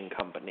publishing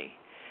company,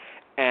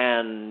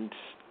 and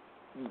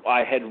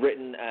I had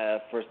written,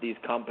 for these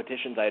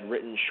competitions, I had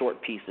written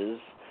short pieces,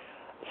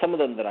 some of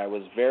them that I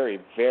was very,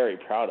 very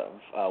proud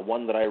of.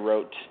 One that I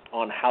wrote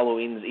on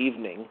Halloween's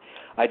evening,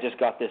 I just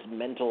got this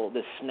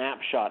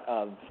snapshot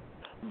of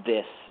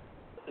this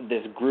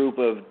group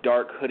of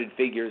dark hooded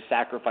figures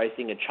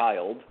sacrificing a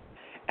child,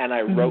 and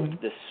I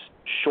wrote this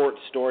short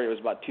story. It was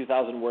about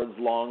 2,000 words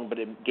long, but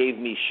it gave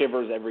me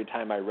shivers every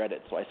time I read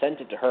it. So I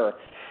sent it to her,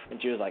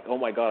 and she was like, "Oh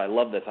my God, I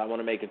love this. I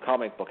want to make a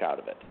comic book out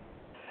of it."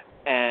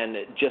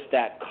 And just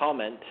that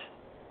comment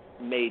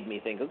made me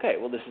think, okay,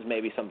 well, this is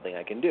maybe something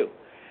I can do.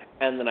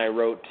 And then I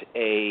wrote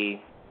a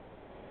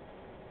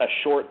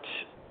short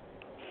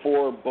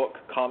 4-book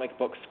comic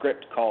book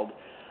script called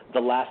The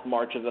Last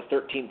March of the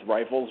 13th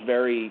Rifles,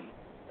 very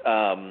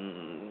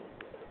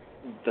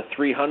the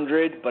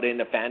 300, but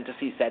in a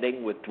fantasy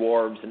setting with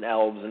dwarves and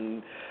elves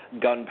and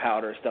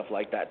gunpowder, stuff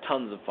like that.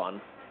 Tons of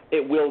fun.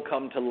 It will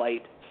come to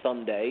light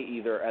someday,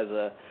 either as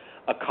a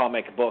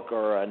comic book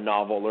or a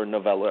novel or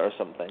novella or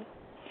something.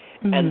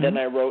 And then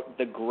I wrote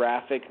the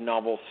graphic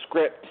novel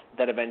script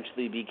that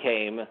eventually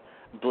became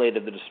Blade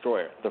of the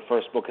Destroyer, the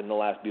first book in the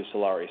last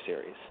Bucellari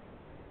series.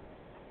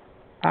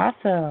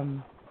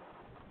 Awesome.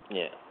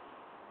 Yeah.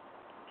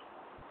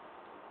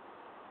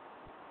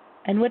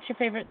 And what's your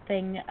favorite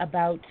thing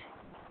about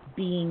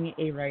being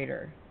a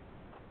writer?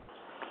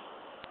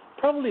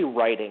 Probably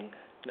writing.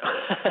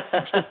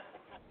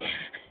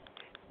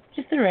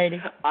 Just the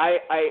writing. I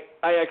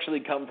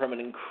actually come from an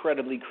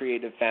incredibly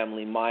creative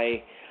family.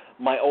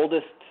 My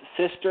oldest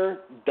sister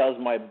does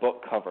my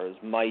book covers.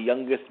 My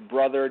youngest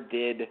brother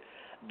did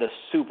the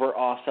super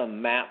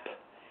awesome map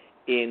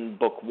in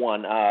book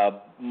 1.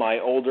 My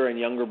older and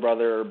younger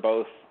brother are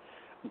both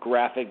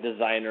graphic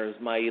designers.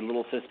 My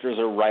little sister's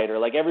a writer.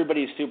 Like,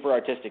 everybody's super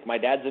artistic. My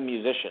dad's a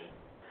musician.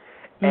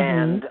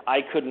 And I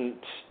couldn't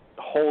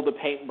hold a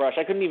paintbrush.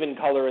 I couldn't even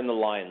color in the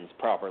lines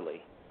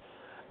properly.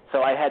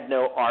 So I had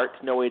no art,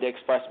 no way to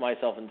express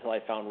myself until I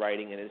found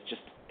writing, and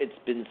it's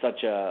been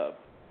such a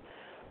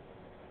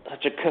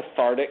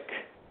cathartic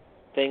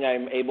thing.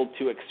 I'm able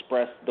to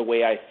express the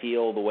way I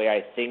feel, the way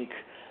I think,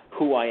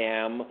 who I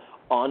am,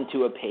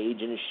 onto a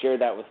page and share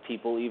that with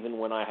people, even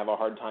when I have a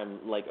hard time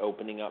like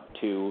opening up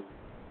to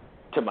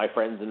my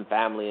friends and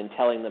family and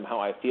telling them how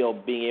I feel.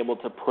 Being able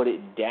to put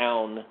it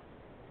down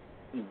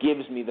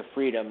gives me the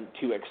freedom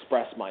to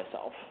express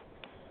myself.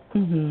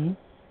 Mhm.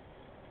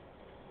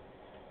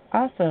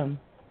 Awesome.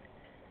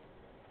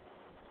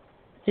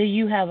 So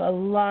you have a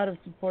lot of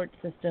support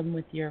system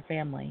with your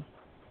family.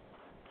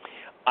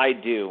 I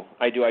do.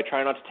 I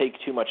try not to take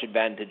too much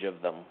advantage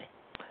of them,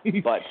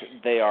 but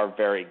they are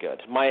very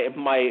good.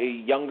 My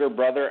younger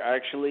brother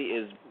actually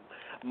is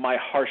my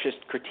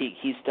harshest critique.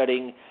 He's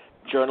studying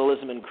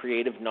journalism and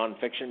creative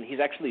nonfiction. He's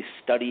actually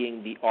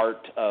studying the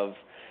art of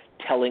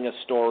telling a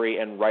story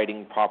and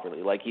writing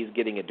properly. Like, he's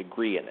getting a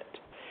degree in it.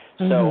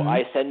 So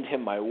I send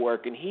him my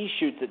work, and he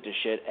shoots it to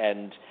shit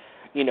and,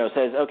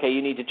 says, okay,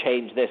 you need to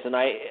change this. And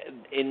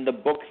in the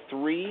book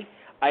 3,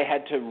 I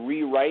had to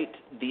rewrite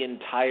the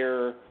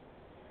entire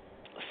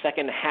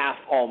second half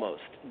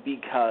almost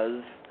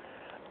because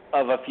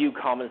of a few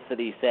comments that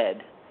he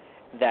said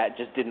that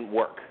just didn't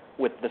work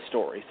with the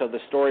story. So the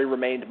story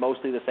remained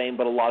mostly the same,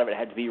 but a lot of it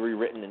had to be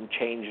rewritten and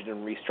changed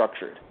and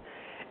restructured.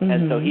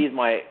 And so he's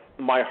my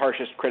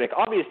harshest critic,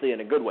 obviously in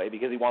a good way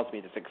because he wants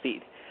me to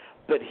succeed.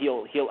 But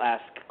he'll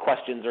ask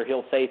questions or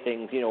he'll say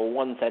things,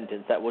 one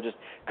sentence that will just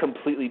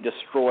completely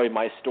destroy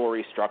my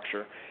story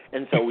structure.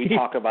 And so we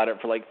talk about it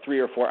for like 3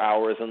 or 4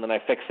 hours, and then I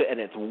fix it, and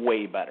it's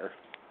way better.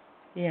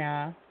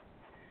 Yeah.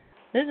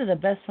 Those are the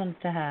best ones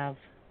to have.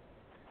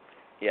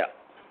 Yeah.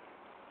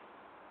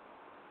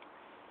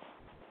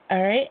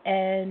 All right,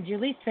 and your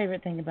least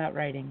favorite thing about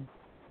writing?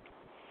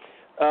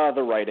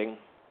 The writing.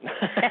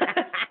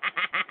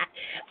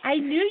 I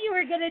knew you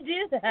were going to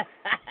do that.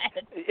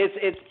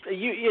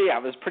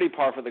 It was pretty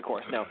par for the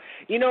course. No,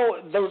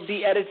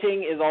 the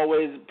editing is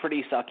always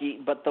pretty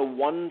sucky, but the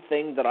one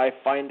thing that I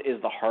find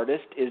is the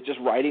hardest is just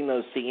writing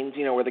those scenes,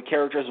 where the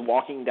character is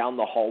walking down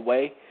the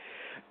hallway.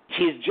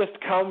 He's just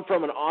come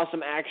from an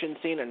awesome action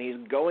scene, and he's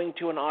going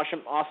to an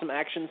awesome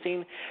action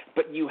scene,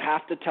 but you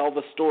have to tell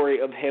the story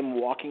of him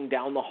walking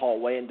down the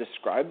hallway and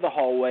describe the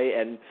hallway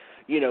and,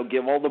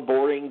 give all the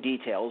boring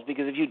details,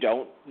 because if you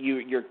don't,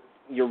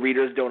 your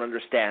readers don't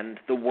understand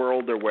the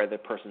world or where the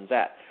person's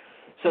at.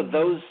 So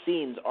those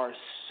scenes are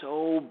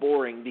so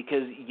boring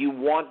because you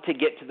want to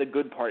get to the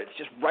good part. It's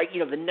just right,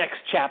 the next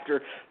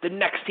chapter, the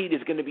next scene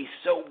is going to be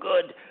so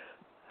good.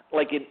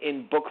 Like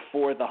in book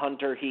 4, The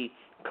Hunter, he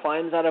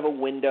climbs out of a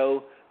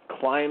window,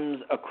 climbs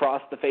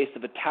across the face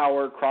of a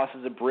tower,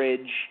 crosses a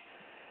bridge,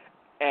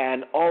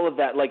 and all of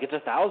that. Like, it's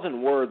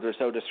 1,000 words or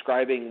so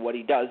describing what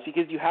he does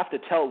because you have to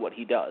tell what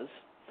he does.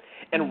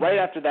 And right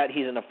after that,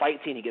 he's in a fight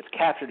scene. He gets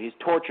captured. He's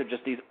tortured.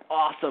 Just these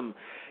awesome,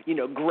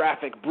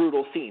 graphic,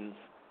 brutal scenes.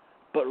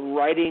 But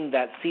writing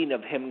that scene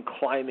of him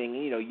climbing,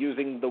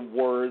 using the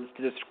words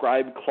to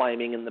describe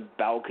climbing in the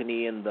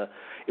balcony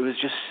it was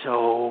just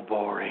so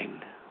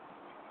boring.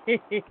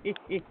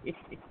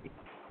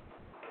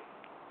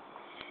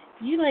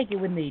 You like it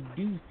when they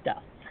do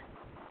stuff.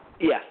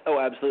 Yes. Oh,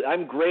 absolutely.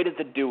 I'm great at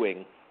the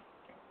doing.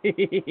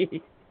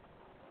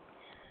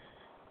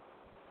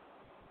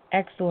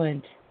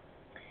 Excellent.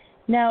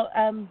 Now,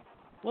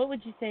 what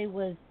would you say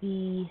was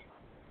the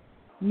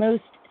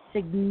most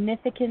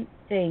significant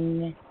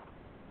thing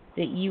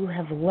that you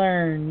have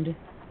learned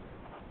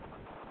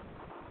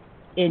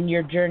in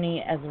your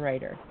journey as a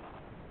writer?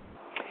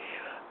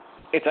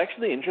 It's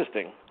actually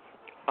interesting.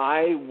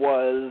 I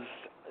was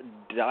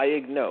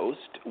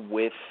diagnosed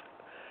with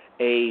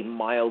a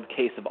mild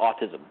case of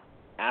autism,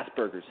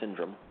 Asperger's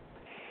syndrome,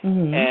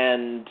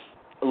 and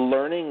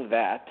learning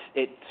that,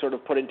 it sort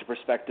of put into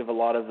perspective a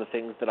lot of the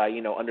things that I,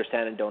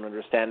 understand and don't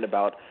understand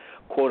about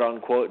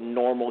quote-unquote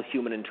normal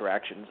human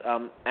interactions.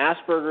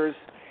 Asperger's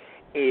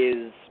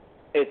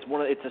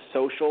it's a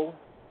social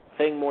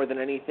thing more than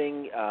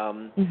anything.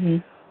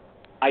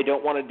 I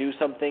don't want to do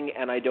something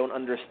and I don't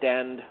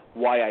understand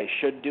why I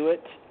should do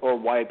it or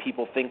why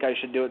people think I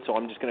should do it, so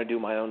I'm just going to do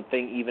my own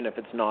thing even if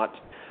it's not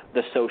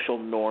the social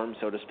norm,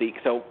 so to speak.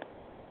 So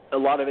a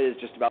lot of it is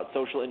just about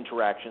social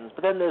interactions,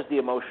 but then there's the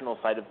emotional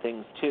side of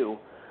things too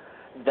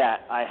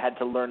that I had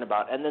to learn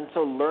about. And then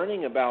so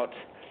learning about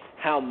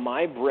how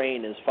my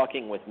brain is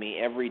fucking with me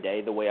every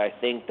day, the way I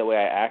think, the way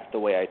I act, the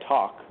way I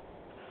talk,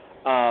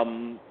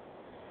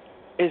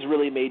 has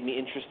really made me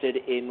interested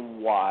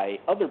in why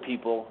other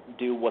people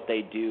do what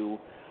they do,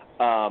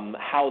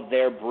 how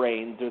their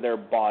brains or their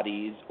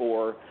bodies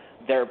or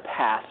their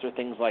past or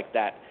things like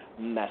that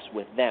mess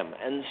with them.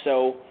 And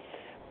so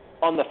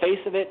on the face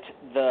of it,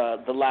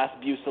 the Last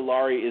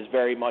Bucellari is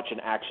very much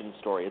an action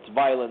story. It's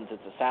violence,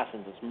 it's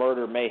assassins, it's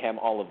murder, mayhem,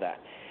 all of that.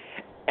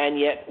 And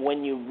yet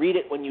when you read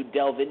it, when you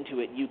delve into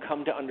it, you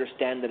come to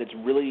understand that it's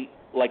really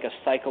like a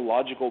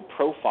psychological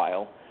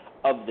profile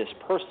of this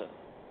person.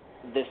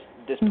 This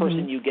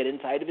person, you get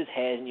inside of his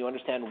head and you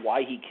understand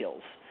why he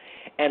kills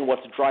and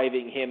what's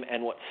driving him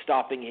and what's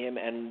stopping him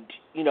and,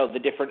 the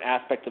different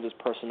aspects of his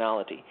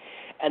personality.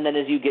 And then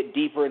as you get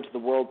deeper into the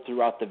world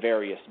throughout the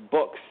various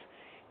books,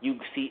 you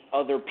see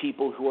other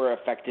people who are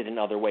affected in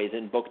other ways.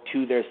 In book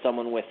 2, there's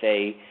someone with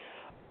a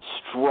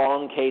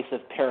strong case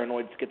of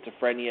paranoid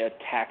schizophrenia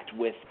attacked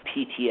with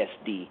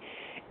PTSD.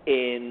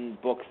 In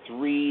book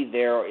 3,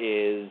 there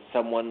is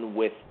someone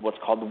with what's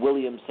called the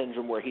Williams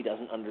syndrome, where he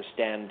doesn't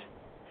understand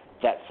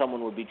that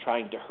someone would be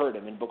trying to hurt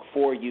him. In book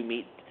 4, you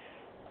meet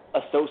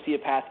a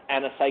sociopath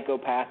and a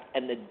psychopath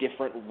and the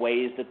different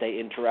ways that they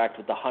interact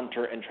with the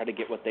hunter and try to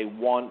get what they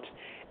want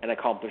and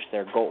accomplish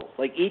their goals.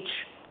 Like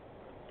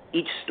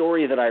each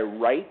story that I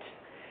write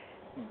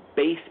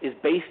is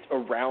based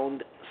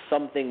around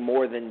something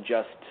more than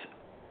just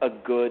a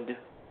good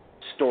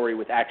story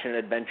with action and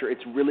adventure.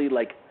 It's really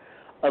like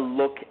a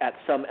look at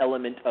some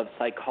element of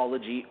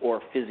psychology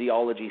or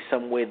physiology,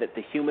 some way that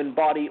the human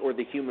body or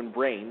the human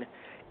brain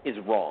is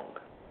wrong.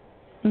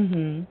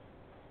 Mhm.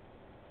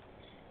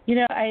 You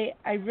know,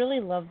 I really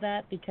love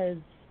that, because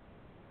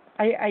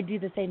I do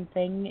the same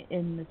thing,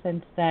 in the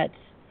sense that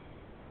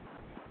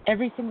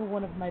every single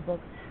one of my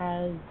books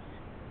has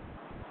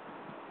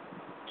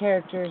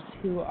characters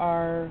who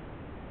are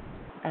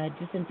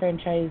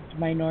disenfranchised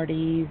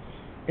minorities,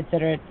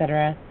 etc.,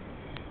 etc.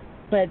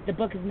 But the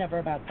book is never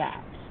about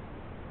that.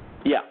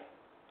 Yeah.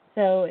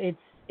 So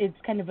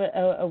it's kind of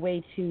a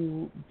way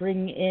to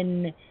bring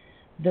in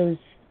those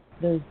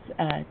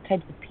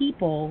types of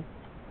people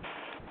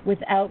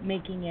without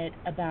making it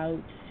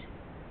about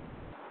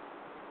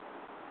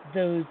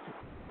those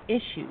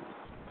issues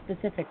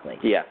specifically.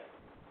 Yeah.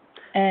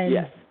 And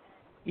yes.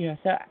 you know,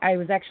 so I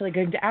was actually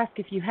going to ask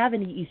if you have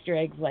any Easter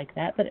eggs like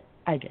that, but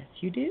I guess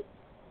you do.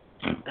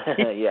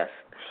 Yes.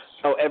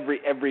 Oh,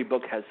 every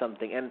book has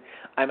something, and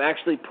I'm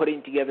actually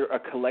putting together a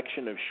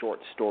collection of short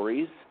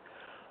stories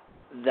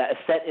that is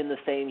set in the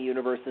same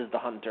universe as The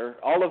Hunter.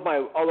 All of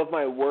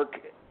my work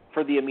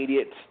for the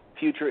immediate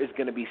future is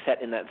going to be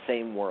set in that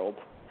same world.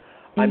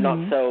 Mm-hmm. I'm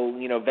not so,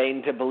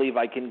 vain to believe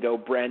I can go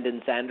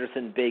Brandon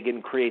Sanderson big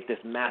and create this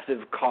massive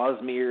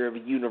cosmere of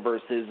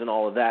universes and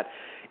all of that.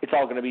 It's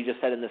all going to be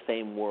just set in the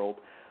same world.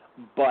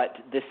 But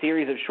the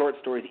series of short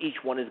stories,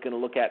 each one is going to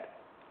look at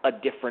a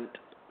different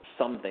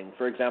something.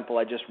 For example,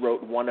 I just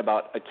wrote one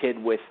about a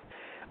kid with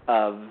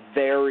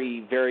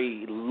very,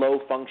 very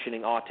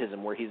low-functioning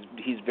autism, where he's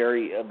a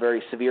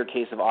very severe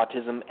case of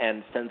autism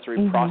and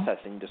sensory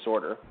processing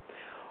disorder,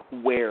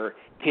 where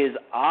his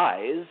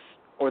eyes,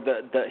 or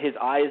his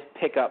eyes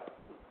pick up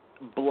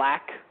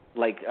black,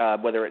 like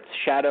whether it's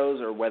shadows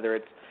or whether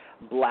it's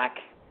black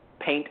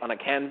paint on a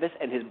canvas,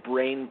 and his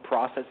brain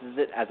processes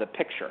it as a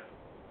picture.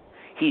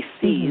 He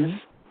sees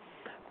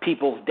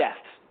people's deaths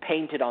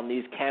painted on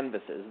these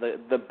canvases.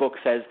 The book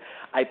says,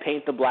 I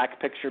paint the black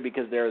picture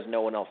because there is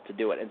no one else to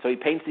do it. And so he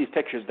paints these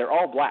pictures. They're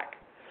all black,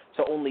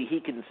 so only he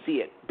can see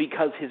it,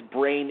 because his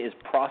brain is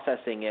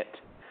processing it,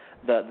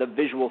 the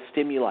visual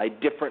stimuli,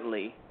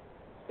 differently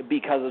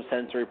because of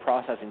sensory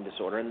processing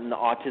disorder. And the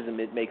autism,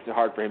 it makes it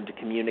hard for him to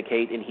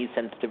communicate, and he's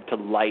sensitive to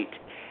light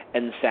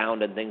and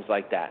sound and things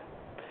like that.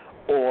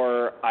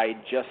 Or I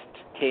just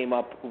came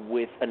up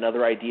with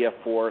another idea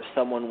for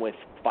someone with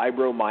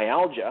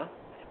fibromyalgia,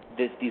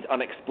 these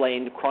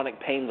unexplained chronic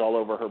pains all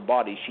over her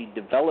body. She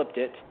developed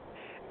it,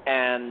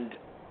 and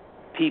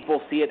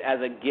people see it as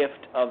a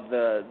gift of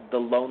the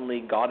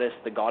lonely goddess,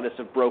 the goddess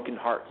of broken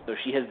hearts. So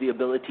she has the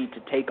ability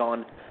to take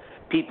on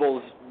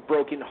people's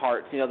broken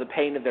hearts, the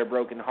pain of their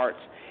broken hearts,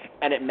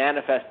 and it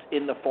manifests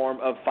in the form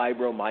of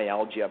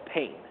fibromyalgia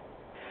pain.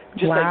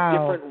 Just like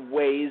different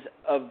ways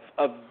of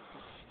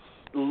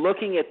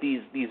looking at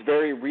these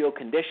very real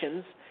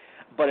conditions,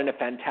 but in a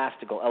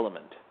fantastical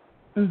element.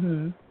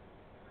 Mm-hmm.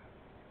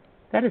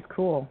 That is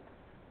cool.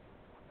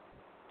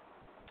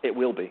 It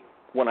will be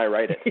when I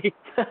write it. Isn't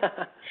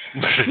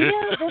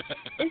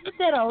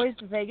that always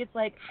the thing? It's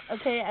like,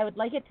 okay, I would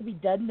like it to be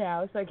done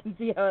now so I can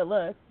see how it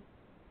looks.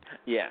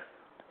 Yeah.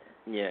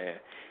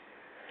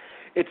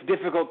 It's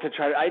difficult to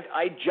try.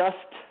 I just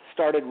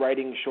started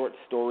writing short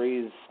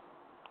stories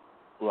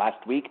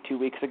last week, 2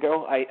 weeks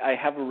ago. I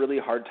have a really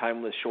hard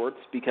time with shorts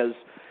because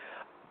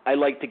I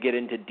like to get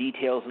into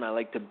details and I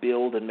like to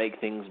build and make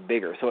things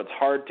bigger. So it's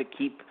hard to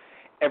keep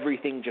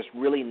everything just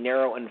really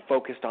narrow and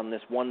focused on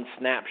this one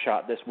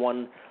snapshot, this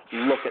one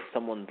look at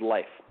someone's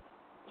life.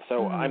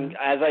 So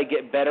as I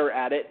get better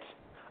at it,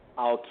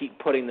 I'll keep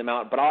putting them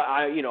out. But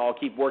I'll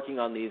keep working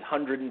on these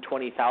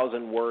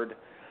 120,000 word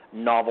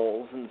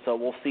novels, and so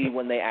we'll see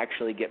when they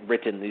actually get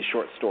written, these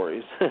short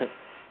stories.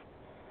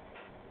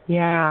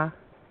 Yeah.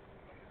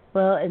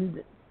 Well,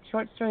 and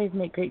short stories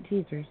make great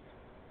teasers.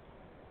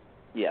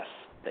 Yes,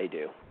 they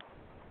do.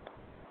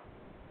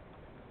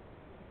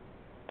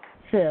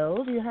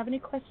 Phil, do you have any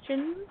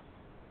questions?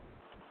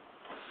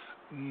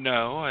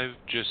 No, I've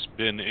just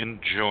been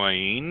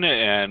enjoying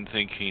and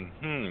thinking,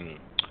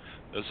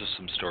 those are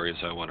some stories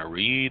I want to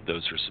read.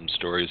 Those are some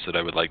stories that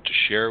I would like to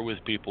share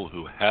with people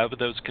who have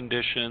those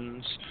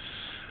conditions.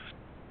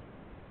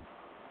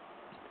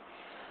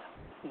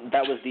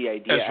 That was the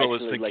idea. As well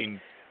as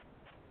thinking,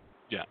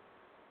 yeah.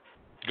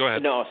 Go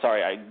ahead. No,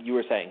 sorry, you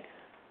were saying.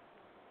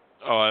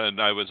 Oh, and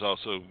I was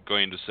also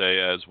going to say,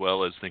 as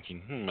well as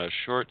thinking, a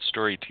short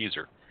story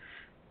teaser.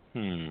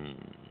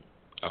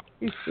 Oh.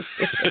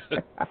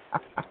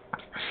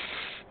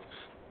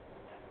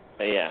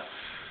 Yeah.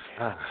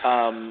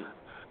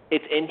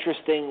 It's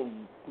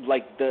interesting,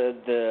 like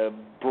the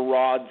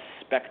broad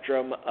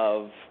spectrum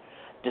of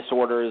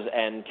disorders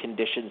and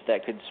conditions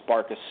that could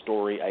spark a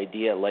story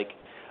idea. Like,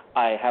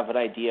 I have an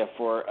idea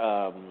for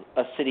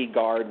a city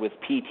guard with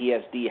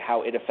PTSD,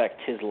 how it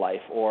affects his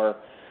life, or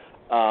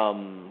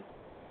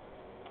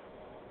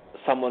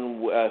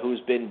someone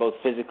who's been both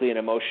physically and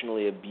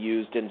emotionally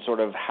abused, and sort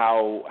of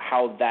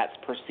how that's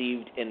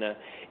perceived in a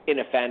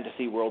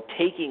fantasy world,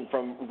 taking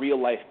from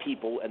real life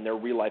people and their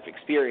real life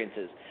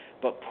experiences,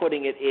 but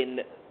putting it in,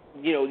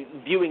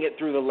 viewing it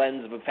through the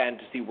lens of a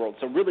fantasy world.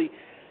 So really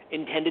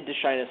intended to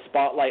shine a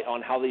spotlight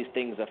on how these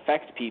things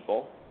affect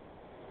people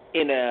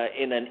in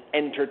an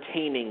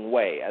entertaining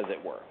way, as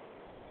it were.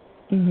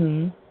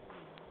 Mm-hmm.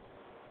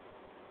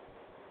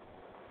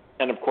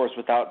 And of course,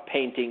 without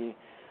painting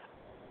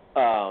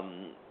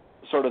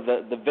sort of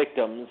the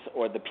victims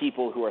or the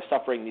people who are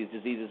suffering these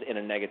diseases in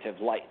a negative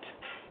light.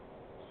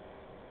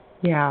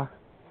 Yeah.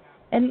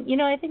 And,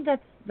 I think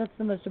that's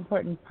the most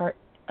important part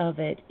of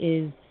it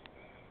is,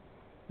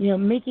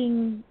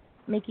 making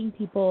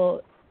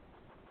people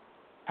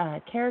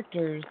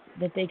characters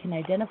that they can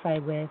identify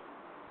with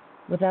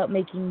without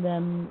making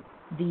them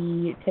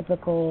the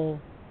typical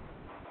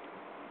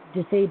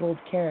disabled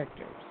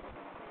characters.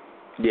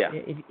 Yeah.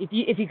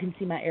 If you can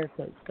see my air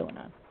quotes going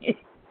on.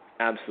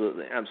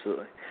 Absolutely,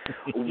 absolutely.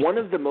 One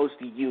of the most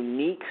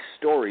unique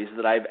stories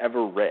that I've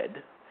ever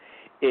read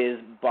is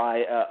by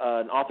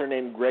an author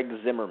named Greg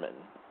Zimmerman.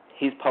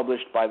 He's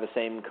published by the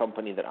same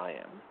company that I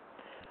am,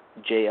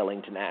 J.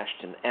 Ellington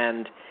Ashton,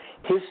 and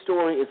his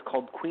story is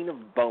called Queen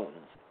of Bones.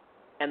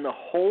 And the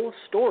whole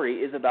story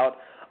is about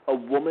a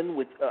woman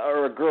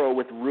or a girl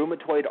with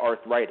rheumatoid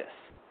arthritis.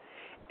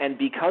 And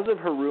because of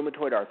her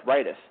rheumatoid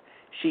arthritis,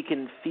 she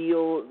can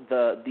feel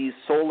these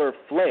solar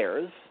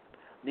flares.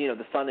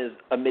 The sun is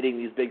emitting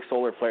these big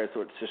solar flares,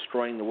 so it's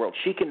destroying the world.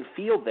 She can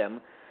feel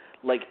them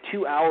like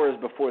 2 hours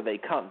before they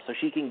come, so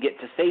she can get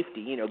to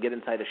safety, get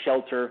inside a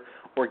shelter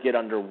or get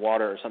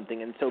underwater or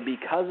something. And so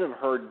because of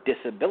her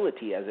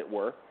disability, as it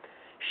were,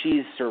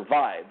 she's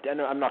survived.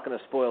 And I'm not going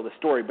to spoil the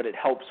story, but it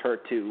helps her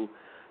to,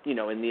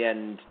 in the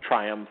end,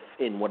 triumph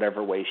in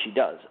whatever way she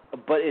does.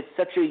 But it's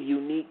such a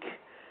unique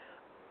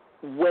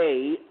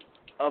way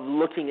of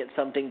looking at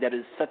something that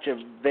is such a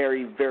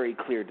very, very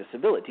clear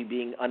disability,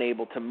 being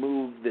unable to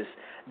move, this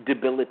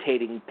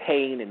debilitating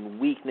pain and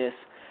weakness,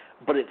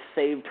 but it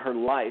saved her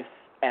life.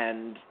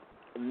 And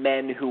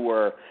men who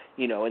were,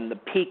 in the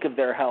peak of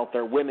their health,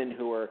 or women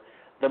who were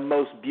the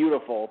most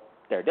beautiful,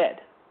 they're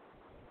dead.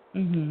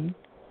 Mm-hmm.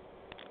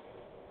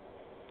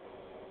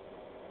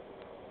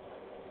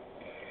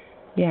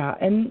 Yeah,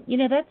 and,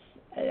 that's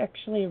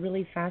actually a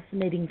really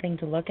fascinating thing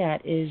to look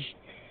at is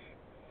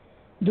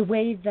the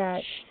way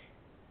that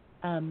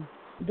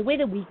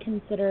we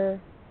consider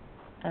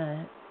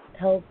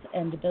health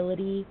and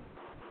ability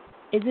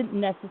isn't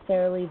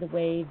necessarily the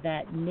way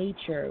that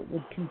nature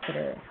would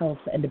consider health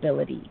and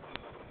ability.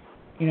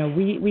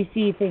 We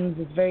see things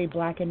as very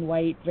black and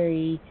white,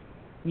 very,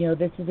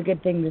 this is a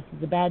good thing, this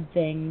is a bad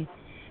thing.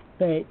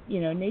 But,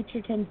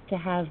 nature tends to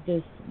have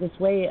this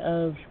way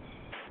of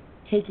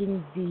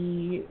taking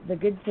the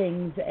good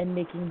things and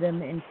making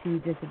them into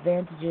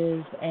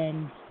disadvantages,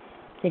 and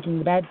taking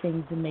the bad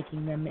things and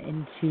making them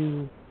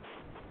into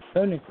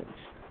bonuses.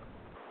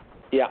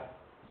 Yeah.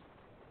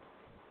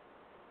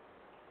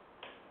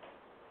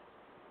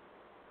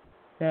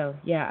 So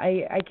yeah,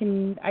 I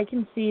can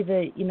see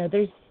that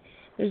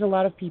there's a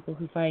lot of people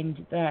who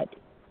find that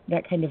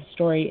kind of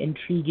story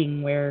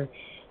intriguing, where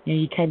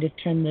you kind of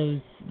turn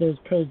those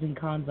pros and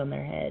cons on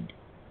their head.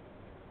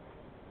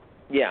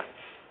 Yeah.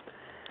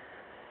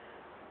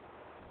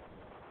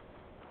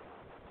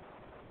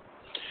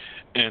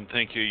 And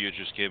thank you. You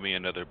just gave me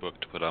another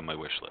book to put on my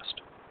wish list.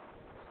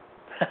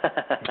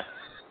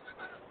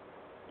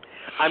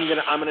 I'm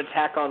gonna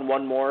tack on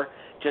one more,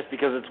 just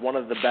because it's one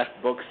of the best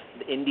books,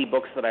 indie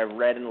books that I've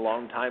read in a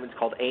long time. It's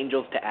called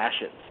Angels to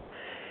Ashes.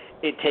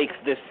 It takes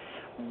this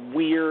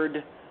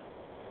weird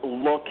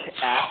look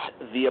at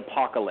the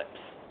apocalypse.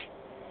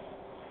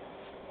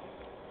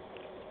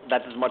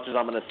 That's as much as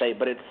I'm gonna say,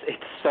 but it's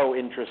so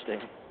interesting.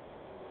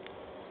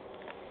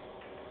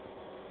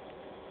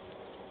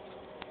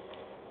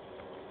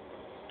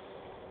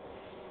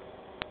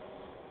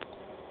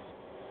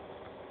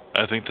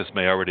 I think this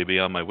may already be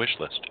on my wish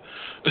list.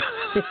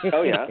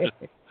 Oh, yeah.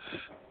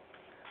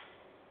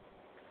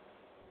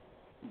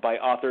 By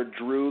author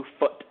Drew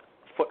Foote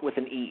with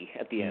an E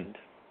at the end.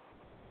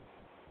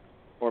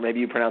 Or maybe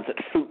you pronounce it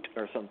Foot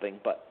or something,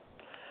 but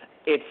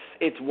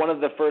it's one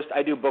of the first.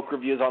 I do book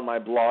reviews on my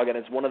blog, and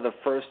it's one of the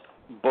first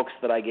books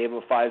that I gave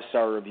a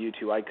 5-star review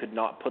to. I could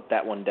not put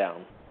that one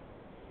down.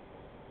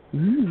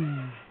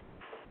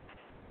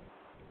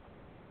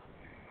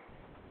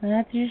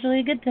 That's usually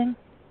a good thing.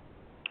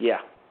 Yeah.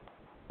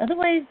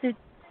 Otherwise, it's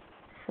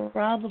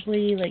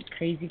probably like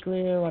crazy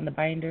glue on the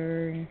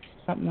binder, or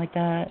something like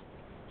that.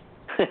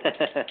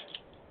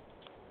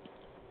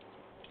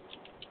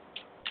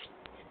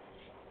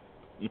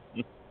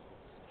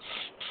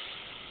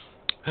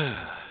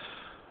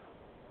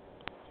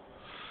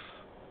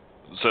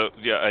 So,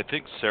 yeah, I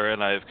think Sarah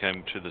and I have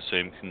come to the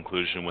same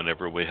conclusion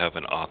whenever we have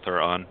an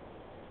author on.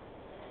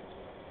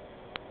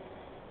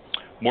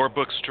 More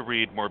books to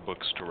read, more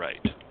books to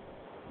write.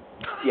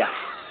 Yeah,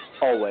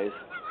 always.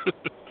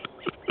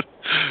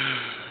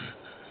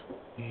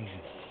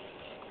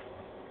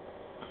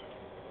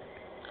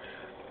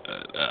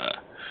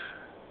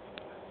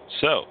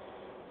 So,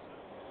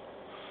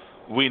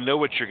 we know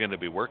what you're going to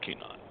be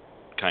working on,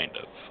 kind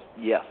of.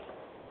 Yes.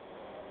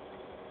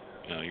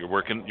 You know,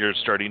 you're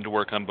starting to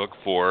work on book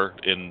 4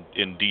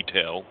 in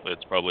detail.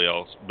 It's probably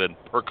all been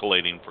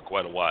percolating for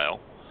quite a while.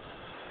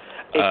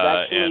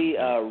 It's actually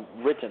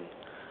written.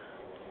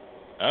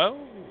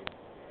 Oh.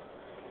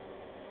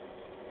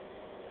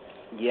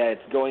 Yeah,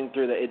 it's going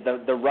through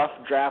the rough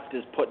draft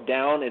is put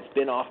down. It's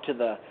been off to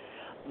the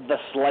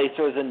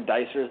slicers and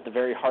dicers, the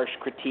very harsh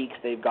critiques.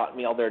 They've got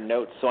me all their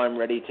notes, so I'm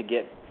ready to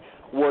get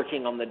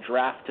working on the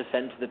draft to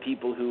send to the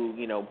people who,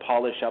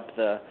 polish up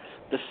the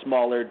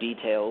smaller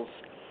details.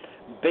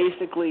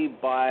 Basically,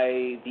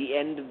 by the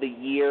end of the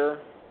year,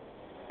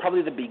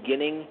 probably the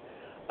beginning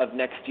of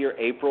next year,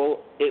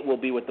 April, it will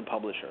be with the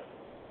publisher.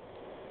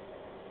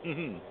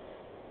 Mm-hmm.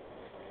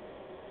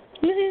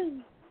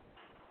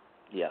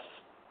 Yes.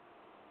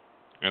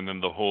 And then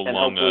the whole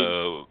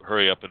long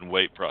hurry up and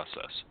wait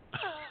process.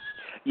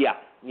 Yeah.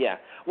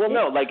 Well,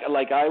 no,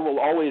 like I will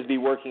always be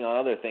working on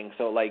other things.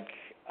 So, as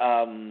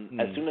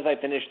soon as I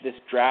finish this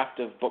draft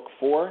of book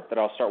 4 that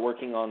I'll start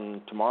working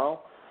on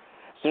tomorrow,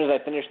 as soon as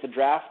I finish the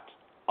draft,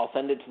 I'll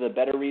send it to the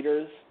beta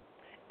readers,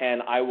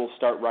 and I will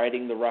start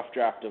writing the rough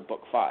draft of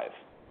book 5.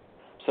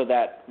 So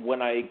that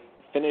when I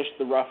finish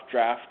the rough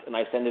draft and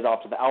I send it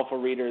off to the alpha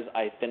readers,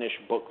 I finish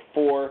book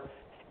 4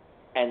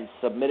 and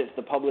submit it to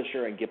the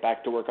publisher and get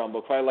back to work on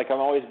book 5. Like, I've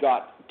always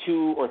got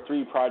 2 or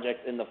 3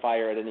 projects in the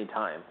fire at any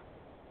time.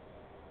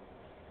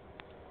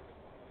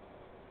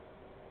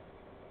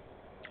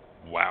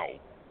 Wow.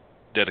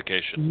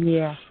 Dedication.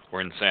 Yeah.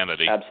 Or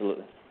insanity.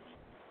 Absolutely.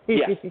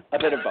 Yeah, a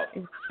bit of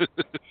both.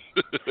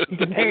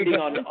 Depending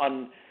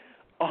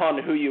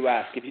on who you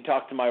ask. If you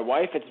talk to my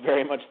wife, it's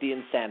very much the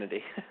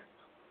insanity.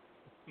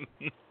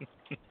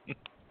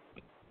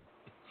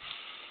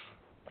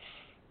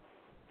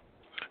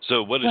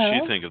 So what does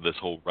she think of this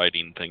whole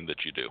writing thing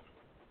that you do?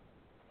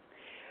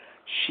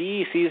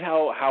 She sees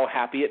how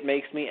happy it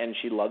makes me, and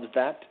she loves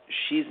that.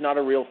 She's not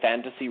a real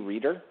fantasy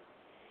reader.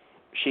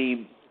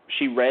 She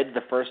read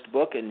the first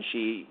book, and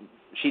she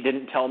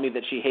didn't tell me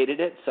that she hated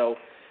it, so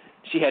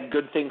she had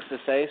good things to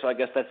say, so I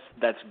guess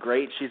that's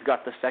great. She's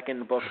got the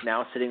second book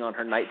now sitting on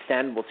her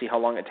nightstand. We'll see how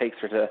long it takes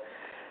her to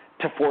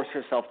force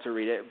herself to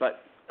read it.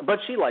 But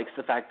she likes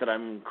the fact that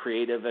I'm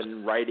creative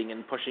and writing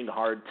and pushing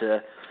hard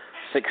to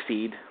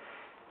succeed.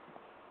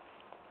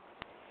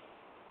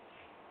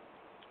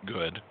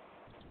 Good.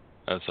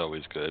 That's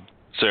always good.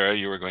 Sarah,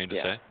 you were going to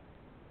say?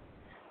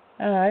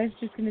 I was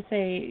just going to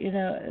say,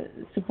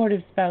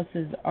 supportive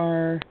spouses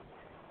are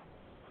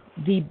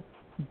the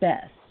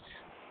best.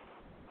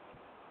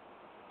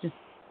 Just,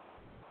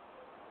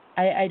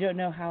 I don't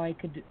know how I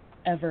could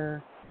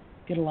ever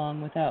get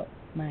along without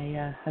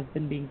my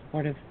husband being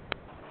supportive.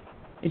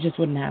 It just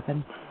wouldn't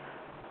happen.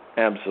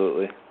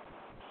 Absolutely.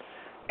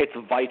 It's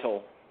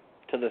vital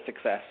to the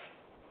success.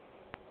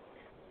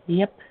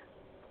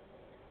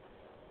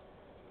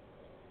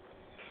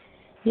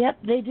 Yep,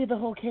 they do the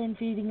whole care and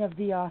feeding of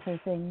the author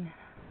thing.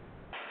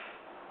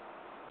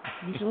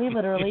 Usually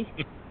literally.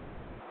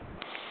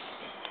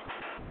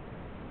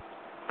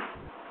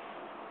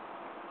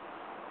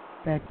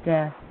 But,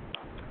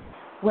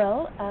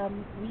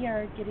 we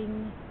are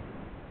getting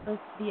close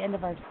to the end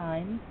of our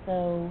time,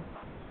 so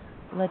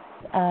let's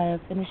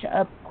finish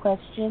up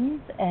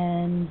questions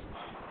and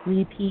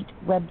repeat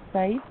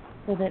websites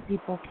so that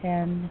people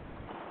can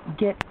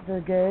get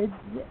the goods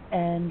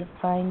and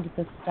find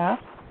the stuff.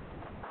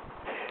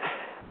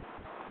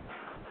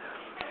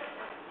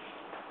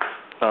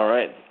 All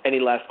right. Any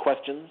last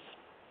questions?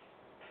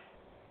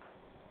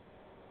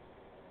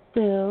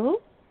 Bill?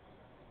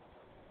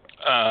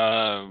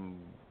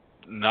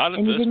 Not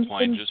at this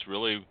point. Just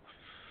really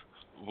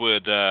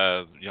would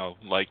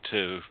like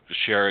to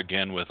share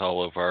again with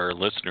all of our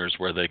listeners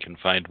where they can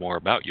find more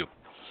about you.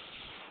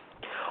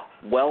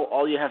 Well,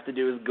 all you have to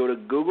do is go to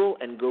Google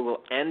and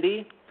Google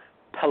Andy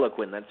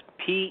Peloquin. That's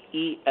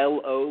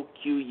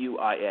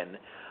Peloquin.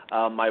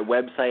 My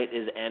website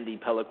is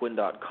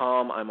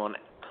andypeloquin.com. I'm on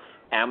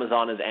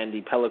Amazon as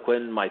Andy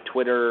Peloquin. My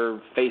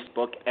Twitter,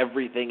 Facebook,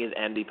 everything is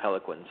Andy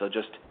Peloquin. So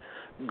just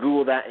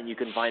Google that and you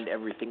can find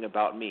everything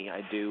about me.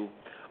 I do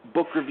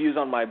book reviews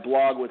on my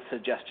blog with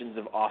suggestions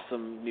of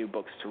awesome new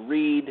books to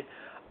read.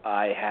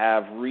 I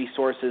have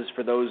resources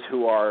for those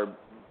who are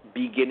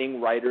beginning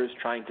writers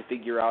trying to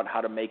figure out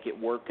how to make it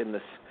work in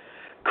this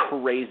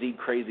crazy,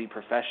 crazy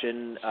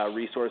profession.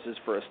 Resources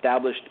for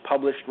established,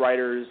 published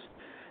writers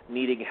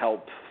needing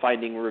help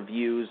finding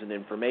reviews and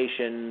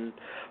information,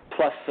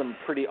 plus some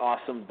pretty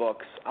awesome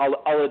books.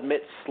 I'll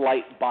admit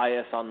slight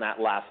bias on that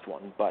last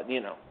one, but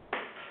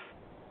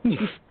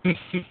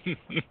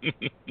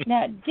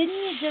Now, didn't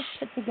you just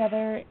put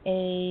together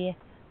a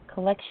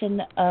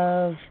collection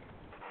of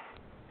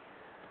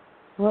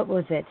what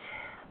was it?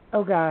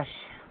 Oh gosh.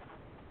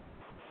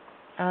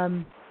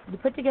 We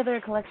put together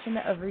a collection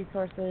of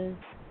resources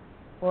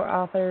for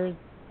authors.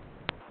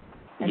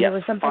 And yes, there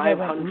was something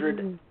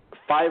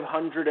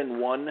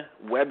 501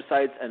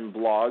 websites and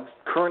blogs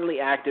currently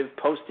active,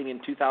 posting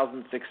in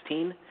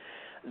 2016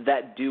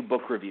 that do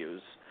book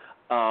reviews.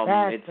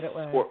 That's it's what it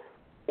was.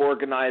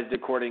 Organized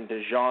according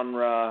to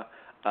genre,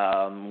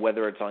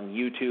 whether it's on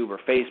YouTube or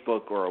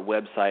Facebook or a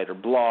website or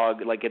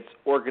blog. Like, it's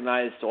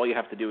organized, so all you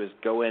have to do is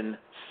go in,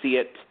 see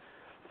it,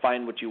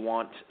 find what you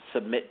want,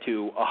 submit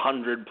to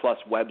 100+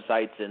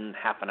 websites in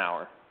half an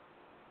hour.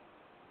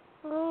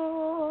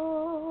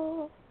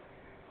 Oh.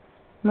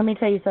 Let me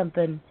tell you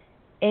something.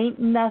 Ain't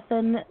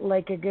nothing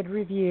like a good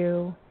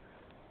review,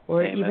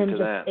 or Amen even to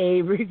just that.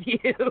 a review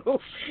to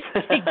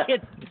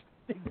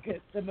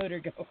get the motor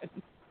going.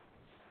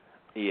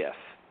 Yes,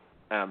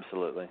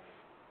 absolutely.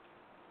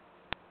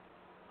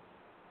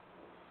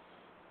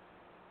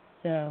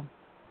 So.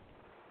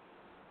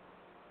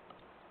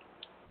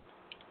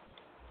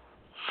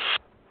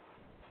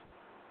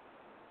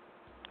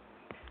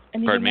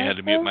 Pardon me, I had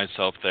to mute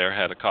myself there,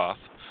 had a cough.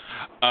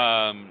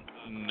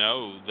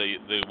 No,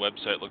 the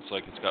website looks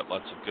like it's got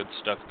lots of good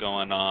stuff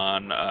going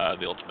on.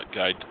 The Ultimate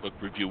Guide to Book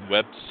Review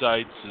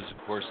websites is, of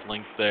course,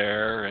 linked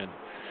there, and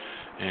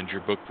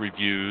your book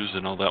reviews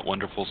and all that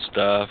wonderful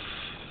stuff.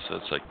 So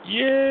it's like,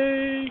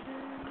 yay!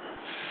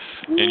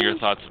 And your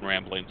thoughts and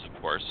ramblings,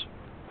 of course.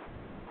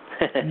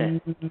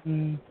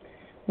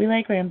 We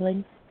like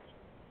ramblings.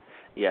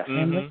 Yes.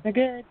 Ramblings are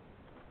good.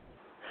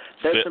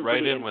 There's Fit some right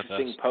pretty in with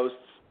interesting us. posts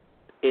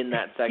in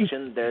that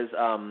section. There's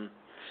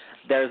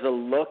a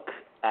look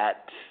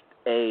at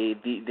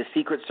the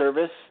Secret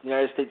Service,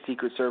 United States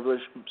Secret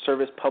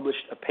Service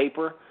published a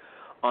paper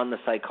on the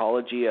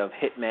psychology of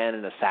hitmen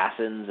and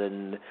assassins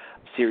and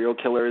serial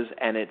killers,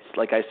 and it's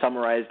like I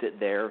summarized it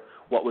there,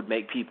 what would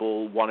make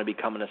people want to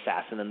become an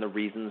assassin and the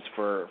reasons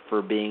for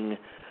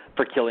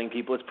killing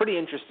people. It's pretty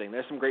interesting.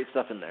 There's some great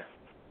stuff in there.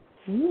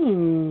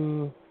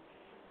 Ooh.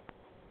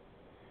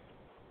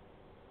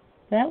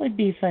 That would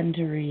be fun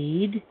to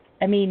read.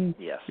 I mean,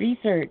 Yes.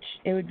 research.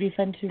 It would be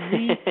fun to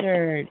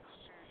research.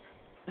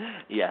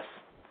 Yes.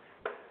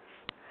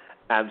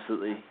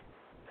 Absolutely.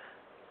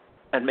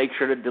 And make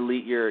sure to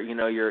delete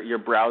your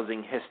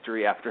browsing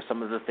history after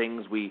some of the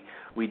things we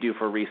do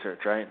for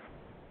research, right?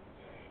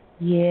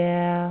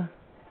 Yeah.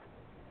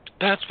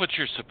 That's what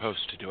you're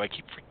supposed to do. I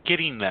keep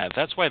forgetting that.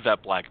 That's why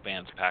that black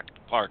van's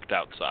parked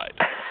outside.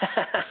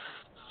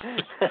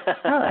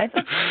 Oh,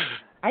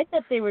 I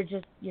thought they were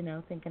just,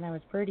 thinking I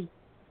was pretty.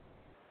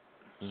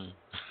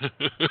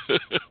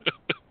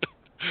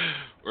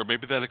 Or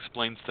maybe that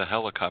explains the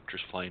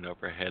helicopters flying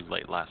overhead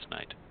late last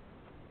night.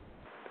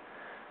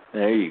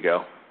 There you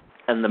go.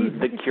 And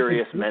the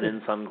curious men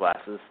in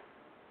sunglasses.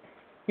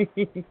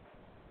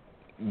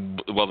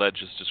 Well, that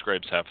just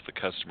describes half the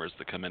customers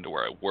that come into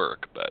where I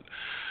work, but...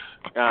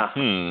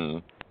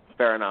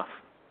 Fair enough.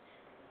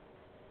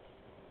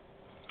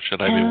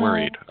 Should I be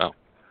worried? Oh.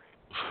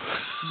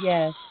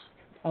 Yes.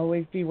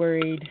 Always be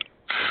worried.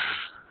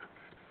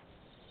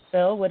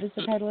 Phil, what is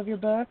the title of your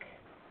book?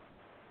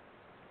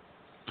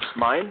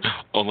 Mine?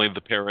 Only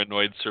the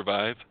Paranoid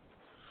Survive.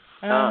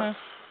 That's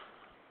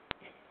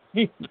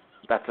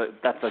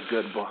a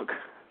good book.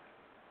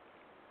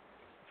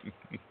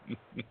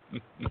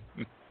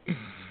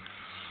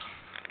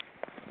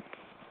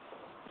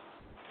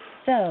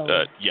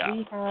 So yeah.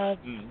 we have,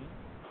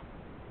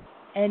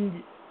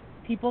 and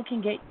people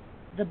can get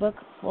the book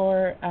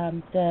for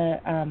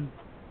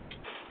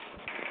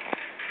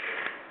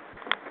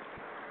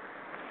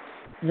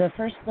the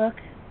first book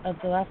of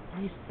the Last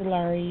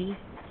Solari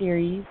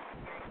series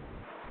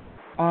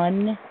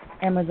on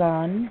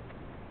Amazon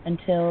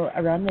until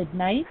around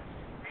midnight.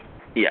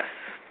 Yes.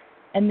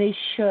 And they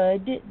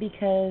should,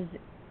 because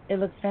it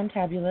looks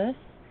fantabulous.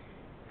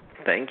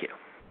 Thank you.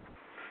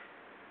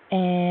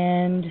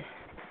 And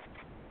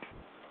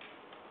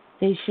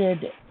they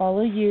should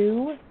follow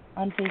you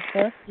on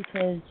Facebook,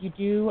 because you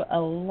do a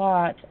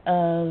lot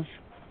of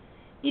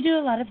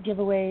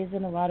giveaways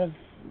and a lot of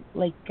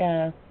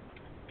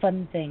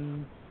fun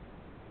things.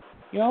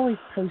 You're always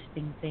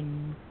posting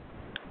things.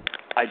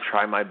 I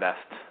try my best.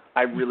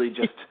 I really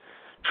just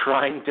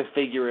trying to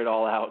figure it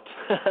all out.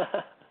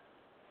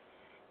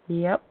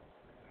 Yep.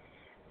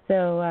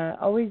 So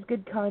always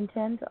good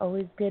content,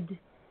 always good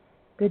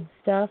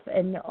stuff,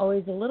 and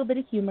always a little bit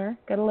of humor.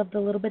 Gotta love the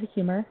little bit of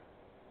humor.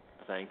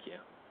 Thank you.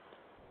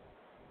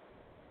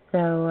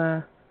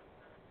 So,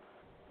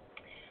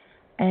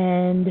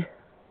 and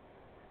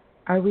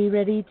are we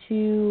ready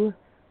to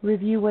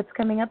review what's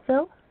coming up,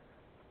 Phil?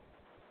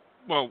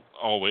 Well,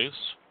 always.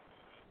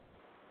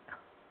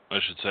 I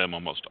should say I'm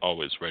almost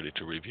always ready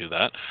to review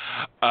that.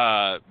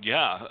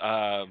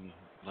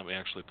 Let me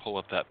actually pull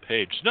up that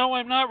page. No,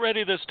 I'm not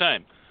ready this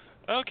time.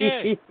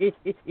 Okay.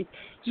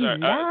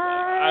 Sorry.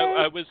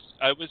 I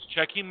was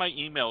checking my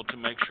email to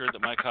make sure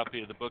that my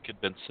copy of the book had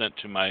been sent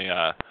to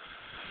my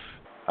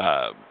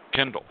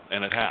Kindle,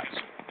 and it has.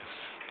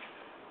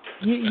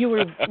 You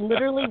were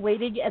literally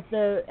waiting at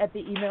the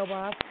email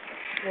box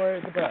for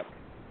the book.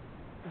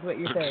 is what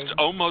you're saying.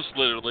 Almost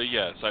literally,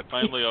 yes. I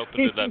finally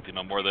opened it up,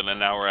 more than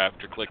an hour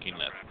after clicking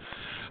it.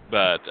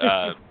 But,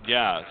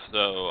 yeah,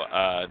 so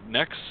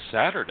next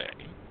Saturday,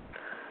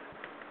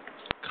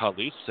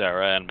 Khalees,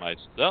 Sarah, and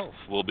myself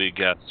will be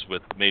guests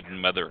with Maiden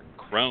Mother and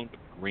Crone of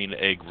Green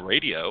Egg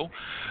Radio,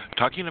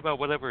 talking about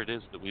whatever it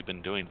is that we've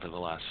been doing for the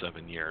last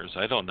 7 years.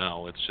 I don't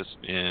know. It's just,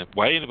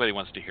 why anybody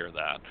wants to hear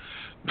that.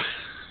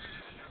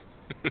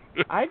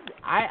 I'm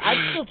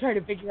still trying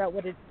to figure out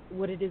what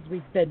it is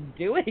we've been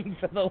doing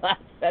for the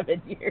last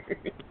 7 years.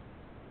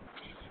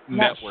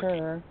 Not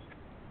sure.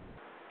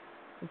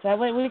 Is that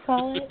what we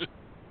call it?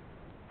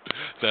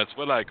 That's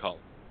what I call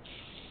it.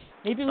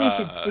 Maybe we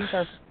should sync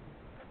our...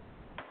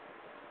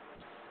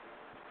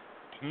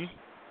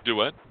 Do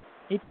what?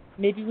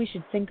 Maybe we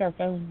should sync our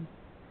phones.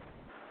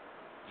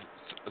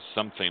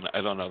 Something.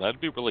 I don't know. That'd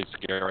be really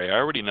scary. I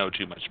already know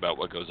too much about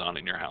what goes on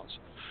in your house.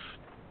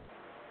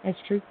 That's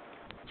true.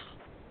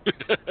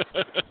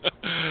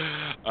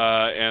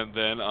 And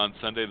then on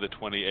Sunday the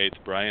 28th,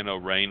 Brian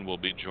O'Rain will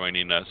be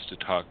joining us to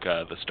talk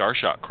the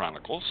Starshot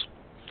Chronicles,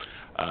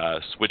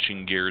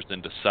 switching gears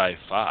into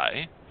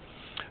sci-fi.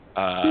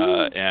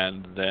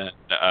 And then,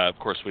 of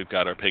course, we've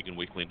got our Pagan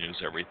Weekly News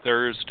every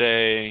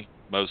Thursday.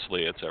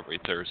 Mostly it's every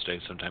Thursday.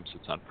 Sometimes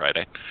it's on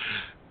Friday.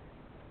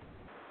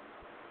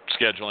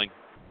 Scheduling.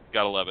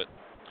 Gotta love it.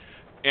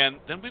 And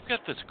then we've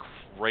got this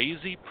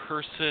crazy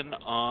person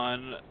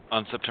on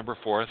September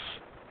 4th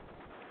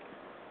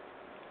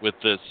with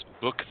this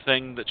book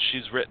thing that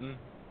she's written.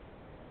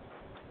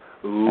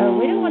 Ooh,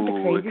 we don't want the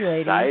crazy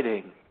lady.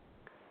 Exciting.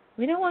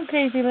 We don't want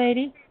crazy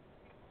lady.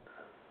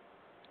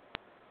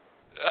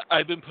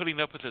 I've been putting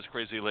up with this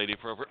crazy lady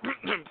for over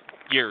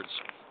years.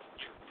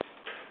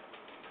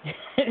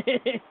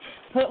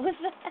 What was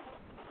that?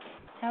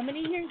 How many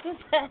years was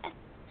that?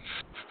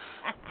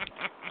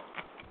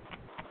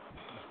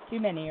 Too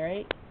many,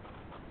 right?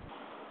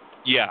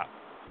 Yeah.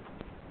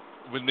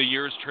 When the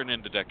years turn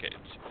into decades.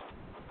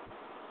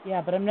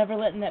 Yeah, but I'm never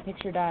letting that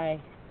picture die.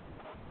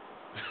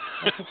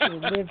 That picture will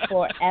live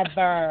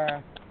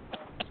forever.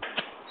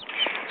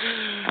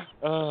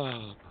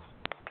 Oh.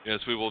 Yes,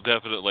 we will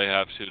definitely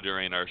have to,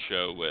 during our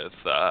show with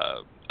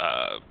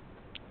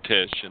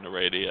Tish and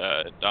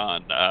Aradia and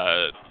Don,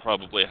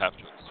 probably have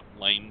to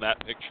explain that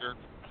picture.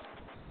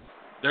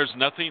 There's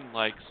nothing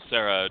like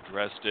Sarah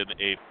dressed in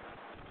a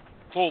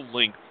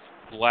full-length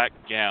black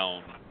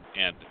gown,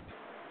 and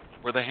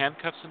were the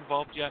handcuffs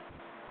involved yet?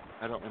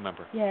 I don't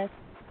remember. Yes.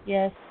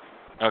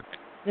 Okay.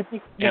 The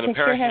and a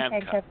picture pair of has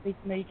handcuffs.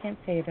 even though you can't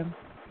say them.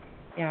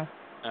 Yeah.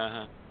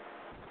 Uh-huh.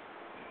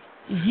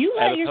 You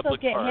At let a yourself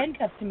public get park.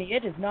 handcuffed to me.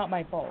 It is not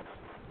my fault.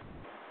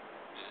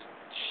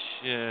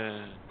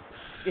 Yeah.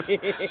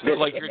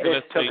 Like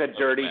this took a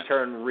dirty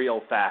turn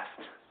real fast.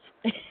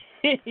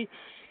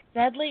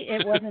 Sadly,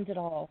 it wasn't at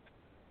all.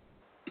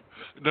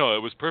 No,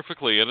 it was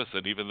perfectly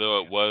innocent, even though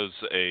it was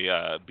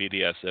a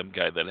BDSM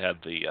guy that had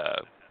the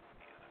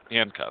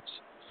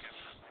handcuffs.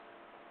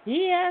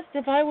 He asked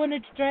if I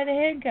wanted to try the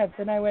handcuffs,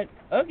 and I went,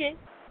 okay.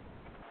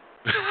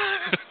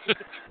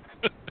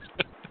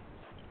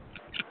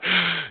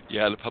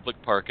 Yeah, at a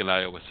public park in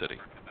Iowa City.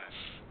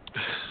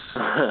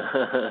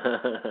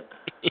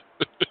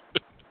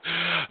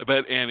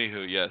 But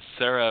anywho, yes,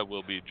 Sarah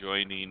will be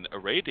joining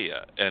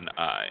Aradia and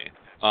I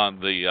on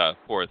the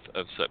 4th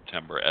of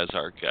September as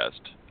our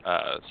guest.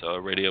 So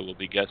Aradia will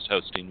be guest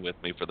hosting with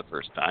me for the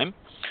first time.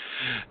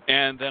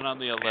 And then on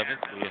the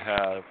 11th, we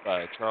have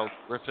Charles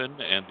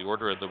Griffin and the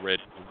Order of the Red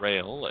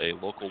Rail, a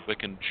local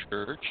Wiccan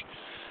church,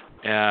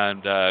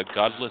 and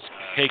Godless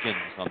Pagans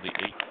on the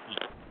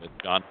 18th with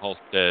John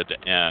Halstead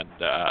and,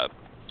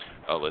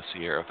 let's see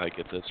here if I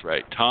get this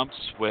right, Tom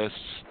Swiss,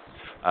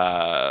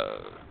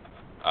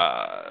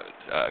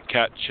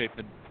 Kat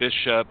Chapin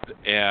Bishop,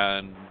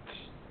 and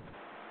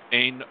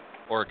Ain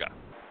Orga.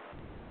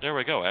 There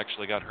we go. I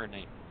actually got her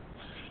name.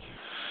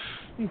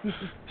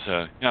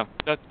 So, yeah,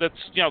 that's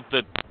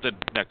the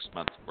next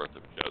month's worth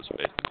of shows,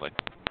 basically.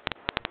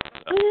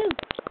 So.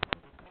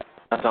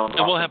 That sounds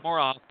And we'll awesome. have more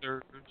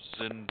authors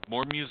and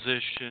more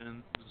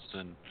musicians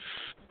and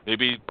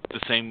maybe the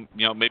same,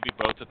 maybe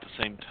both at the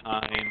same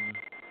time.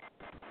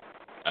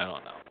 I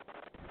don't know.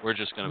 We're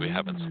just going to be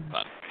having some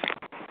fun.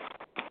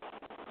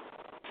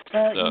 So,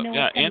 You know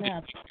yeah, what's coming Andy.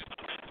 up?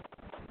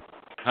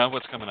 Huh?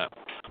 What's coming up?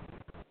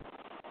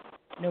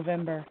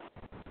 November.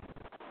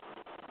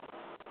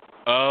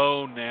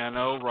 Oh,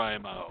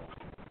 NaNoWriMo.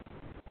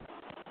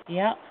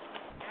 Yep.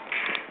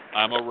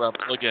 I'm a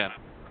rebel again.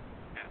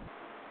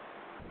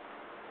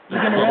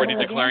 You're gonna Already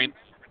rebel declaring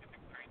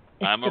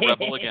again? I'm a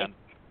rebel again.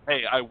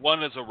 Hey, I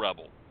won as a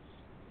rebel.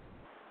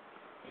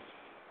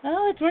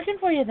 Oh, it's working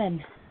for you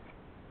then.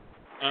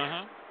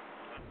 Uh-huh.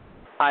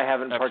 I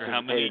haven't After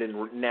how participated in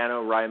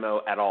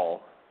NaNoWriMo at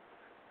all.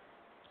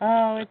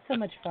 Oh, it's so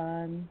much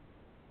fun.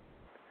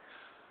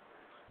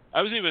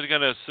 I was even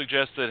going to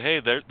suggest that,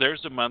 hey,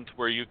 there's a month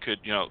where you could,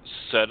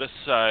 set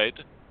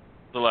aside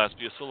the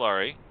Laspia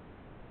Solari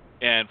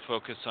and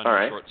focus on All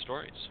your right. short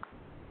stories.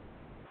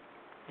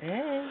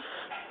 Yeah.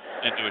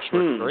 And do a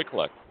short story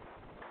collection.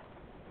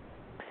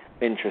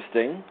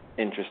 Interesting.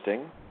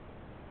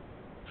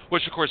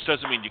 Which, of course,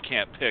 doesn't mean you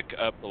can't pick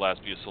up the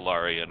Last View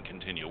Solari and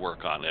continue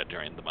work on it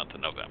during the month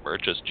of November.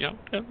 Just, slow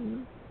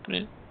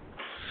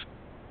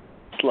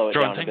it throwing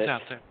down a things bit.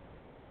 out there.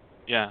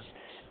 Yeah.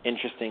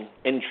 Interesting.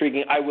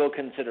 Intriguing. I will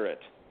consider it.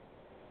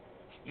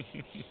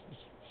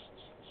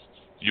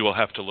 You will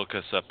have to look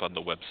us up on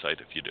the website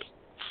if you do.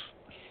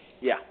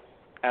 Yeah,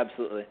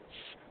 absolutely.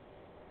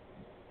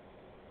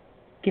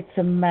 Get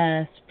some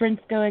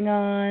sprints going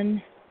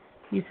on.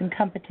 Use some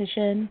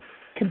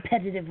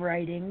competitive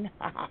writing.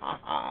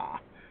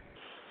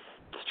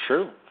 It's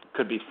true.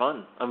 Could be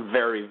fun. I'm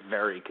very,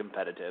 very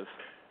competitive.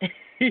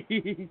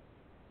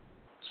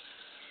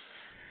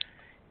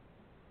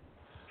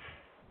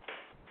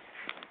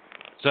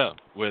 So,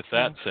 with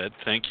that said,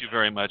 thank you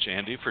very much,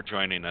 Andy, for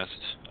joining us.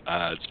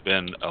 It's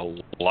been a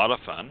lot of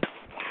fun.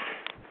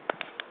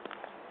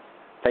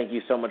 Thank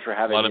you so much for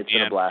having me. It's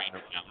been a blast.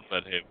 Around,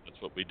 but hey,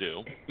 that's what we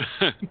do.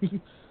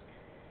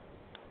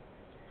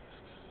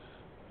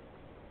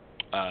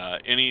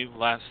 Any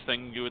last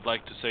thing you would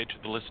like to say to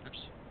the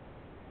listeners?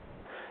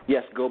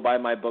 Yes, go buy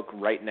my book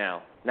right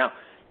now. Now,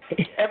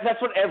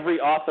 that's what every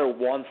author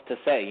wants to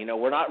say. You know,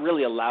 we're not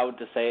really allowed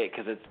to say it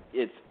because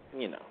it's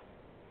you know,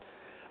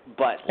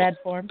 but bad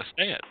form.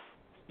 Say it.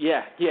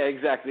 Yeah,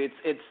 exactly.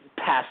 It's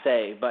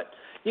passé, but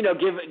you know,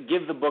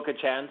 give the book a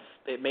chance.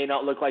 It may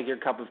not look like your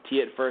cup of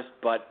tea at first,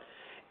 but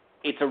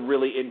it's a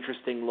really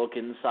interesting look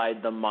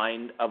inside the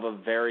mind of a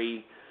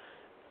very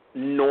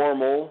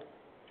normal,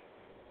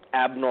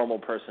 abnormal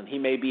person. He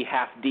may be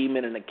half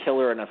demon and a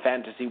killer in a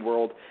fantasy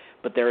world,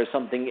 but there is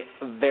something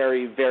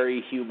very,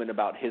 very human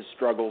about his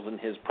struggles and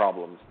his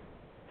problems.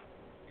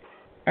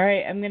 All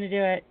right, I'm going to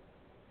do it.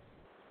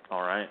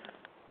 All right.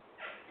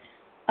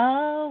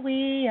 All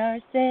we are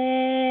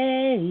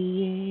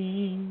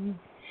saying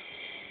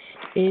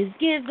is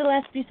give the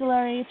Last View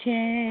Solari a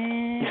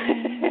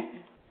chance.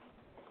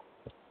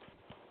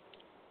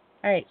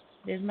 All right,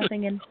 there's my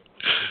singing.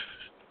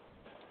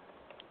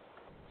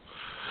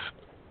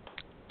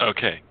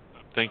 Okay.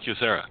 Thank you,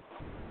 Sarah,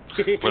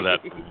 for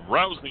that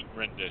rousing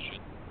rendition.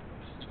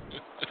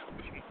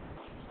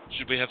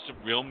 Should we have some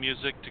real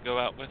music to go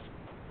out with?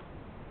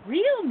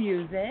 Real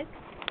music?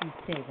 You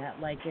say that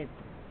like it's...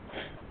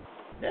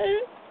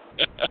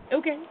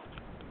 okay.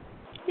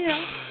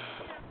 Yeah.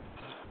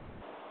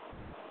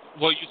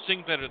 Well, you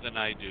sing better than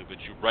I do,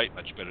 but you write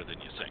much better than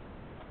you sing.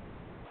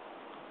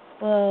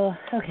 Well,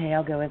 okay,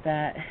 I'll go with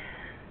that.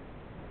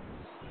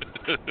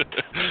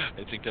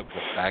 I think that was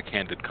a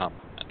backhanded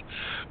compliment.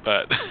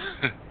 But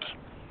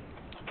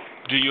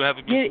do you have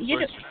a music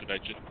verse, or should I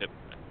just hit?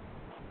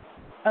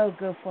 Oh,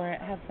 go for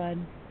it. Have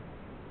fun.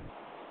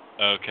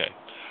 Okay.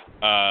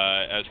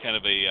 As kind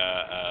of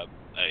a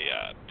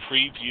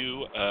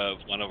preview of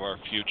one of our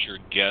future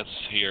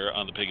guests here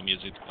on the Pig and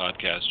Music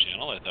podcast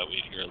channel, I thought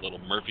we'd hear a little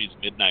Murphy's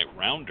Midnight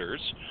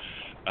Rounders.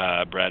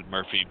 Brad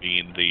Murphy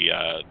being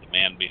the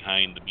man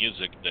behind the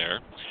music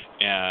there,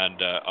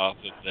 and off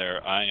of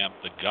there, I Am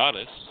the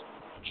Goddess,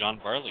 John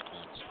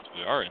Barleycorn, since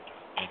we are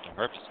into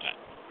harvest time.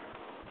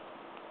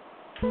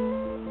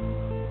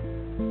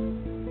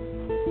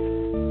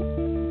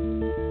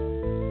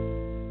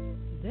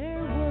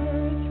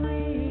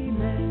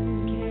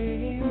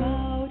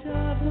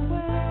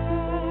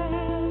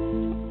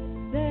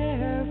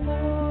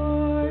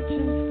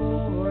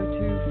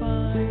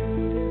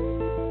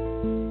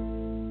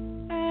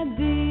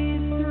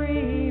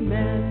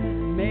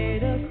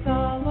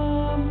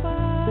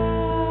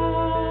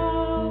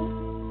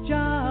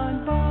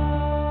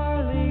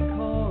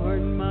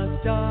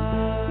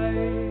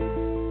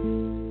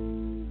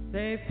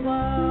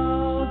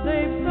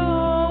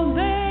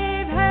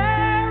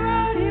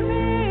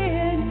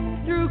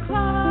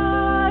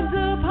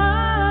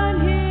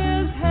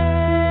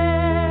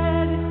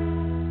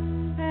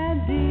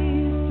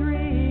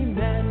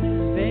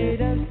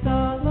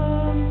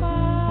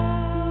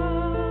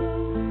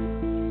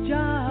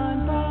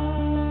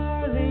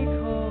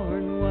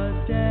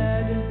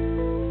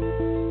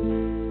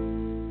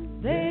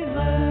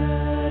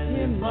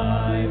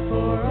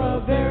 For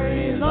a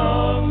very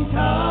long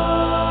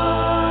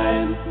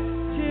time,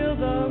 till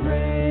the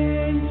rain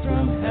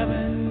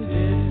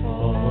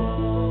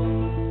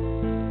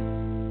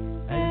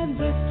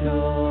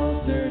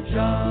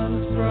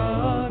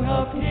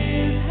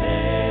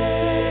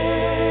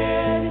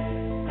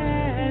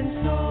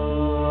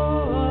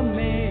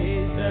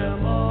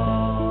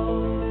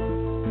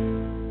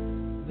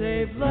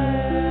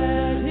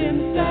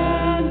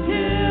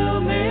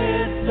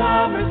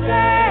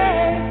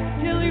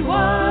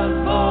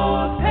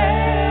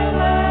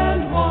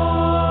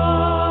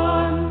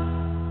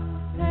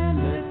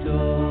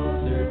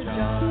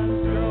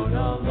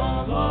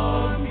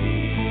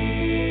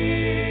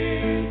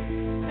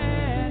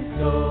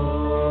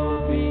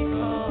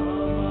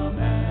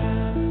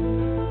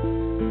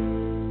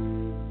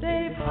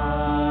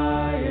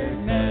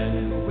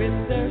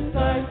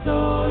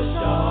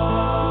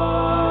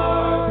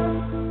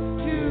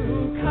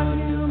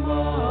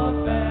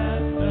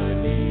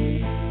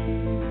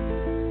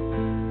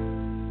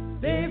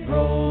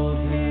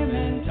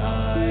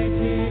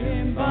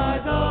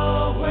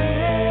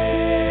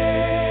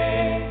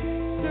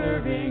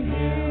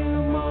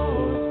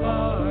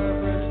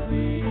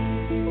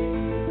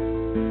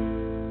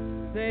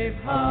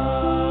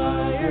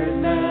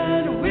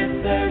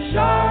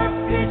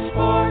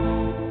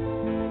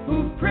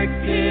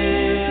pricked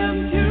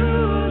him to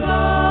the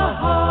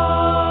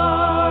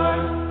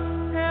heart,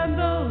 and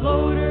the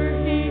loader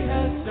he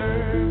has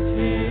served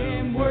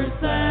him worse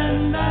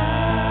than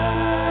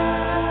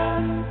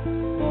that,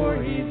 for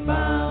he's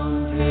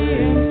bound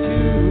him to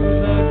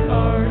the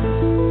cart.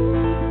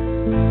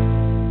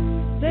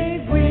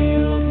 They've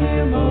wheeled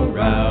him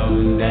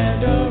around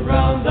and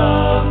around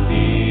the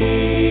field,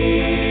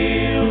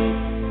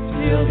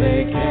 till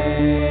they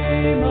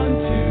came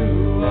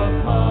unto a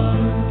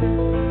pond,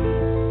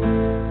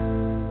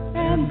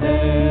 and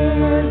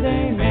there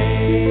they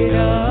made a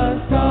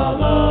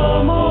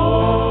solemn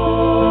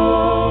oath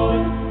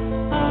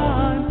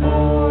on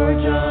poor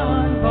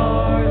John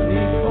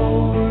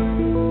Barleycorn.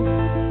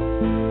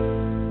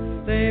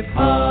 They've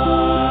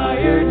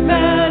hired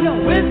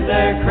men with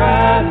their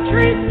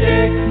crabtree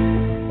sticks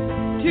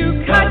to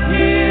cut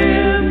him